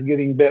dogs?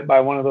 Getting bit by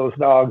one of those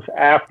dogs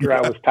after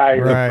I was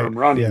tired Right, from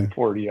running yeah.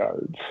 40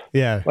 yards.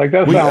 Yeah. Like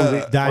that We,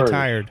 sounds Die worse.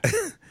 tired.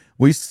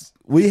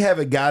 We have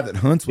a guy that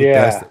hunts with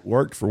Yeah. us that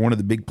worked for one of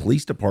the big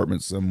police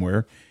departments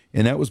somewhere,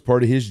 and that was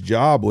part of his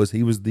job. Was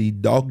he was the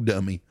dog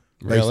dummy?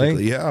 Basically,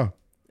 Really? yeah.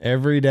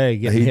 Every day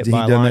getting He hit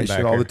by a done linebacker. that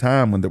shit all the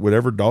time when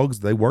whatever dogs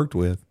they worked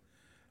with.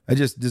 It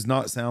just does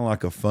not sound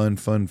like a fun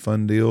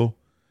deal.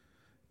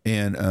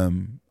 And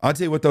I'll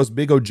tell you what, those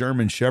big old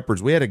German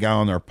shepherds. We had a guy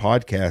on our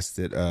podcast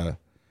that. Do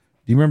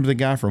you remember the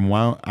guy from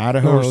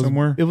Idaho or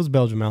somewhere? It was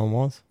Belgian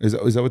Malinois. Is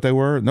that what they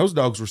were? And those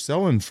dogs were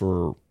selling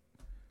for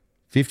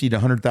 $50,000 to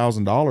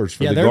 $100,000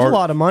 for Yeah, the there's guard. a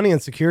lot of money in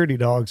security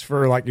dogs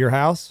for like your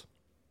house.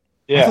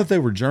 I Yeah. thought they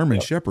were German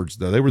shepherds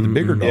though. They were the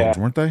bigger dogs, Yeah.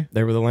 weren't they?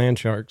 They were the land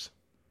sharks.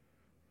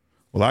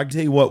 Well, I can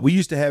tell you what, we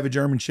used to have a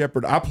German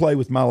Shepherd. I play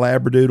with my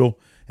Labradoodle,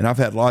 and I've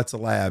had lots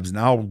of labs, and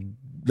I'll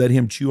let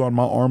him chew on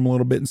my arm a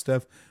little bit and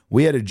stuff.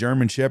 We had a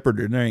German Shepherd,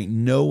 and there ain't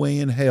no way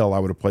in hell I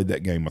would have played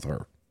that game with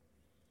her.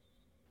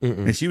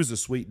 And she was a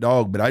sweet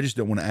dog, but I just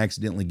don't want to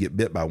accidentally get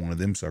bit by one of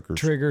them suckers.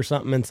 Trigger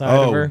something inside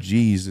of Oh, her.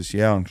 Jesus,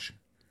 yeah.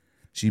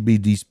 She'd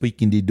be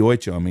speaking die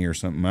Deutsch on me or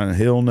something.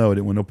 Hell no, I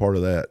didn't want no part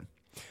of that.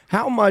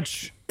 How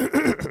much,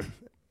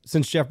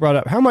 since Jeff brought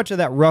up, how much of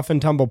that rough and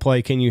tumble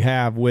play can you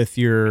have with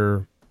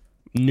your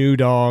new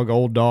dog,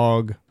 old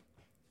dog?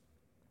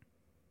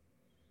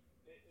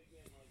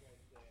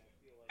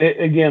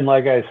 Again,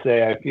 like I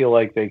say, I feel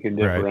like they can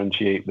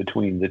differentiate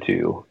between the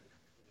two.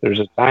 There's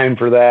a time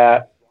for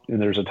that, and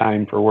there's a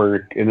time for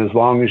work. And as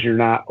long as you're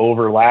not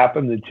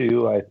overlapping the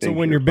two, I think. So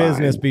when you're your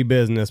business fine. be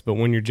business, but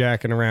when you're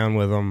jacking around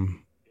with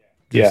them,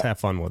 just have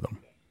fun with them.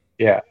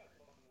 Yeah.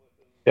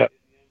 Yeah.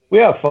 We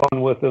have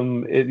fun with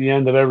them at the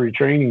end of every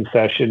training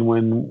session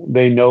when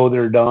they know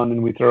they're done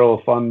and we throw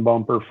a fun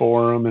bumper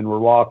for them and we're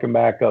walking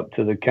back up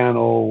to the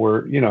kennel.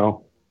 We're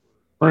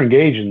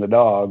engaging the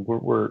dog.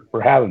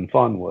 We're having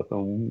fun with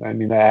them. I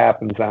mean, that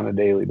happens on a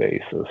daily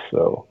basis.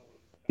 So,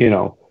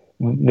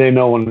 they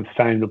know when it's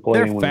time to play.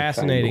 They're and when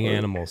fascinating it's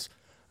time to work. animals.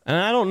 And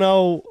I don't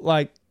know,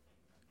 like,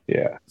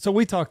 Yeah. so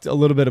we talked a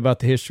little bit about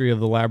the history of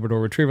the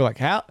Labrador Retriever. Like,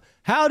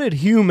 how did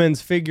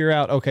humans figure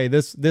out, okay,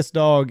 this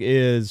dog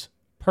is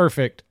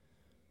perfect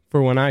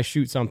for when I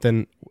shoot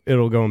something,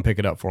 it'll go and pick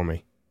it up for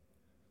me?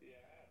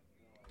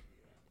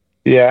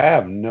 Yeah, I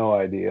have no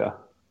idea.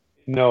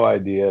 No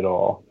idea at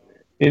all.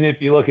 And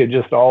if you look at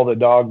just all the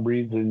dog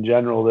breeds in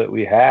general that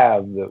we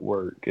have that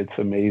work, it's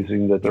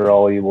amazing that they're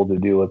all able to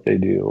do what they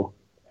do.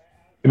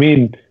 I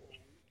mean,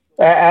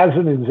 as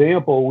an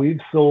example, we've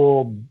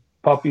sold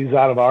puppies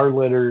out of our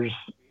litters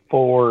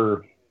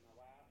for,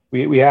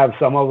 we have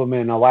some of them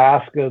in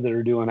Alaska that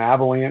are doing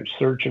avalanche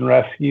search and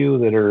rescue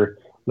that are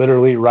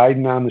literally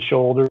riding on the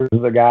shoulders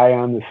of the guy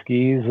on the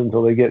skis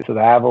until they get to the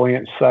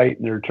avalanche site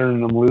and they're turning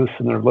them loose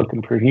and they're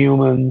looking for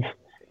humans.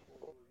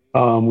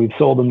 We've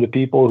sold them to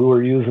people who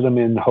are using them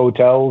in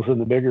hotels in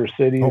the bigger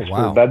cities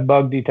for bed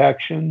bug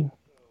detection.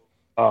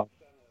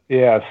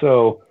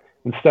 So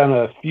instead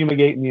of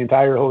fumigating the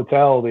entire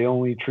hotel, they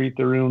only treat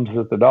the rooms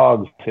that the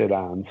dogs sit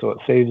on. So it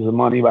saves them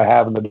money by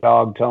having the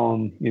dog tell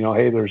them,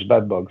 hey, there's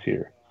bed bugs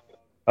here.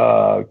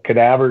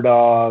 Cadaver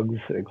dogs,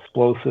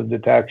 explosive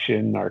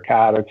detection,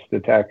 narcotics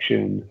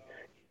detection.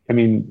 I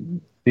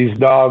mean, these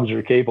dogs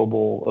are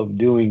capable of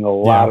doing a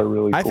lot of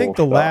really cool I think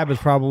the stuff. Lab is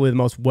probably the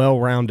most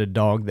well-rounded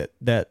dog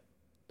that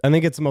I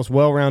think it's the most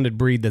well-rounded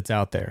breed that's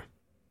out there.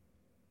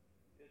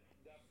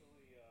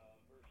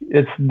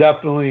 it's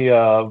definitely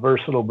a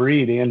versatile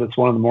breed, and it's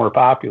one of the more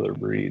popular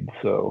breeds.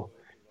 So,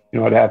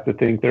 I'd have to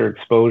think their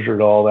exposure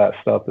to all that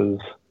stuff is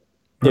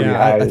pretty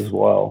high as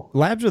well.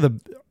 Labs are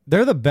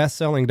they're the best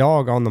selling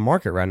dog on the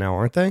market right now,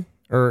 aren't they?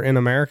 Or in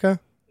America?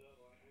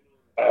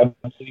 I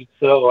believe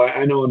so.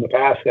 I know in the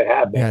past they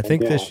have been. Yeah, I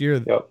think this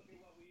year. Yep.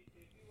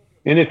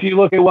 And if you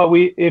look at what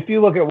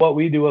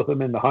we do with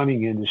them in the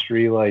hunting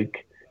industry,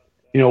 like,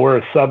 we're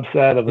a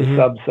subset of a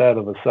subset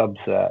of a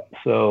subset.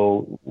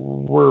 So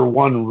we're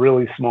one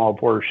really small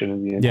portion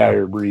of the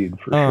entire breed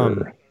for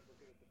sure.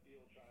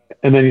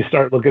 And then you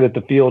start looking at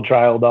the field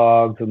trial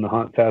dogs and the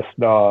hunt test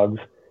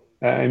dogs.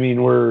 I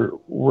mean, we're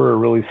a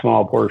really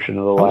small portion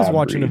of the lab. I was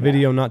watching breed. a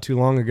video not too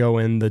long ago,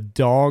 and the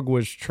dog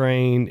was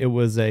trained. It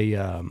was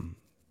a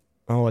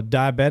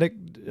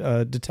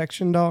diabetic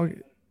detection dog.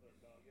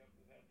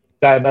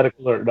 Diabetic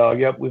alert dog.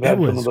 Yep, we've had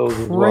some of those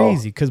as well.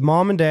 Crazy, because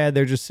mom and dad,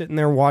 they're just sitting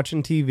there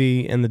watching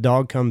TV, and the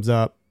dog comes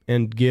up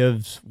and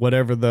gives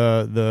whatever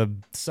the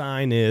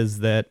sign is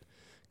that,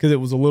 because it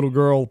was a little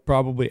girl,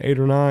 probably 8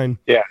 or 9.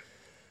 Yeah.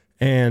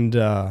 And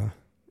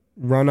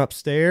run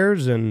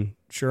upstairs, and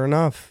sure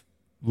enough,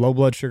 low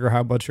blood sugar,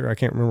 high blood sugar. I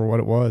can't remember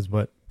what it was,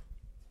 but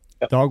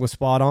dog was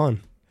spot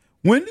on.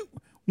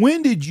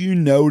 When did you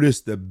notice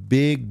the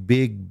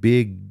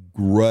big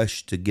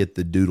rush to get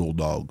the doodle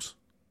dogs?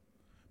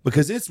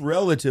 Because it's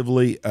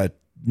relatively a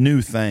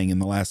new thing in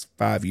the last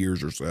 5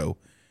 years or so,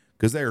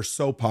 because they are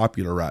so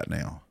popular right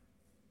now.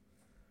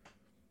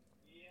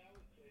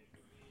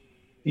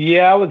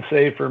 Yeah, I would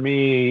say for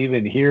me,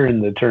 even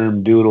hearing the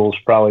term doodle's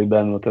probably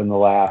been within the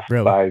last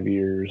 5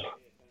 years.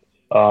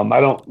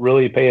 I don't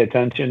really pay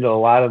attention to a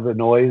lot of the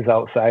noise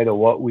outside of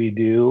what we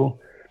do,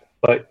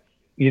 but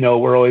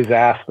we're always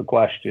asked the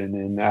question,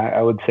 and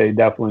I would say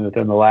definitely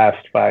within the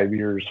last 5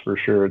 years for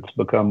sure, it's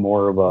become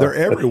more of a. They're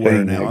everywhere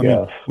thing, now. I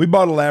guess. We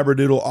bought a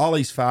Labradoodle.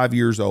 Ollie's 5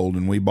 years old,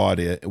 and we bought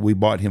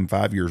him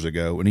 5 years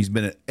ago, and he's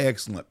been an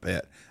excellent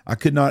pet. I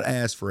could not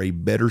ask for a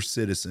better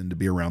citizen to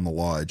be around the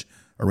lodge,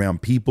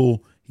 around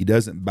people. He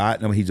doesn't bite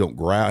them. He don't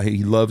growl.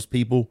 He loves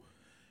people,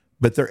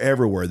 but they're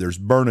everywhere. There's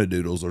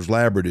Bernedoodles, there's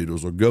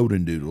Labradoodles, or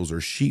Golden Doodles,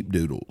 or Sheep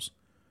Doodles.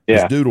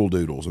 Yeah. Doodle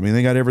Doodles. I mean,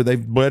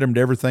 they've bled them to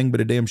everything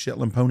but a damn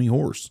Shetland pony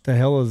horse. The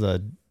hell is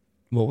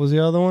what was the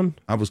other one?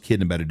 I was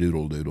kidding about a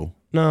Doodle Doodle.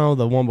 No,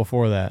 the one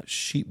before that.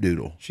 Sheep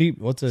Doodle.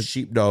 What's a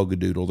sheepdog? A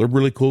doodle. They're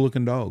really cool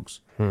looking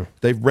dogs.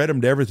 They've bred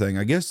them to everything.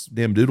 I guess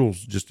damn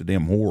Doodle's just a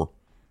damn whore.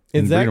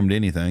 Breed them to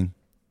anything.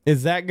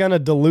 Is that going to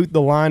dilute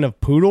the line of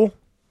poodle?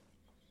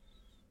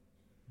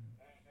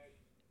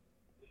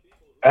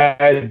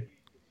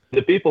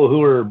 The people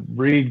who are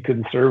breed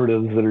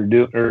conservatives that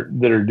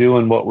are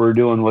doing what we're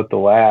doing with the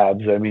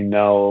labs, I mean,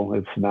 no,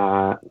 it's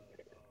not.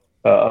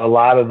 A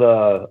lot of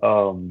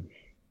the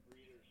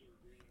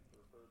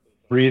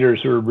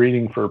breeders who are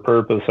breeding for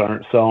purpose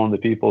aren't selling to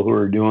people who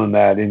are doing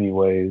that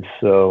anyways.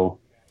 So,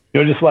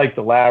 just like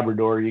the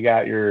Labrador, you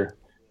got your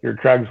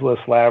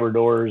Craigslist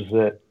Labradors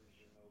that,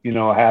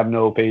 have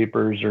no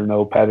papers or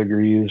no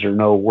pedigrees or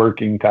no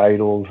working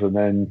titles, and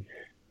then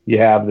you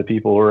have the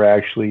people who are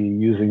actually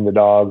using the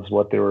dogs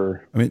what they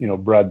were,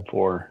 bred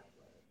for.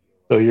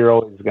 So you're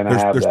always going to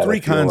have that. There's 3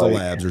 kinds of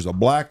labs. There's a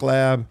black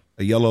lab,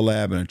 a yellow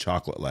lab, and a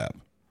chocolate lab.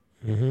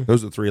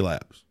 Those are 3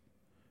 labs.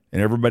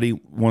 And everybody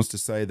wants to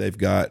say they've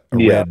got a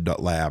red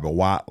lab, a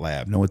white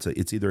lab. No,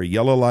 it's either a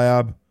yellow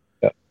lab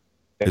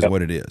is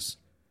what it is.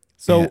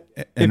 So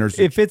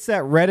if it's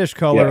that reddish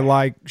color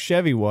like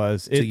Chevy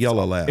was, it's a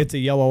yellow lab. It's a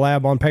yellow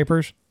lab on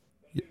papers?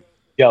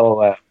 Yellow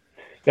lab.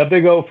 Yep,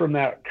 they go from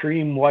that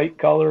cream white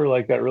color,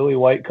 like that really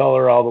white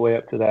color, all the way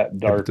up to that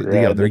dark red.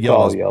 Yeah, they're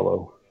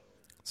yellow.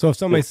 So if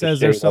somebody says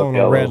they're selling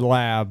a red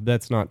lab,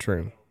 that's not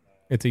true.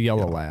 It's a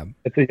yellow lab.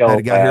 It's a yellow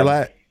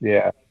lab.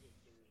 Yeah. If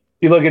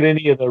you look at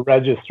any of the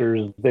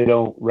registers, they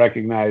don't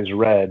recognize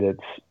red.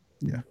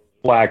 It's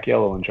black,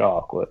 yellow, and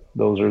chocolate.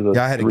 Those are the.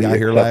 Yeah, I had a guy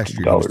here last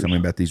year who was telling me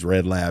about these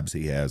red labs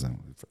he has, and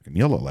freaking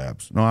yellow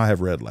labs. No, I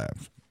have red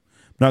labs.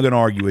 I'm not going to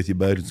argue with you,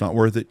 bud. It's not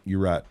worth it. You're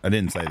right. I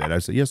didn't say that. I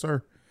said yes,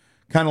 sir.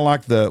 Kind of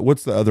like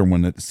what's the other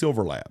one? The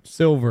silver labs.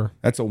 Silver.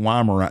 That's a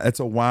Weimaraner.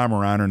 That's a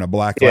Weimaraner and a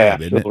black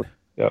lab, isn't it?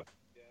 Yep.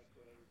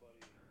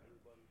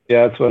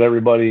 Yeah, that's what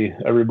everybody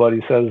says.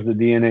 The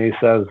DNA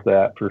says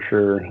that for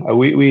sure.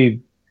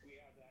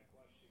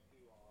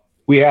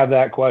 We have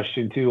that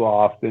question too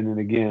often, and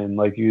again,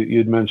 like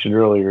you'd mentioned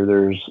earlier,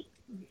 and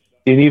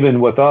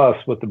even with us,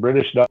 with the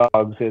British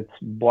dogs, it's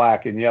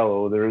black and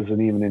yellow. There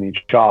isn't even any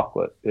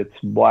chocolate. It's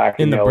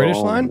black and yellow in the British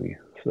only. line.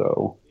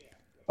 So,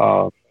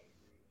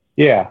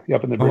 yeah,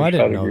 up in the British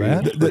I didn't know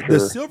that. The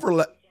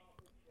silver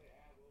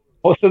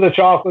most of the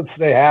chocolates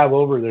they have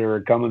over there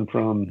are coming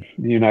from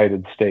the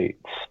United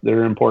States.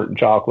 They're importing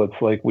chocolates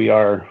like we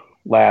are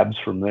labs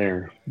from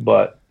there.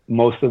 But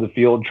most of the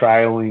field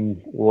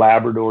trialing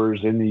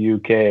Labradors in the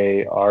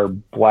UK are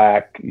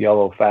black,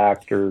 yellow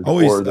factored,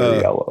 or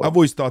they're yellow. I've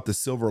always thought the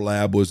silver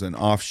lab was an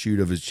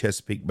offshoot of his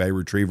Chesapeake Bay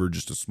Retriever,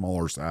 just a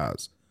smaller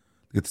size.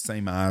 Get the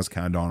same eyes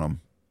kind of on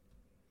them.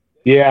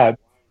 Yeah.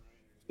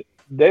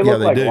 They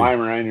look like do.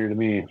 Weimaraner to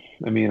me.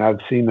 I mean, I've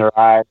seen their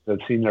eyes, I've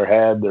seen their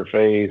head, their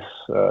face.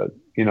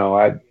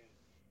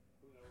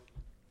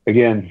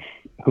 Again,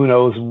 who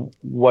knows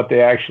what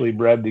they actually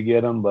bred to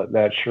get them, but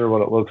that's sure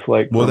what it looks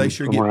like. Well, they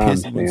sure get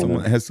pissy when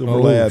someone has silver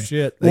lab.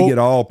 Shit. They get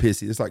all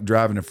pissy. It's like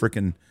driving a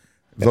freaking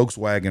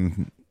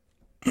Volkswagen.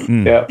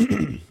 Yeah.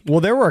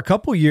 Well, there were a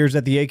couple years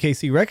that the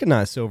AKC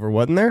recognized silver,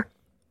 wasn't there?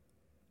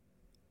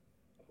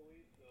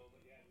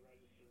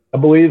 I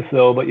believe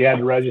so, but you had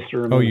to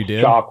register them you as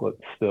did? chocolate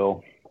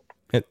still.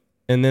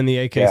 And then the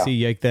AKC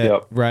Yeah. yanked that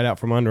Yep. right out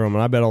from under them,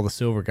 and I bet all the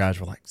silver guys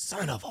were like,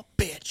 "Son of a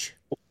bitch!"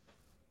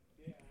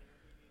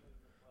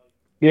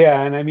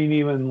 Yeah, and I mean,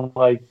 even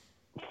like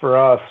for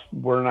us,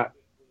 we're not.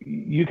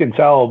 You can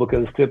tell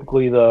because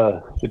typically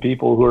the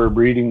people who are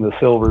breeding the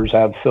silvers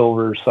have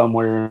silver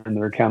somewhere in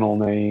their kennel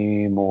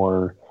name,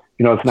 or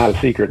it's not a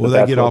secret. Well,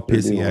 that they get that's all what they're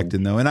pissy doing.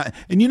 acting though,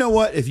 and you know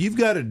what? If you've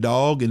got a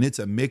dog and it's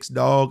a mixed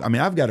dog, I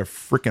mean, I've got a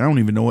freaking, I don't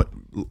even know what.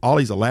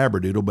 Ollie's a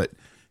Labradoodle, but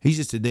he's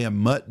just a damn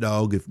mutt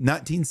dog. If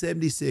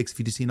 1976, if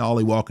you just seen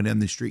Ollie walking down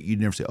the street,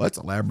 you'd never say, "Oh, that's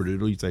a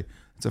Labradoodle." You'd say,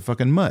 "It's a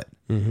fucking mutt."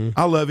 Mm-hmm.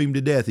 I love him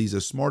to death. He's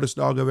the smartest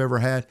dog I've ever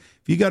had.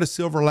 If you got a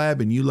silver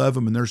lab and you love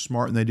them and they're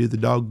smart and they do the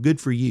dog,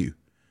 good for you.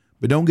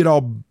 But don't get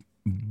all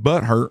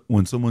butt hurt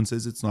when someone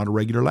says it's not a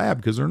regular lab,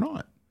 because they're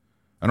not.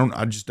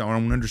 I just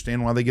don't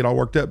understand why they get all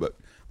worked up. But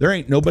there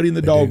ain't nobody in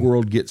the dog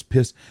world gets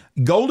pissed.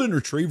 Golden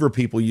Retriever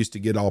people used to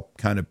get all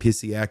kind of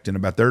pissy acting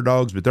about their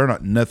dogs, but they're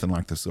not nothing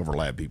like the silver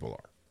lab people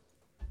are.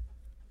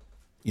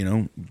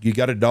 You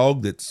got a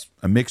dog that's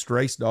a mixed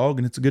race dog,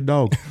 and it's a good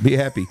dog. Be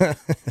happy.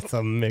 It's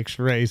a mixed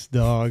race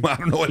dog. I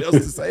don't know what else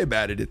to say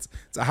about it. It's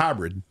a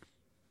hybrid.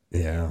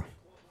 Yeah.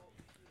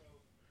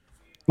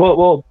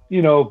 Well,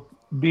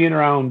 being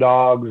around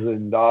dogs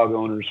and dog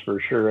owners for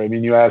sure. I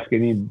mean, you ask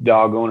any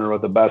dog owner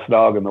what the best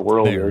dog in the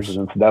world is,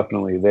 and it's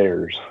definitely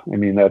theirs. I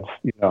mean, that's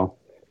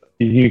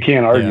you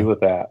can't argue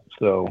with that.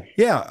 So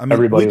yeah, I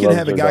mean, we can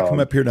have a guy come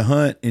up here to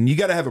hunt, and you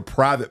got to have a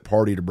private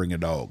party to bring a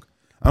dog.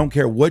 I don't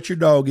care what your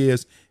dog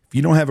is. If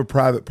you don't have a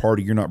private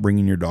party, you're not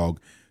bringing your dog,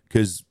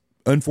 because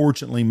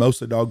unfortunately,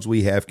 most of the dogs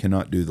we have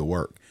cannot do the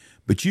work.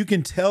 But you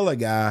can tell a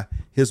guy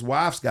his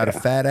wife's got a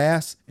fat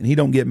ass and he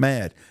don't get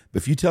mad.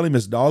 But if you tell him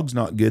his dog's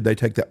not good, they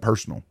take that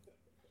personal.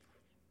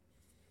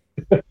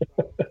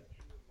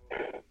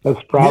 That's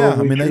probably I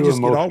mean, they true just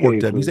in get most all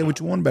worked up. cases. You say what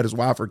you want about his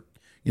wife, or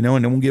and they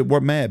won't get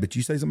mad. But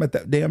you say something about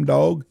that damn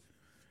dog,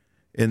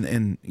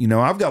 and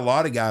I've got a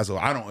lot of guys.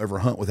 I don't ever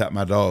hunt without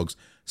my dogs.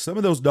 Some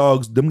of those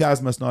dogs, them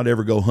guys must not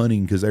ever go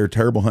hunting because they're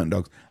terrible hunting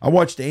dogs. I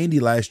watched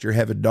Andy last year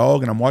have a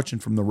dog, and I'm watching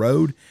from the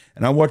road,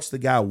 and I watched the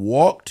guy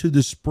walk to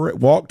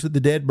the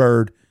dead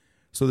bird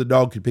so the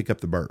dog could pick up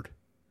the bird.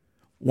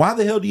 Why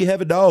the hell do you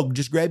have a dog?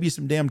 Just grab you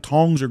some damn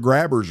tongs or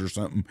grabbers or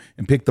something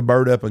and pick the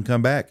bird up and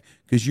come back,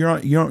 because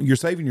you're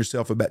saving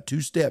yourself about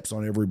 2 steps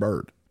on every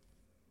bird.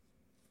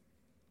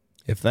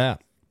 If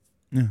that.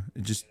 Yeah,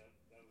 it just.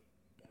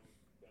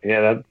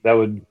 Yeah, that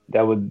would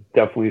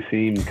definitely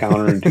seem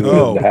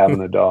counterintuitive to having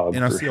a dog.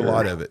 And I see a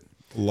lot of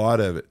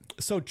it.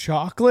 So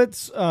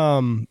chocolates,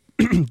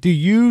 do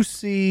you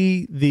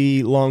see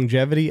the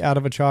longevity out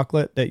of a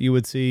chocolate that you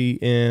would see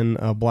in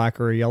a black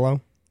or a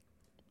yellow?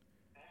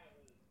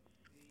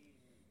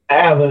 I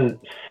haven't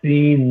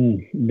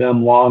seen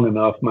them long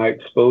enough. My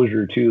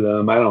exposure to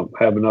them, I don't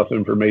have enough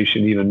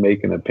information to even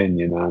make an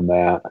opinion on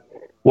that.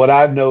 What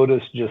I've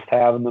noticed just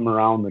having them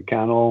around the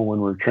kennel when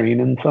we're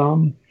training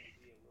some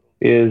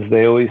is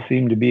they always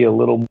seem to be a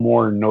little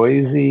more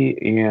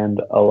noisy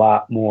and a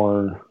lot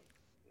more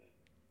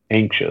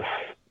anxious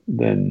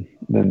than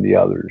the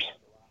others.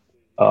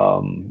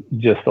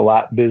 Just a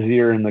lot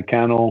busier in the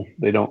kennel.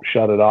 They don't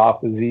shut it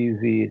off as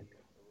easy,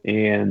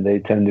 and they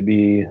tend to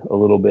be a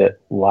little bit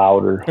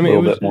louder, a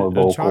little bit more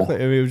vocal. Chocolate,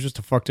 it was just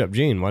a fucked up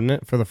gene, wasn't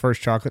it, for the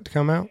first chocolate to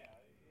come out?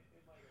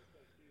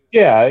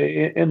 Yeah,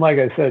 and like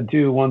I said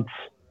too, once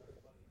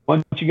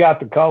you got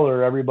the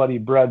color, everybody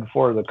bred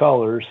for the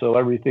color, so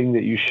everything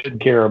that you should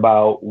care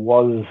about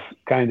was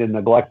kind of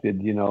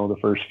neglected, the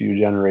first few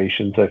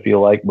generations, I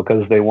feel like,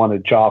 because they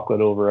wanted chocolate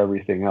over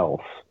everything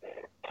else.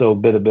 So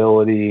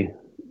biddability,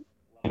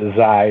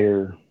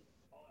 desire,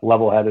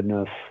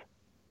 level-headedness,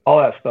 all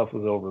that stuff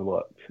was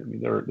overlooked. I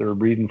mean, they were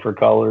breeding for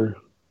color,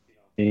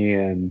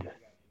 and,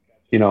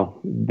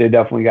 they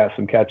definitely got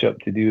some catch-up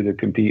to do to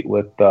compete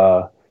with,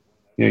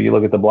 you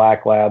look at the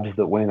black labs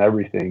that win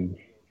everything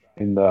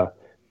in the,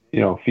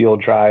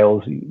 field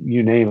trials,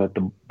 you name it,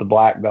 the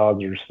black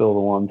dogs are still the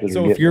ones that are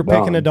getting it done. So if you're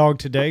picking a dog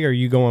today, are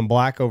you going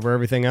black over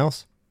everything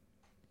else?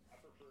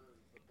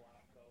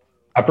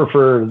 I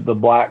prefer the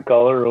black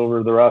color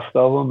over the rest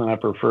of them, and I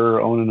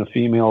prefer owning a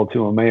female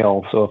to a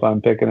male. So if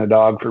I'm picking a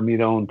dog for me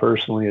to own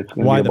personally, it's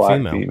going to be a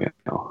black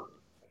female.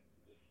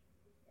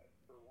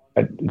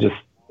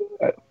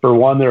 For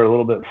one, they're a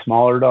little bit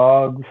smaller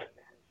dogs,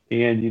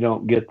 and you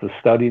don't get the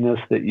studiness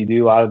that you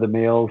do out of the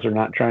males. They're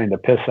not trying to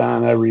piss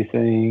on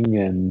everything,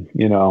 and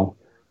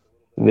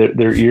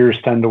their ears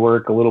tend to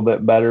work a little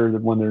bit better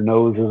when their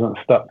nose isn't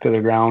stuck to the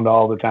ground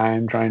all the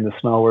time trying to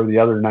smell where the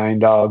other 9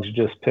 dogs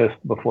just pissed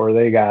before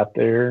they got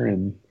there.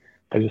 And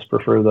I just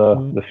prefer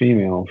the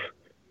females.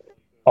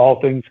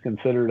 all things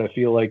considered, I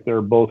feel like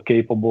they're both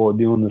capable of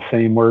doing the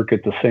same work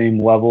at the same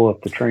level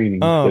if the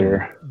training's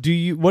there.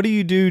 What do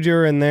you do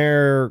during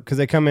their, because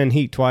they come in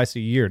heat twice a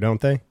year, don't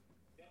they?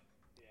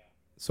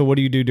 So what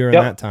do you do during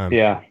that time?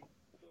 Yeah.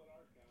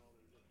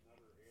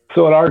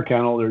 So at our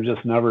kennel, they're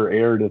just never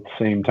aired at the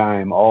same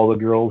time. All the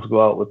girls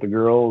go out with the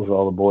girls,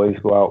 all the boys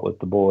go out with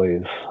the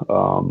boys.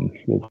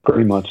 It's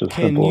pretty much as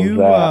simple as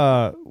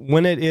that.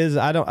 When it is,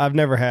 I've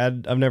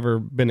never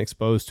been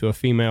exposed to a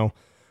female.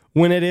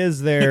 When it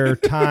is their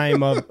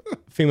time of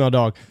female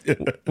dog,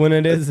 when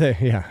it is,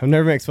 I've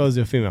never been exposed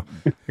to a female.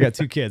 I got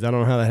 2 kids. I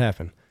don't know how that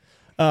happened.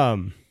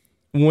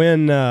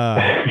 When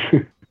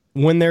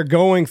they're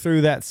going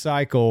through that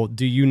cycle,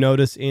 do you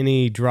notice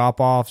any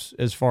drop-offs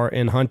as far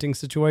in hunting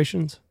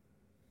situations?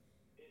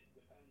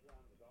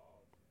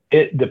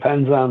 It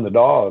depends on the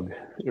dog.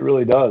 It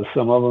really does.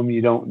 Some of them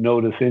you don't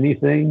notice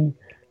anything.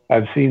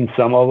 I've seen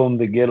some of them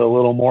that get a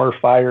little more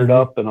fired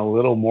up and a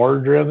little more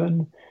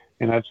driven.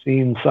 And I've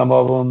seen some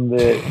of them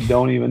that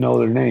don't even know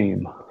their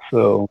name.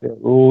 So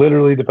it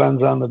literally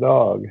depends on the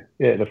dog.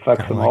 It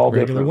affects them all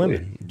regular differently.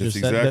 Women. That's Just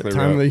exactly that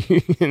time right.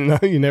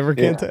 you never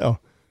can tell.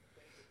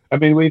 I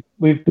mean,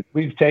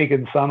 we've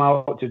taken some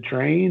out to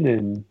train,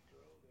 and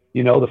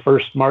the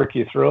first mark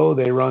you throw,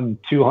 they run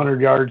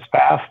 200 yards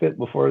past it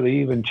before they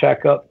even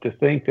check up to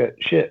think that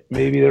shit,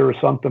 maybe there was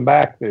something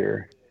back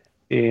there.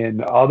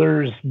 And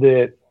others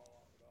that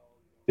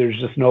there's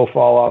just no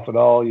fall off at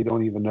all, you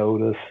don't even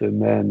notice.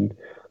 And then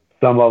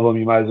some of them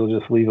you might as well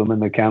just leave them in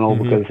the kennel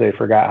because they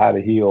forgot how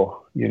to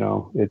heel.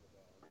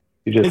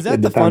 Is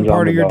that the fun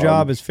part of your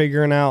job, is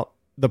figuring out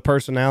the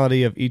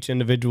personality of each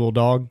individual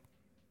dog?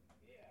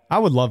 I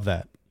would love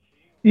that.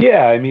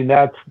 Yeah, I mean,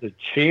 that's the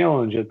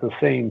challenge at the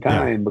same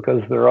time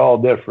because they're all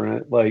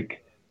different.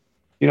 Like,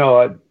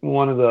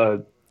 one of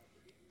the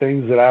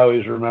things that I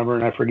always remember,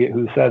 and I forget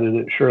who said it,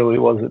 it surely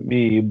wasn't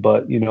me,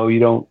 but, you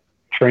don't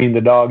train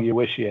the dog you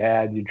wish you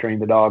had, you train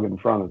the dog in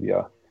front of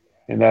you.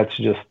 And that's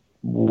just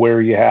where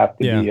you have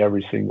to be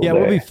every single day. Yeah, it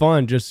would be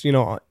fun, just,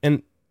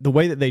 and the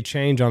way that they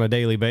change on a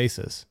daily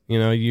basis.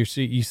 You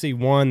see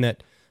one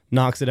that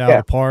knocks it out of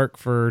the park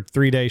for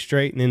 3 days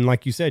straight, and then,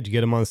 like you said, you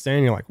get them on the stand,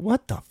 and you're like,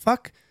 what the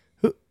fuck?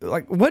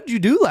 What'd you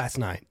do last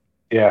night?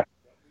 Yeah.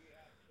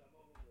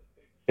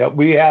 Yep,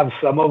 we have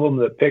some of them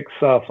that pick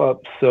stuff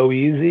up so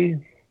easy,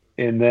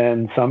 and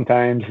then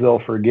sometimes they'll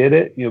forget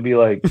it. You'll be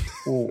like,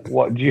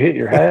 what, did you hit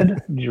your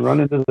head? Did you run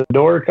into the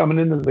door coming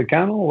into the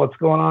kennel? What's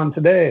going on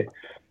today?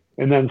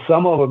 And then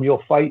some of them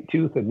you'll fight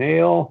tooth and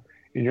nail,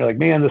 and you're like,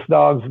 man, this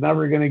dog's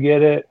never going to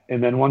get it.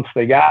 And then once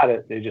they got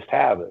it, they just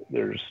have it.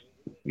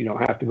 You don't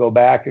have to go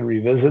back and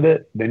revisit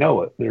it. They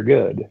know it. They're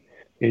good.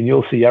 And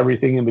you'll see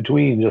everything in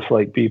between, just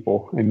like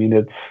people. I mean,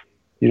 it's,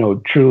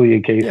 truly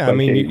a case. Yeah, I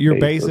mean, you're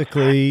basis.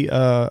 basically,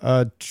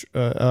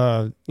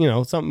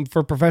 something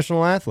for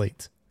professional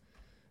athletes.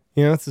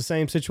 It's the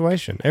same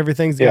situation.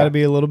 Everything's got to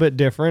be a little bit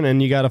different,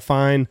 and you got to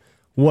find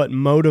what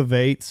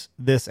motivates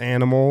this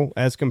animal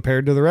as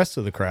compared to the rest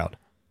of the crowd.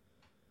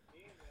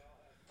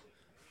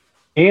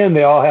 And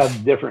they all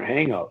have different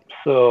hang-ups.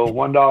 So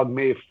one dog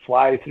may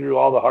fly through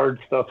all the hard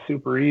stuff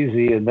super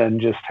easy and then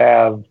just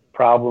have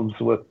problems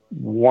with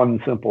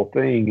one simple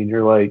thing. And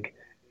you're like,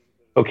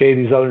 okay,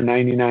 these other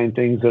 99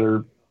 things that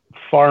are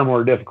far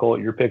more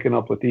difficult, you're picking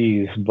up with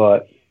these,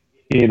 but,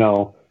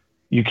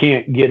 you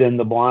can't get in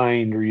the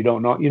blind, or you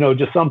don't know,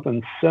 just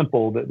something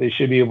simple that they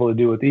should be able to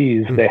do with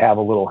these, they have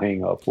a little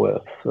hang-up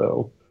with.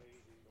 So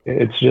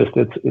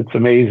it's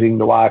amazing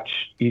to watch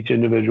each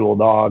individual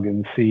dog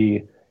and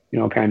see,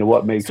 kind of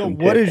what makes them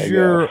tick. So what is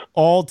your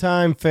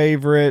all-time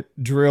favorite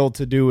drill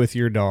to do with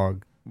your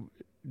dog?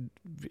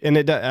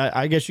 And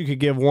I guess you could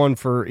give one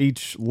for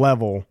each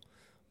level,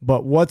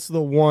 but what's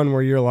the one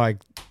where you're like,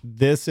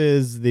 this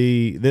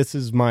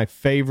is my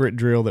favorite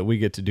drill that we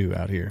get to do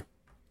out here?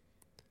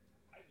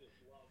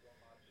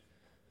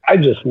 I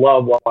just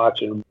love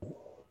watching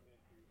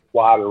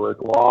water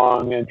work,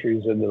 long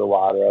entries into the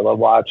water. I love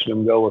watching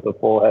them go with a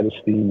full head of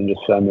steam and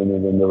just sending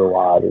it into the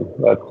water.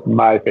 That's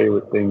my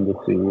favorite thing to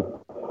see.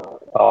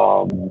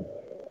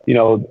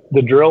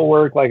 The drill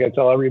work, like I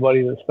tell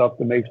everybody, the stuff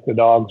that makes the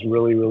dogs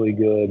really, really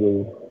good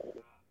is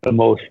the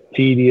most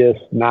tedious,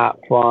 not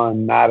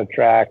fun, not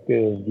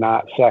attractive,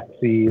 not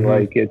sexy.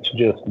 Like, it's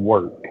just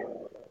work.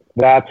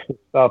 That's the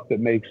stuff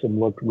that makes them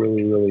look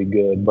really, really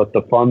good. But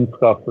the fun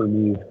stuff for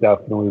me is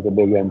definitely the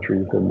big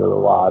entries into the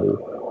water.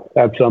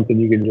 That's something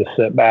you can just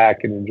sit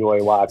back and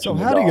enjoy watching.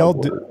 So how do y'all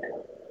do?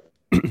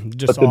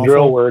 Just but the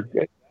drill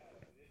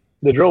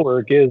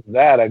work is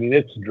that. I mean,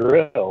 it's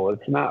drill.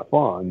 It's not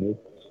fun.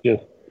 It's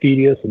just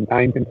tedious and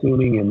time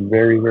consuming and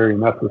very, very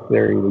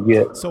necessary to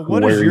get. So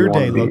what does your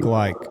day look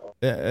like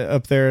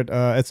up there at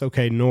It's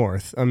Okay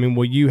North? I mean,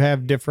 will you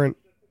have different?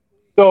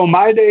 So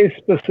my day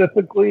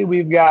specifically,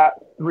 we've got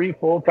 3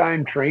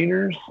 full-time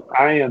trainers.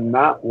 I am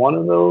not one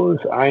of those.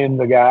 I am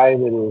the guy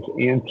that is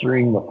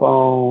answering the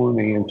phone,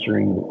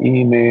 answering the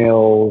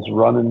emails,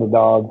 running the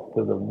dogs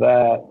to the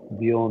vet,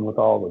 dealing with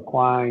all the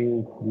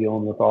clients,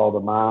 dealing with all the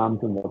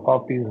moms and the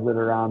puppies that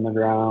are on the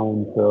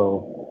ground.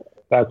 So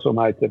that's what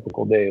my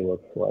typical day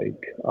looks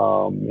like.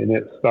 And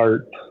it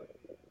starts,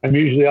 I'm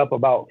usually up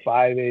about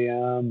 5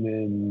 a.m.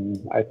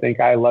 and I think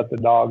I let the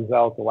dogs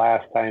out the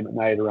last time at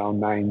night around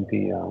 9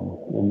 p.m.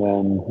 and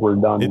then we're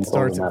done. It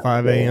starts at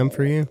 5 a.m.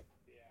 for you?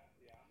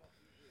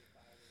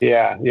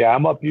 Yeah.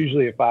 I'm up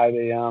usually at 5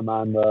 a.m.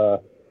 on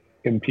the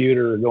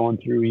computer, going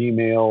through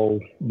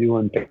emails,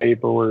 doing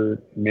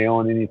paperwork,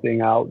 mailing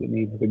anything out that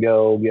needs to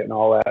go, getting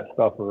all that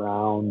stuff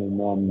around. And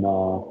then,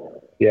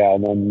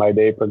 and then my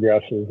day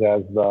progresses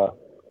as the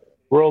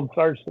world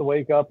starts to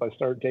wake up. I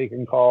start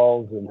taking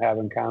calls and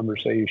having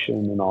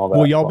conversation and all that.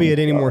 Will y'all be at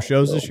any more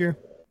shows this year?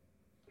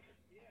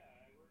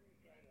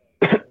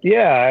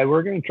 Yeah,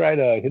 we're going to try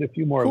to hit a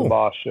few more of the Cool.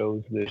 boss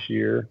shows this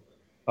year.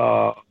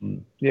 We're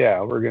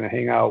going to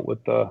hang out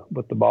with the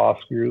boss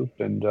group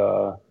and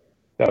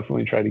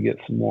definitely try to get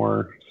some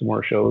more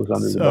shows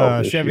under the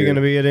belt. Chevy going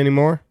to be at any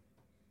more?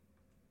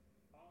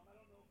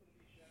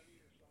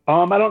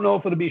 I don't know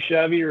if it'll be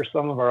Chevy or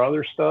some of our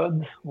other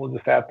studs. We'll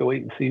just have to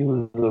wait and see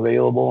who's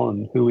available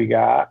and who we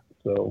got.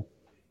 So,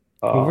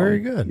 Well, very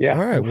good. Yeah.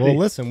 All right. we'll Well, see.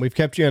 listen, we've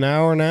kept you an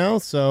hour now,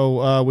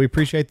 so we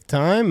appreciate the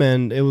time,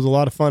 and it was a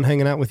lot of fun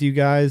hanging out with you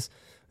guys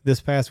this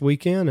past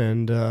weekend,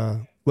 and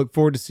look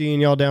forward to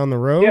seeing y'all down the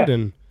road, Yeah.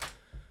 and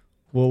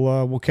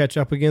we'll catch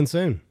up again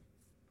soon.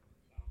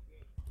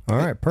 All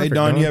right. Perfect. Hey,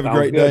 Don, you have a Sounds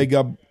great day.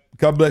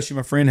 God bless you,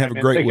 my friend. Have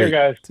a great Take week.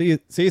 care, guys.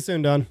 See you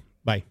soon, Don.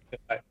 Bye.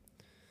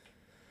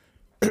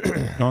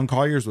 Don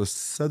Collier's with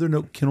Southern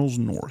Oak Kennels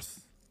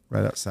North,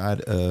 right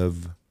outside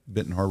of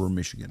Benton Harbor,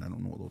 Michigan. I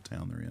don't know what little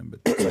town they're in,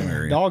 but some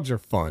area. Dogs are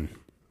fun.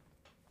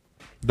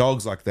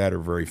 Dogs like that are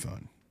very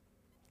fun.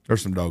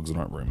 There's some dogs that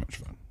aren't very much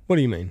fun. What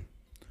do you mean?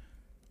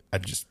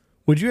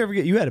 We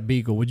You had a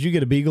beagle. Would you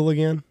get a beagle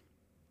again?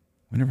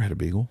 never had a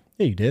beagle.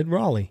 Yeah, you did.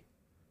 Raleigh.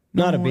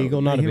 Not a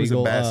beagle, not a he was a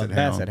beagle.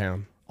 basset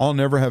Hound. I'll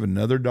never have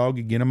another dog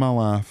again in my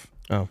life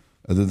Oh.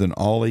 other than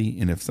Ollie.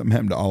 And if something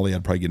happened to Ollie,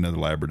 I'd probably get another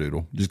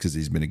Labradoodle just because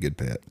he's been a good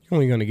pet. You're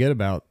only going to get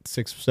about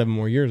 6 or 7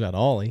 more years out of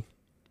Ollie.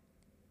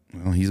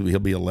 Well, he'll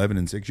be 11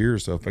 in 6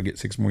 years. So if I get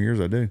 6 more years,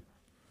 I do.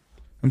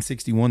 I'm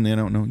 61 then.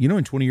 I don't know.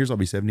 In 20 years, I'll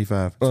be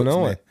 75. Oh, So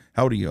no it's way.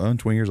 How old are you? In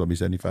 20 years, I'll be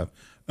 75.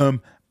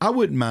 I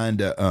wouldn't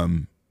mind, you're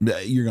going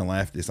to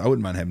laugh at this. I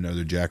wouldn't mind having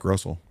another Jack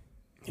Russell.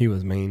 He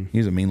was mean. He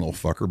was a mean little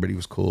fucker, but he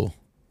was cool.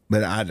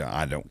 But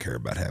I don't care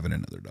about having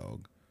another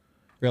dog.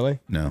 Really?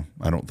 No,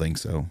 I don't think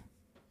so.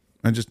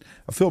 I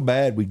feel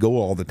bad. We go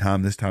all the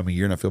time this time of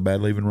year, and I feel bad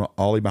leaving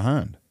Ollie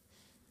behind.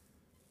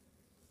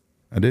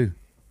 I do.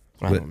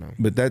 I don't know.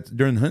 But that's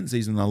during the hunting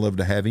season. I love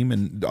to have him,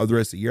 and the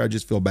rest of the year, I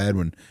just feel bad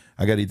when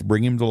I got to either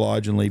bring him to the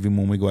lodge and leave him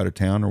when we go out of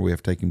town, or we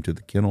have to take him to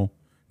the kennel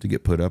to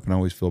get put up, and I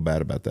always feel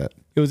bad about that.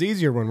 It was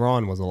easier when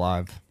Ron was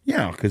alive.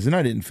 Yeah, because then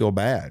I didn't feel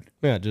bad.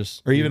 Yeah,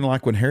 just Or even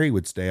like when Harry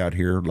would stay out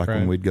here, like Right.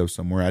 when we'd go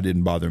somewhere, it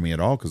didn't bother me at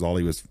all because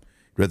Ollie was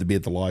rather be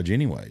at the lodge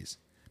anyways.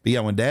 But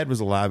yeah, when Dad was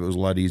alive, it was a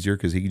lot easier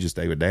because he could just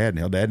stay with Dad, and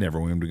hell, Dad never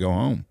wanted him to go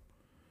home.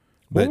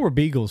 What But- were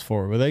beagles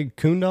for? Were they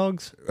coon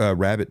dogs?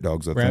 Rabbit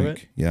dogs, I Rabbit?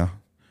 think. Yeah.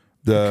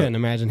 I couldn't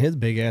imagine his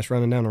big ass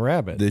running down a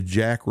rabbit. The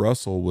Jack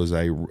Russell was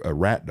a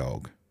rat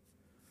dog.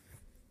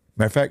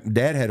 Matter of fact,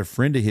 Dad had a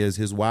friend of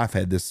his wife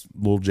had this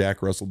little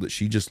Jack Russell that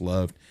she just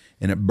loved,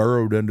 and it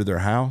burrowed under their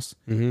house.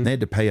 And they had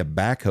to pay a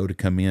backhoe to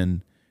come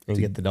in And to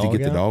get the dog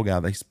the out? dog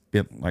out. They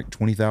spent like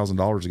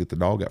 $20,000 to get the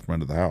dog out from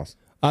under the house.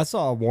 I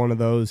saw one of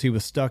those. He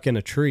was stuck in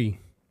a tree.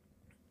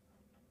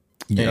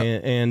 Yeah.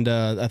 And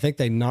I think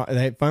they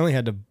finally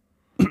had to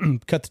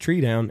cut the tree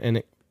down, and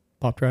it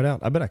popped right out.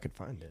 I bet I could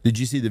find it. Did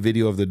you see the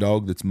video of the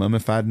dog that's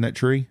mummified in that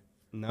tree?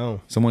 No.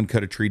 Someone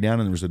cut a tree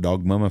down and there was a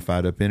dog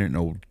mummified up in it. An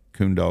old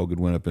coon dog had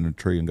went up in a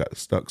tree and got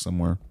stuck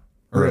somewhere.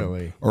 Or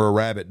Really? or a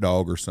rabbit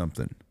dog or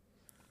something.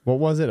 What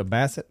was it? A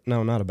basset?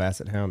 No, not a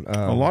basset hound.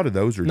 A lot of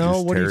those are No,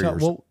 just what are you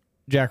terriers. talking? Well,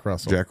 Jack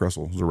Russell. Jack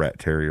Russell was a rat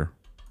terrier.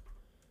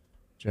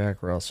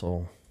 Jack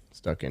Russell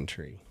stuck in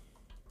tree.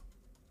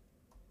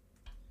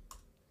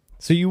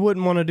 So you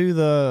wouldn't want to do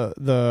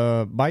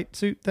the bite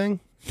suit thing?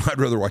 I'd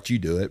rather watch you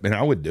do it, man.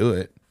 I would do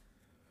it.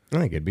 I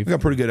think it'd be We got a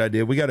pretty good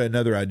idea. We got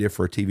another idea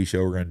for a TV show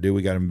we're going to do.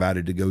 We got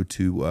invited to go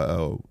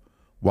to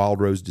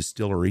Wild Rose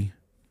Distillery,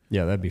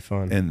 Yeah, that'd be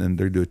fun. and then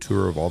they do a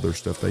tour of all their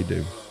stuff they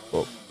do.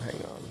 Oh, hang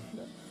on.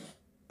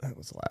 That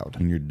was loud.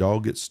 And your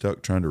dog gets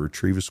stuck trying to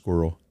retrieve a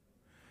squirrel.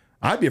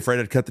 I'd be afraid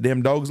I'd cut the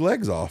damn dog's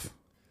legs off.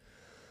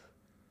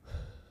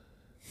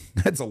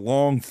 That's a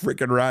long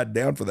freaking ride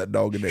down for that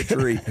dog in that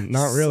tree.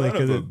 Not really, Son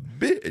of 'cause a it-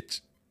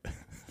 bitch.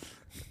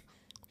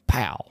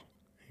 Pow.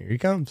 Here he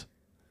comes.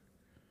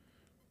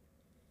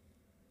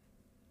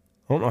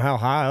 I don't know how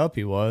high up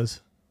he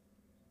was.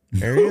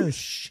 There he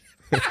is.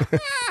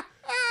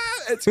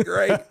 That's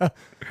great.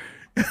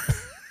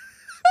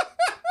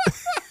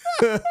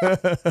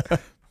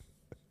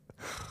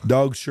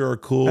 Dogs sure are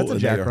cool. That's a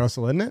and Jack they are-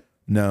 Russell, isn't it?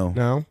 No.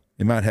 No.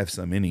 It might have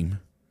some in him.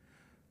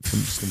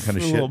 Some kind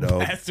of The shit little dog.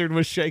 bastard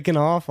was shaking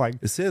off like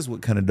It says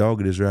what kind of dog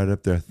it is right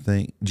up there, I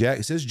think.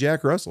 It says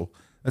Jack Russell.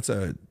 That's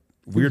a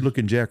weird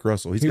looking Jack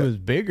Russell. he was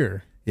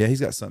bigger. Yeah, he's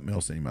got something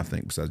else in him, I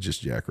think, besides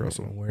just Jack I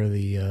Russell. don't know where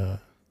the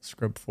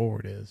scrub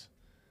forward is.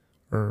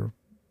 Or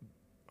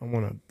I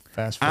want to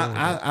fast forward.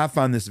 I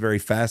find this very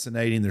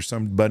fascinating. There's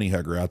some bunny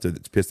hugger out there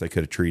that's pissed they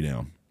cut a tree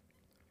down.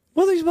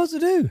 What are they supposed to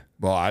do?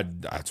 Well,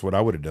 that's what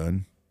I would have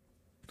done.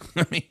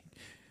 I mean,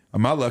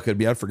 my luck would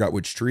be I forgot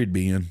which tree it'd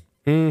be in.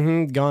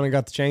 Mm-hmm. Gone and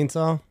got the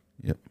chainsaw.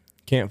 Yep.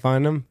 Can't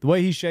find him. The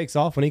way he shakes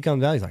off when he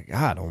comes out, he's like,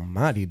 God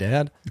almighty,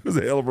 Dad. It was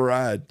a hell of a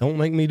ride. Don't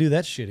make me do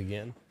that shit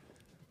again.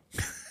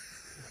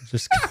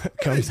 Just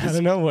comes out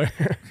of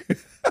nowhere.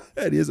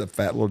 That is a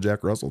fat little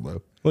Jack Russell,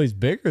 though. Well, he's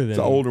bigger than It's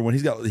an older one.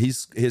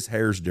 His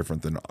hair's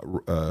different than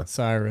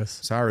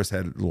Cyrus. Cyrus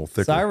had a little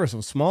thicker. Cyrus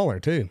was smaller,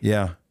 too.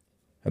 Yeah.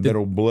 Had that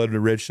old blood in the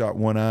red shot,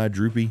 one eye,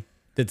 droopy.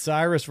 Did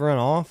Cyrus run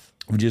off?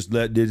 Just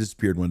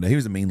disappeared one day. He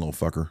was a mean little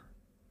fucker.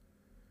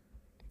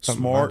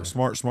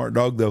 Smart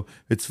dog, though.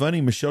 It's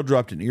funny, Michelle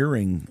dropped an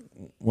earring,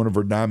 one of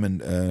her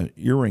diamond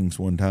earrings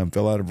one time,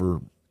 fell out of her,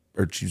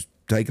 or she's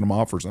taking them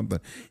off or something,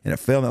 and it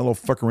fell, and that little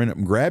fucker ran up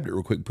and grabbed it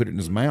real quick and put it in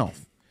his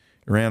mouth.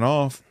 It ran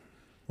off.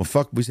 Well,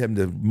 fuck, we was having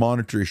to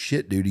monitor his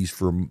shit duties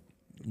for a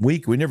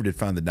week. We never did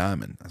find the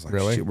diamond. I was like,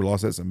 really? Shit, we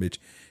lost that son of a bitch.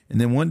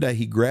 And then one day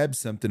he grabbed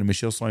something, and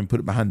Michelle saw him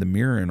put it behind the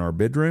mirror in our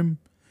bedroom,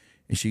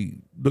 and she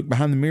looked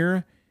behind the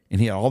mirror,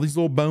 and he had all these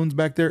little bones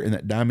back there, and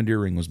that diamond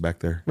earring was back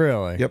there.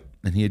 Really? Yep.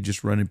 And he had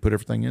just run and put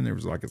everything in there. It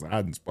was like his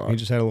hiding spot. He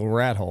just had a little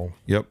rat hole.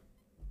 Yep.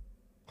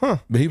 Huh.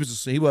 But he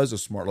was a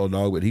smart little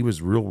dog, but he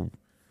was real.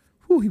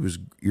 He was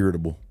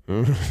irritable. He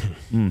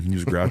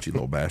was a grouchy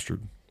little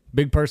bastard.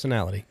 Big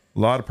personality. A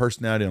lot of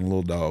personality on a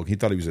little dog. He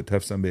thought he was a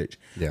tough son of a bitch.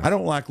 Yeah. I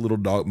don't like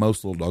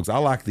most little dogs. I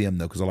like them,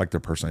 though, because I like their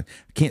personality.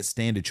 I can't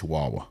stand a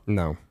Chihuahua.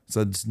 No. So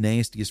it's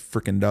nastiest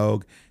freaking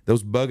dog.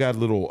 Those bug-eyed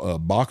little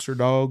boxer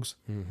dogs,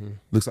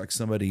 looks like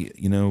somebody,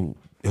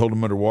 held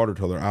them underwater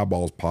till their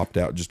eyeballs popped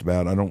out just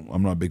about.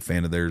 I'm not a big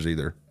fan of theirs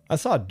either. I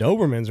saw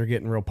Dobermans are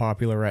getting real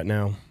popular right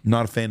now.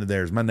 Not a fan of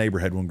theirs. My neighbor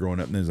had one growing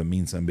up, and it was a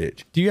mean son of a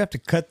bitch. Do you have to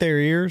cut their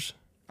ears?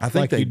 I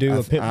think like you do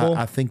a pit bull?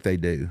 I think they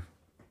do.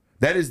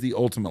 That is the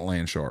ultimate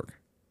land shark.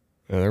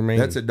 Yeah, they're mean.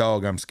 That's a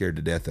dog I'm scared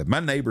to death of.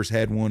 My neighbors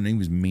had one, and he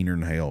was meaner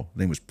than hell. His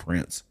name was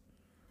Prince.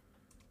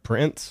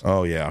 Prince?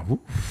 Oh, yeah.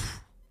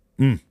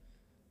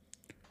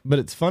 But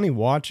it's funny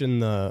watching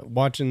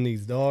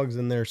these dogs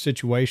in their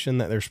situation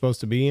that they're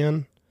supposed to be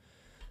in,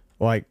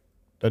 like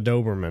a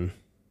Doberman.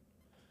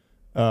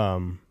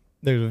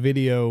 There's a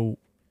video.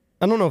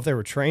 I don't know if they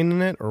were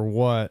training it or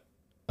what.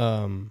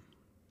 I'm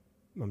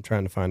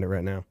trying to find it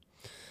right now,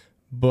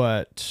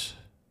 but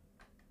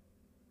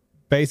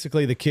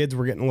basically the kids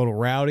were getting a little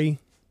rowdy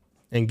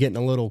and getting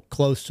a little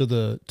close to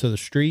the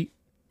street,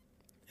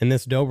 and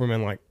this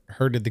Doberman like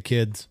herded the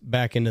kids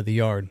back into the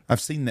yard. I've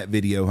seen that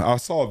video. I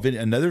saw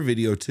another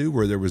video too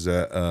where there was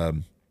a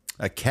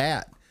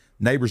cat.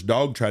 Neighbor's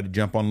dog tried to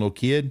jump on a little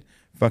kid.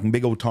 Fucking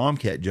big old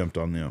tomcat jumped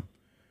on them.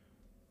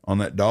 On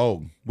that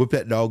dog. Whip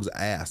that dog's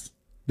ass.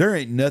 There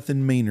ain't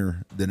nothing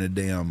meaner than a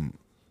damn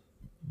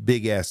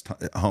big ass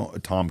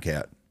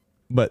tomcat.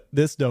 But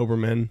this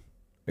Doberman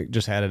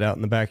just had it out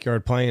in the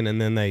backyard playing,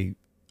 and then I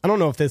don't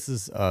know if this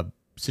is a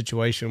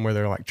situation where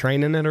they're like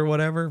training it or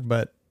whatever,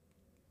 but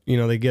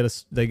they get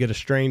a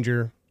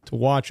stranger to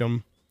watch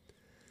them,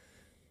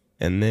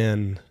 and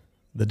then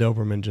the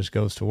Doberman just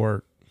goes to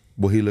work.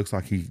 Well, he looks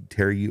like he'd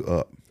tear you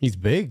up. He's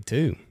big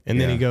too. And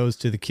then he goes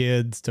to the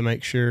kids to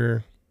make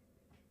sure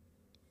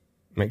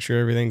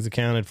everything's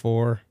accounted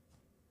for,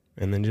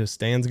 and then just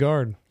stands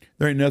guard.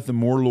 There ain't nothing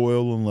more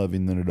loyal and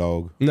loving than a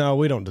dog. No,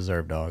 we don't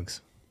deserve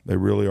dogs. They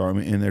really are. I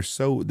mean, and they're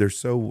so.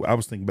 I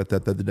was thinking about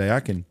that the other day.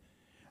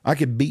 I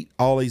could beat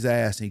Ollie's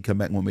ass and he'd come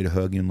back and want me to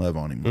hug him and love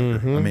on him.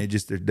 Mm-hmm. I mean,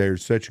 they're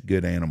such a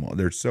good animal.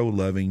 They're so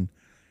loving.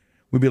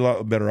 We'd be a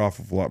lot better off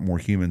if a lot more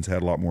humans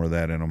had a lot more of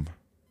that in them.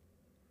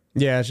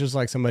 Yeah, it's just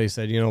like somebody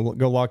said,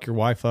 go lock your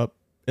wife up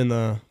in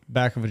the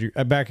back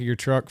of your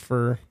truck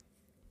for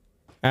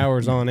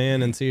hours on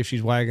end and see if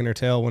she's wagging her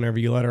tail whenever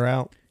you let her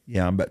out.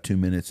 Yeah, I'm about 2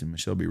 minutes and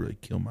Michelle be ready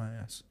to kill my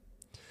ass.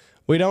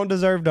 We don't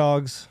deserve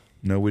dogs.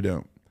 No, we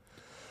don't.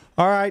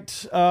 All right,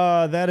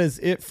 that is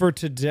it for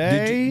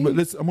today. I'm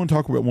going to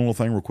talk about one little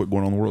thing real quick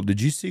going on in the world.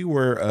 Did you see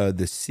where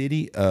the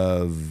city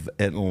of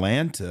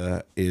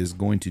Atlanta is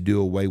going to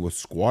do away with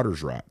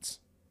squatters' rights?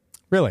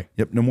 Really?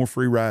 Yep, no more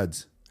free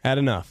rides. Had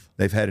enough.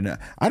 They've had enough.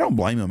 I don't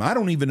blame them. I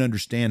don't even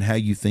understand how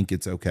you think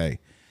it's okay.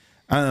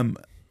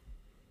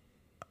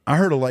 I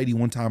heard a lady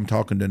one time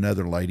talking to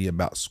another lady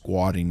about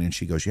squatting, and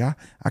she goes, "Yeah,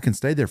 I can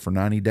stay there for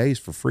 90 days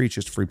for free. It's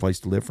just a free place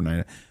to live for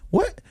 90 days."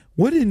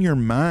 What in your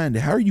mind?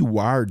 How are you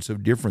wired so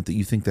different that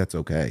you think that's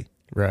okay?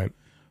 Right.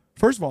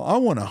 First of all, I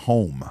want a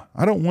home.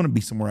 I don't want to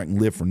be somewhere I can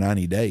live for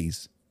 90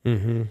 days.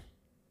 Mm-hmm.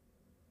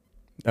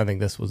 I think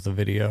this was the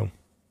video.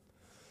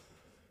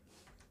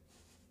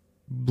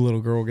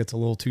 Little girl gets a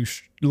little too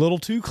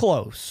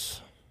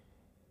close.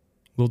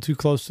 A little too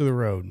close to the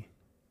road.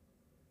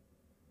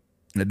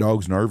 The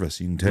dog's nervous.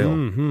 You can tell.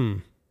 Mm-hmm.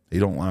 He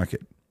don't like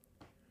it.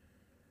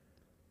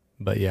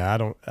 But yeah,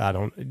 I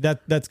don't.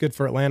 That's good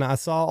for Atlanta. I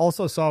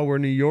also saw where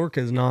New York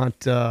is not.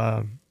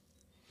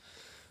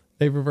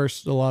 They've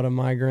reversed a lot of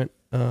migrant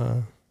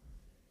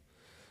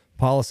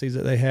policies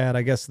that they had.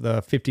 I guess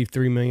the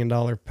 $53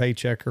 million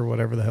paycheck or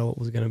whatever the hell it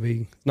was going to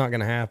be. It's not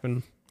going to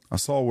happen. I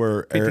saw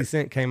where 50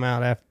 Cent came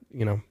out after,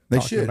 they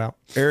talking should. about.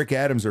 Eric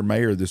Adams, their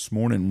mayor, this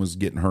morning was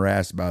getting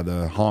harassed by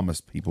the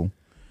Hamas people.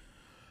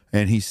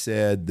 And he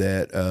said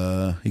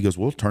that, he goes,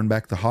 we'll turn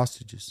back the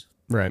hostages.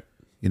 Right.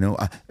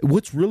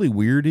 What's really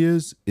weird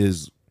is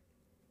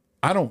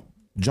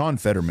John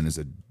Fetterman is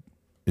a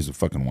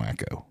fucking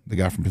wacko. The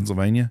guy from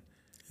Pennsylvania.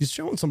 He's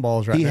showing some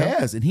balls right now. He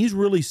has, and he's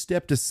really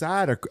stepped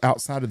aside or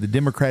outside of the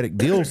Democratic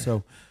deal.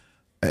 So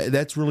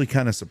that's really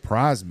kind of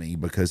surprised me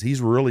because he's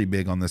really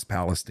big on this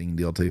Palestine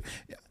deal too.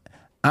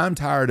 I'm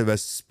tired of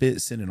us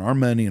sending our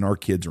money and our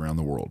kids around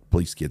the world.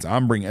 Police kids.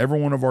 I'm bringing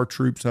every one of our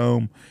troops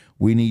home.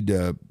 We need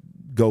to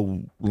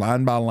go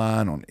line by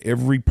line on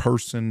every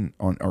person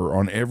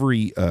on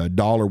every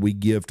dollar we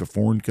give to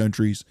foreign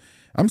countries.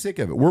 I'm sick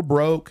of it. We're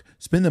broke.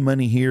 Spend the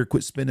money here.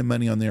 Quit spending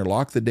money on there.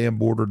 Lock the damn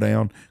border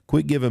down.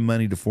 Quit giving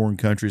money to foreign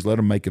countries. Let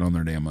them make it on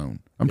their damn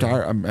own. I'm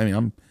tired.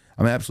 I'm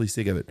absolutely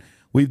sick of it.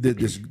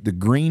 The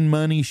green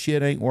money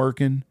shit ain't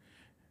working.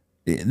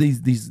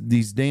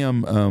 These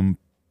damn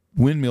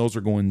windmills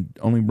are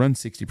only run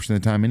 60% of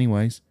the time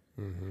anyways.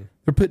 Mm-hmm.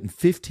 They're putting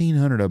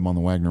 1,500 of them on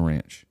the Wagner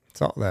Ranch.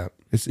 It's all that.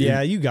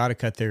 You got to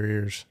cut their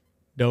ears.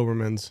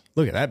 Dobermans.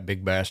 Look at that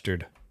big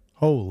bastard.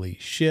 Holy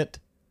shit.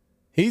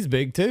 He's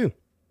big too.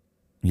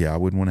 Yeah, I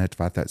wouldn't want to have to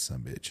fight that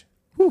sumbitch.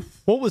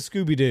 What was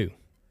Scooby-Doo?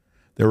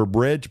 They were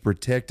bred to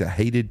protect a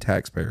hated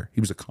taxpayer.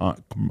 He was a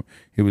cartoon.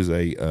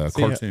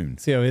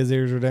 See how his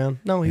ears are down?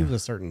 No, he was a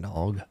certain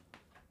dog.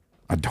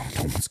 I don't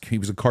know. He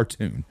was a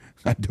cartoon.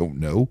 I don't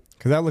know.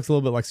 Because that looks a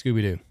little bit like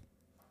Scooby-Doo.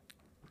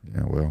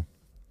 Yeah, well.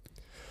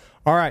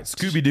 All right.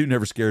 Scooby-Doo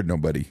never scared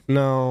nobody.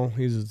 No,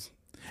 he's...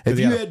 If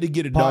you had to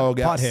get a dog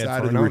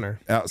outside of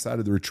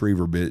the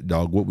retriever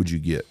dog, what would you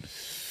get?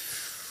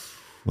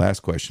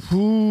 Last question.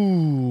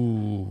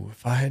 Ooh,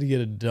 if I had to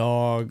get a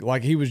dog,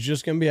 like he was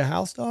just going to be a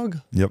house dog?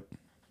 Yep.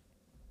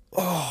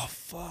 Oh,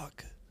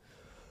 fuck.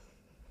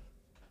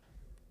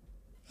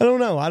 I don't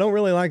know. I don't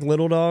really like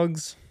little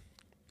dogs.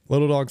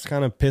 Little dogs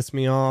kind of piss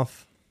me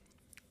off.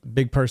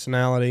 Big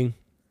personality.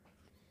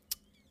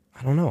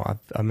 I don't know.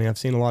 I've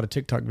seen a lot of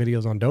TikTok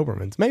videos on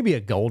Dobermans. Maybe a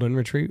golden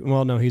retriever.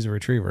 Well, no, he's a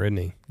retriever, isn't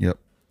he? Yep.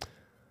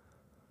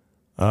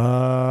 It's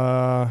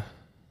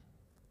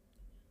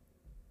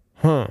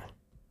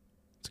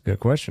a good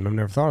question. I've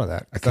never thought of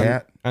that. A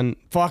cat? And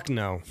fuck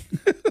no.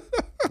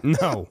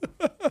 No.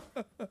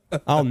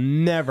 I'll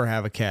never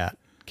have a cat.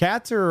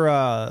 Cats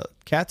are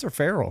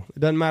feral. It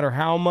doesn't matter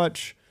how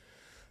much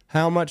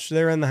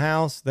they're in the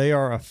house. They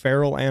are a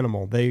feral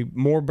animal.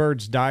 More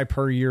birds die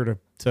per year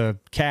to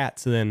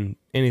cats than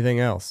anything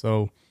else.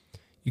 So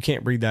you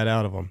can't breed that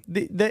out of them.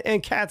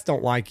 And cats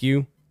don't like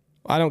you.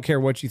 I don't care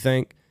what you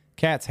think.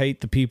 Cats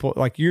hate the people.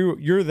 Like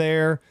you're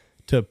there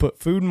to put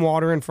food and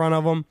water in front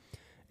of them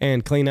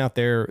and clean out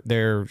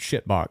their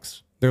shit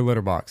box, their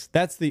litter box.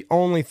 That's the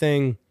only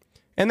thing.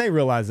 And they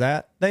realize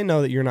that. They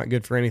know that you're not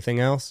good for anything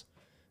else.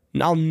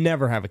 I'll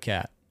never have a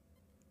cat.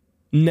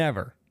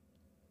 Never.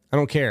 I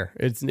don't care.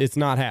 It's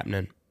not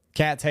happening.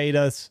 Cats hate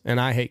us,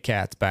 and I hate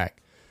cats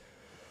back.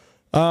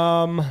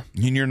 And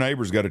your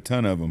neighbor's got a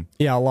ton of them.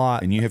 Yeah, a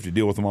lot. And you have to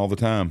deal with them all the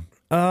time.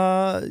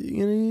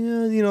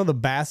 The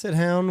Basset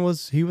Hound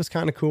was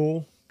kind of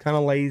cool, kind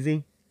of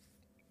lazy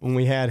when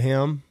we had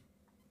him.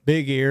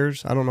 Big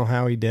ears. I don't know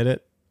how he did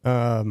it.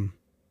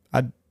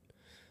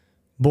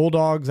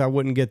 Bulldogs, I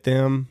wouldn't get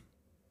them.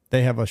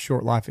 They have a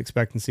short life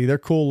expectancy. They're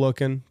cool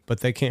looking, but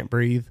they can't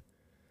breathe.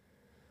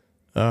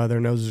 Their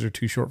noses are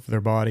too short for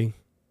their body.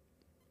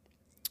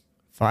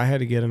 If I had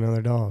to get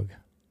another dog,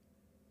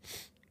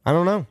 I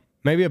don't know.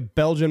 Maybe a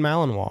Belgian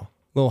Malinois,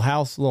 little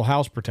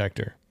house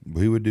protector.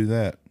 Who would do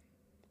that?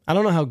 I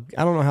don't know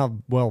how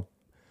well.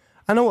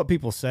 I know what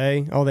people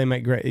say. Oh, they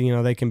make great.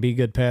 They can be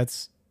good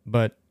pets,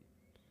 but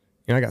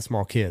I got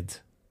small kids.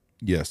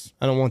 Yes.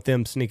 I don't want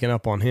them sneaking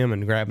up on him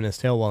and grabbing his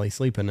tail while he's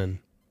sleeping and.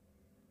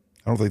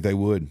 I don't think they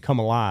would come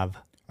alive.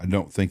 I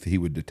don't think that he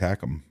would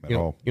attack them at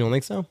all. You don't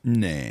think so?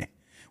 Nah.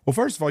 Well,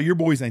 first of all, your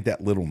boys ain't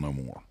that little no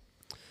more.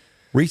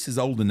 Reese is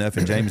old enough,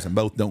 and Jameson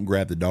both don't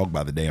grab the dog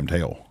by the damn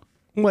tail.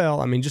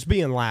 Well, just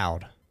being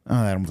loud.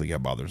 I don't think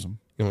that bothers them.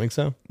 You don't think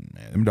so?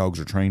 Nah, them dogs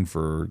are trained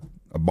for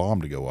a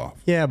bomb to go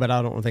off. Yeah, but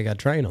I don't think I'd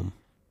train them.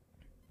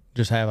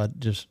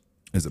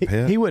 As a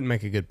pet? He wouldn't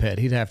make a good pet.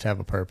 He'd have to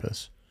have a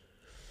purpose.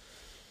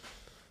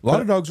 A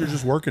lot of dogs are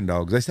just working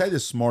dogs. They say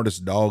the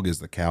smartest dog is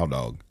the cow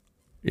dog.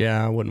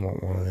 Yeah, I wouldn't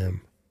want one of them.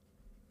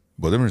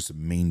 Well, them are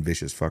some mean,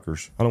 vicious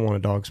fuckers. I don't want a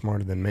dog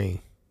smarter than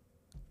me.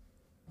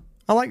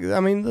 Looking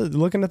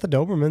at the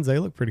Dobermans, they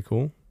look pretty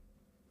cool.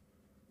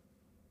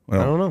 Well,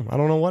 I don't know. I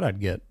don't know what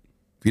I'd get.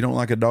 If you don't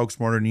like a dog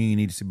smarter than you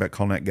need to see about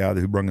calling that guy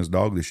who brought his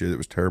dog this year that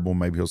was terrible.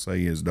 Maybe he'll say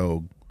his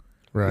dog.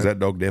 Right. Because that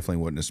dog definitely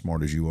wasn't as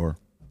smart as you are.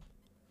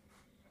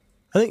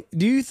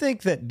 Do you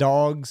think that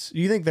dogs,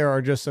 there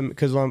are just some,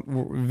 because on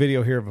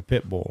video here of a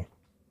pit bull,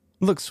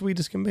 looks sweet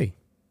as can be.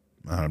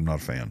 I'm not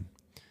a fan.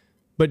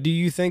 But do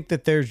you think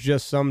that there's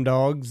just some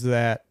dogs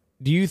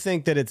do you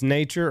think that it's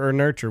nature or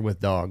nurture with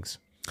dogs?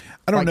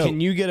 I don't know.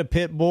 Can you get a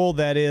pit bull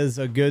that is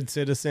a good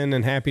citizen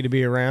and happy to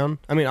be around?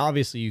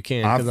 Obviously you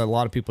can because a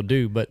lot of people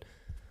do, but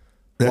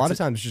A lot of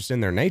times it's just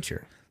in their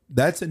nature.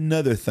 That's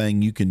another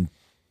thing you can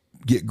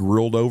get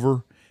grilled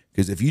over,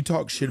 because if you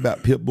talk shit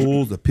about pit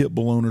bulls, the pit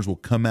bull owners will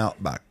come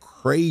out by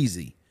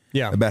crazy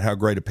about how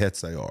great of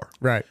pets they are.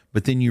 Right.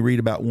 But then you read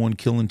about one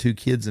killing 2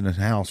 kids in a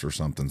house or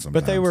something sometimes.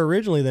 But they were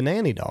originally the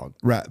nanny dog.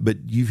 Right.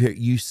 But you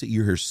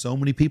hear so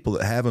many people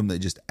that have them that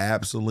just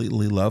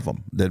absolutely love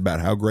them, that about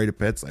how great of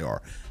pets they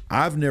are.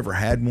 I've never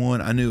had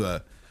one. I knew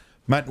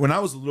when I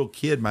was a little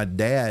kid, my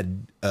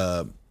dad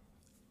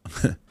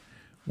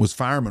was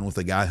fireman with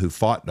a guy who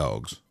fought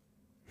dogs.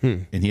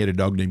 And he had a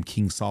dog named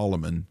King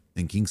Solomon,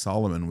 and King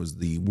Solomon was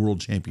the world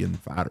champion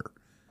fighter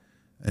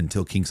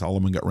until King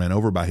Solomon got ran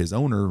over by his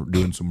owner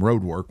doing some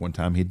road work. One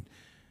time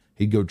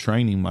he'd go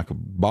train him like a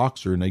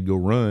boxer, and they'd go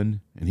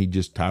run, and he'd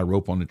just tie a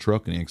rope on the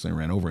truck, and he accidentally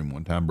ran over him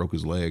one time, broke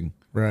his leg.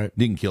 Right.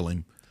 Didn't kill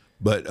him,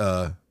 but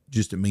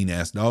just a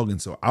mean-ass dog.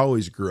 And so I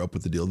always grew up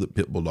with the deal that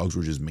pit bull dogs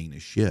were just mean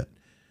as shit.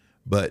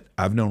 But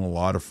I've known a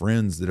lot of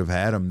friends that have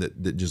had them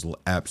that just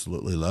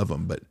absolutely love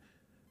them. But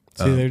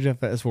see, there, Jeff,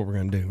 that's what we're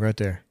going to do right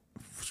there.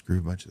 Screw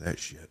a bunch of that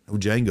shit. Oh,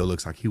 Django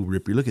looks like he will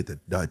rip you. Look at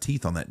the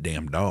teeth on that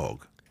damn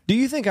dog. Do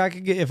you think I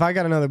could get, if I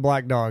got another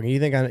black dog, you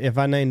think if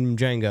I named him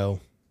Django,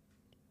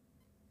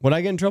 would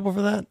I get in trouble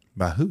for that?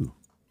 By who?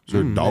 Is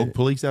there dog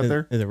police out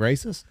there? Is it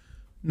racist?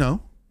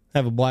 No.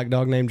 Have a black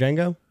dog named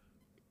Django?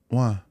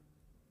 Why?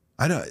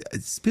 I don't.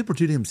 People are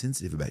too damn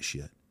sensitive about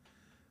shit.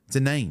 It's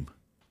a name.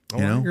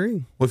 You know? I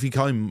agree. What if you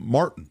call him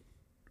Martin?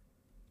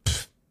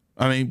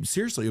 I mean,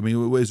 seriously. I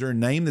mean, is there a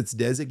name that's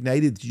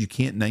designated that you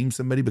can't name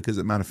somebody because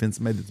it might offend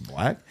somebody that's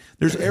black?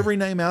 There's every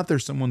name out there.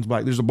 Someone's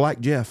black. There's a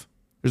black Jeff.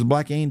 There's a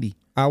black Andy.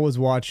 I was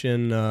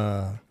watching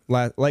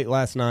late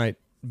last night,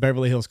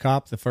 Beverly Hills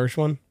Cop, the first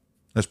one.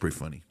 That's pretty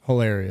funny.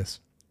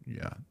 Hilarious.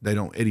 Yeah, they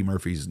don't. Eddie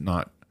Murphy's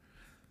not.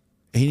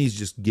 He needs to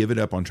just give it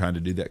up on trying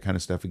to do that kind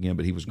of stuff again.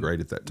 But he was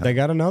great at that time. They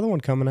got another one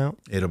coming out.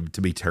 It'll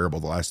to be terrible.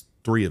 The last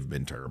 3 have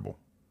been terrible.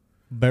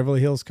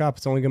 Beverly Hills Cop.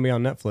 It's only going to be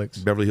on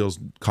Netflix. Beverly Hills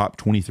Cop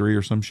 23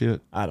 or some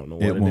shit. I don't know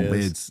what it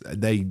is.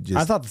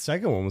 I thought the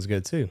second one was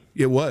good too.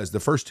 It was.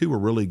 The first 2 were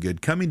really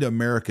good. Coming to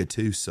America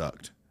 2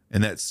 sucked,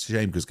 and that's a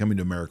shame because Coming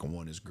to America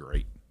 1 is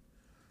great.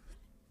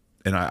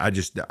 And I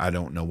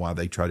don't know why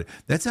they try to.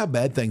 That's how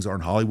bad things are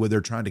in Hollywood.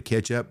 They're trying to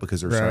catch up because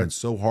they're trying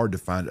so hard to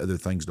find other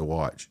things to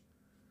watch.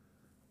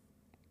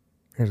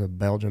 Here's a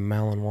Belgian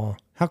Malinois.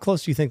 How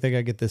close do you think they got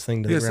to get this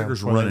thing to the ground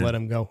before they let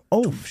him go?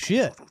 Oh,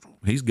 shit.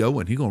 He's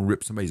going. He's going to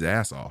rip somebody's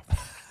ass off.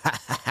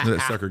 Let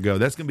that sucker go.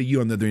 That's going to be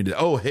you on the other end of it.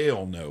 Oh,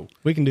 hell no.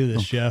 We can do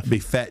this, Jeff. Be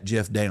fat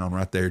Jeff down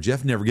right there.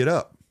 Jeff never get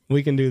up.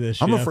 We can do this,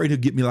 I'm afraid he'll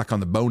get me like on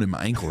the bone in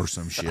my ankle or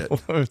some shit.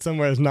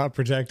 Somewhere that's not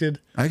protected.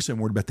 Actually, I'm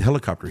worried about the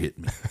helicopter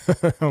hitting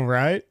me. All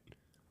right.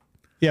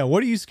 Yeah,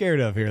 what are you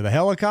scared of here? The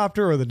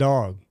helicopter or the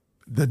dog?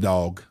 The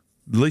dog.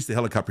 At least the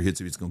helicopter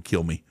hits me, it's going to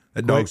kill me.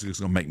 That dog's just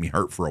going to make me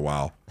hurt for a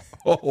while.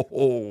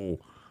 Oh,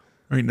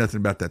 there ain't nothing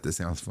about that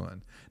sounds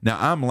fun. Now,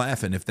 I'm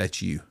laughing if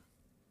that's you.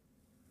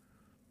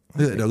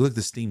 Look at that dog. Look at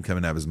the steam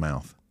coming out of his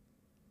mouth.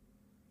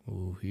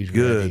 Ooh, he's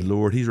good ready.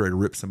 Lord. He's ready to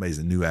rip somebody's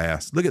new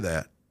ass. Look at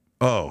that.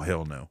 Oh,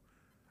 hell no.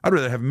 I'd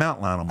rather have a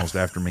mountain lion almost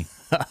after me.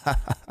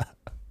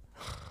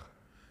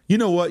 You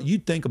know what? You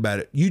think about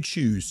it. You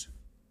choose.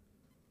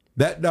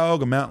 That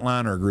dog, a mountain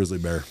lion, or a grizzly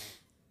bear?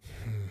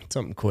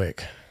 Something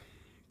quick.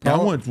 I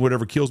want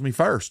whatever kills me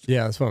first.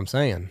 Yeah, that's what I'm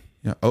saying.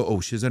 Yeah.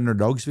 Oh, she's in her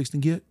dog's fixing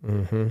to get?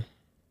 Mm-hmm.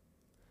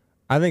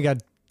 I think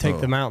I'd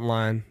take the mountain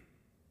lion.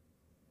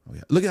 Oh,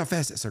 yeah. Look at how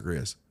fast that sucker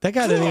is. That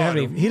guy doesn't have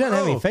any. He doesn't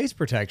have any face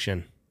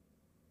protection.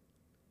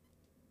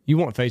 You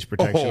want face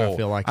protection, I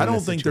feel like. I don't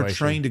think they're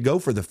trained to go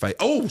for the face.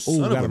 Oh,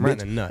 son of a right in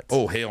the nuts.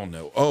 Oh, hell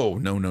no. Oh,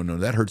 no.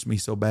 That hurts me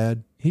so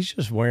bad. He's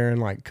just wearing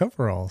like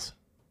coveralls.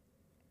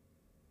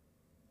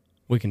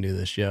 We can do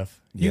this, Jeff.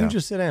 You can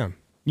just sit down.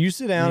 You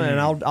sit down and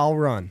I'll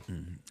run.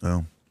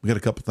 Well, we got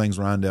a couple things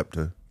lined up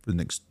for the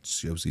next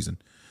show season.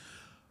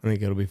 I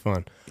think it'll be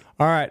fun.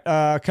 All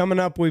right. Coming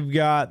up, we've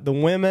got the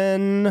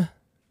women,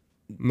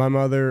 my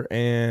mother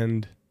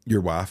and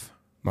your wife,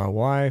 my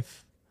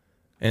wife.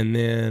 And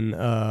then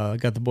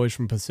got the boys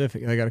from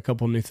Pacific. They got a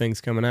couple new things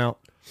coming out.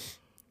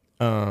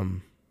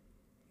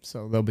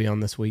 So they'll be on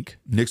this week.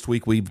 Next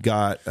week, we've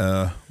got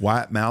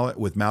Wyatt Mallett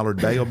with Mallard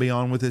Day will be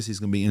on with us. He's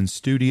going to be in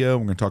studio.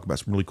 We're going to talk about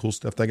some really cool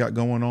stuff they got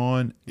going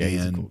on. Yeah,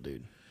 he's a cool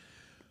dude.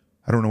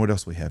 I don't know what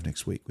else we have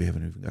next week. We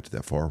haven't even got to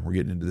that far. We're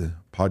getting into the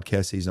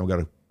podcast season. I've got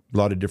a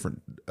lot of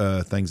different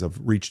things I've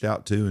reached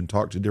out to and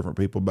talked to different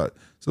people about.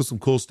 So some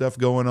cool stuff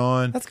going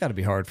on. That's got to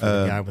be hard for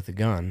the guy with the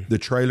gun. The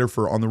trailer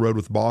for On the Road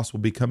with Boss will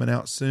be coming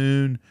out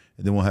soon.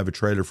 And then we'll have a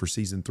trailer for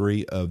season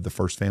 3 of The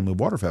First Family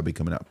Waterfowl be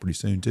coming out pretty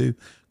soon too.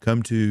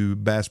 Come to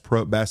Bass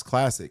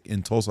Classic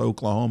in Tulsa,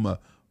 Oklahoma,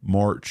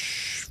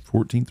 March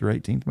 14th or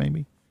 18th,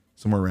 maybe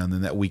somewhere around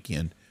then. That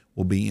weekend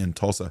we'll be in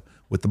Tulsa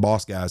with the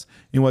Boss guys.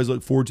 Anyways,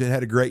 look forward to it.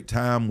 Had a great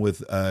time with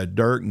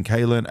Dirk and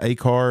Kaylin,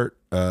 Acart,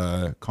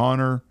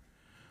 Connor.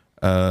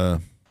 Who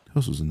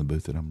else was in the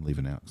booth that I'm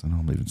leaving out? Because I know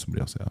I'm leaving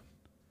somebody else out.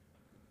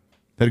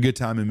 Had a good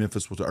time in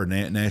Memphis or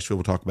Nashville.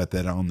 We'll talk about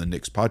that on the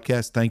next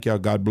podcast. Thank y'all.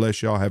 God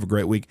bless y'all. Have a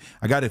great week.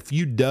 I got a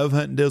few dove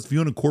hunting deals. If you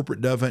want a corporate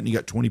dove hunt and you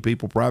got 20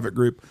 people, private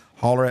group,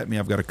 holler at me.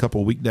 I've got a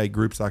couple weekday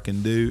groups I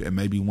can do and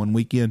maybe one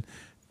weekend.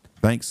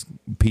 Thanks.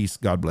 Peace.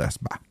 God bless.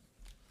 Bye.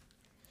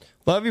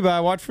 Love you. Bye.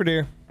 Watch for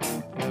deer.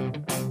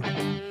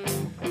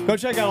 Go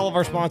check out all of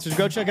our sponsors.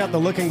 Go check out the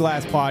Looking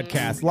Glass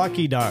Podcast,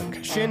 Lucky Duck,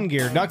 Shin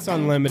Gear, Ducks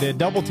Unlimited,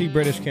 Double T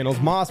British Kennels,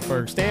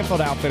 Mossberg,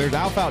 Stanfield Outfitters,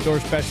 Alpha Outdoor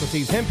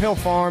Specialties, Hemp Hill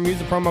Farm. Use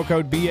the promo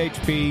code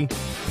BHP.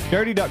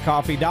 Dirty Duck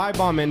Coffee, Dive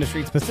Bomb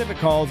Industries, Pacific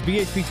Calls,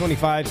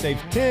 BHP25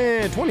 saves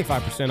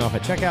 25% off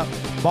at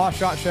checkout. Boss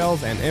Shot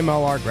Shells and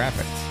MLR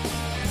Graphics.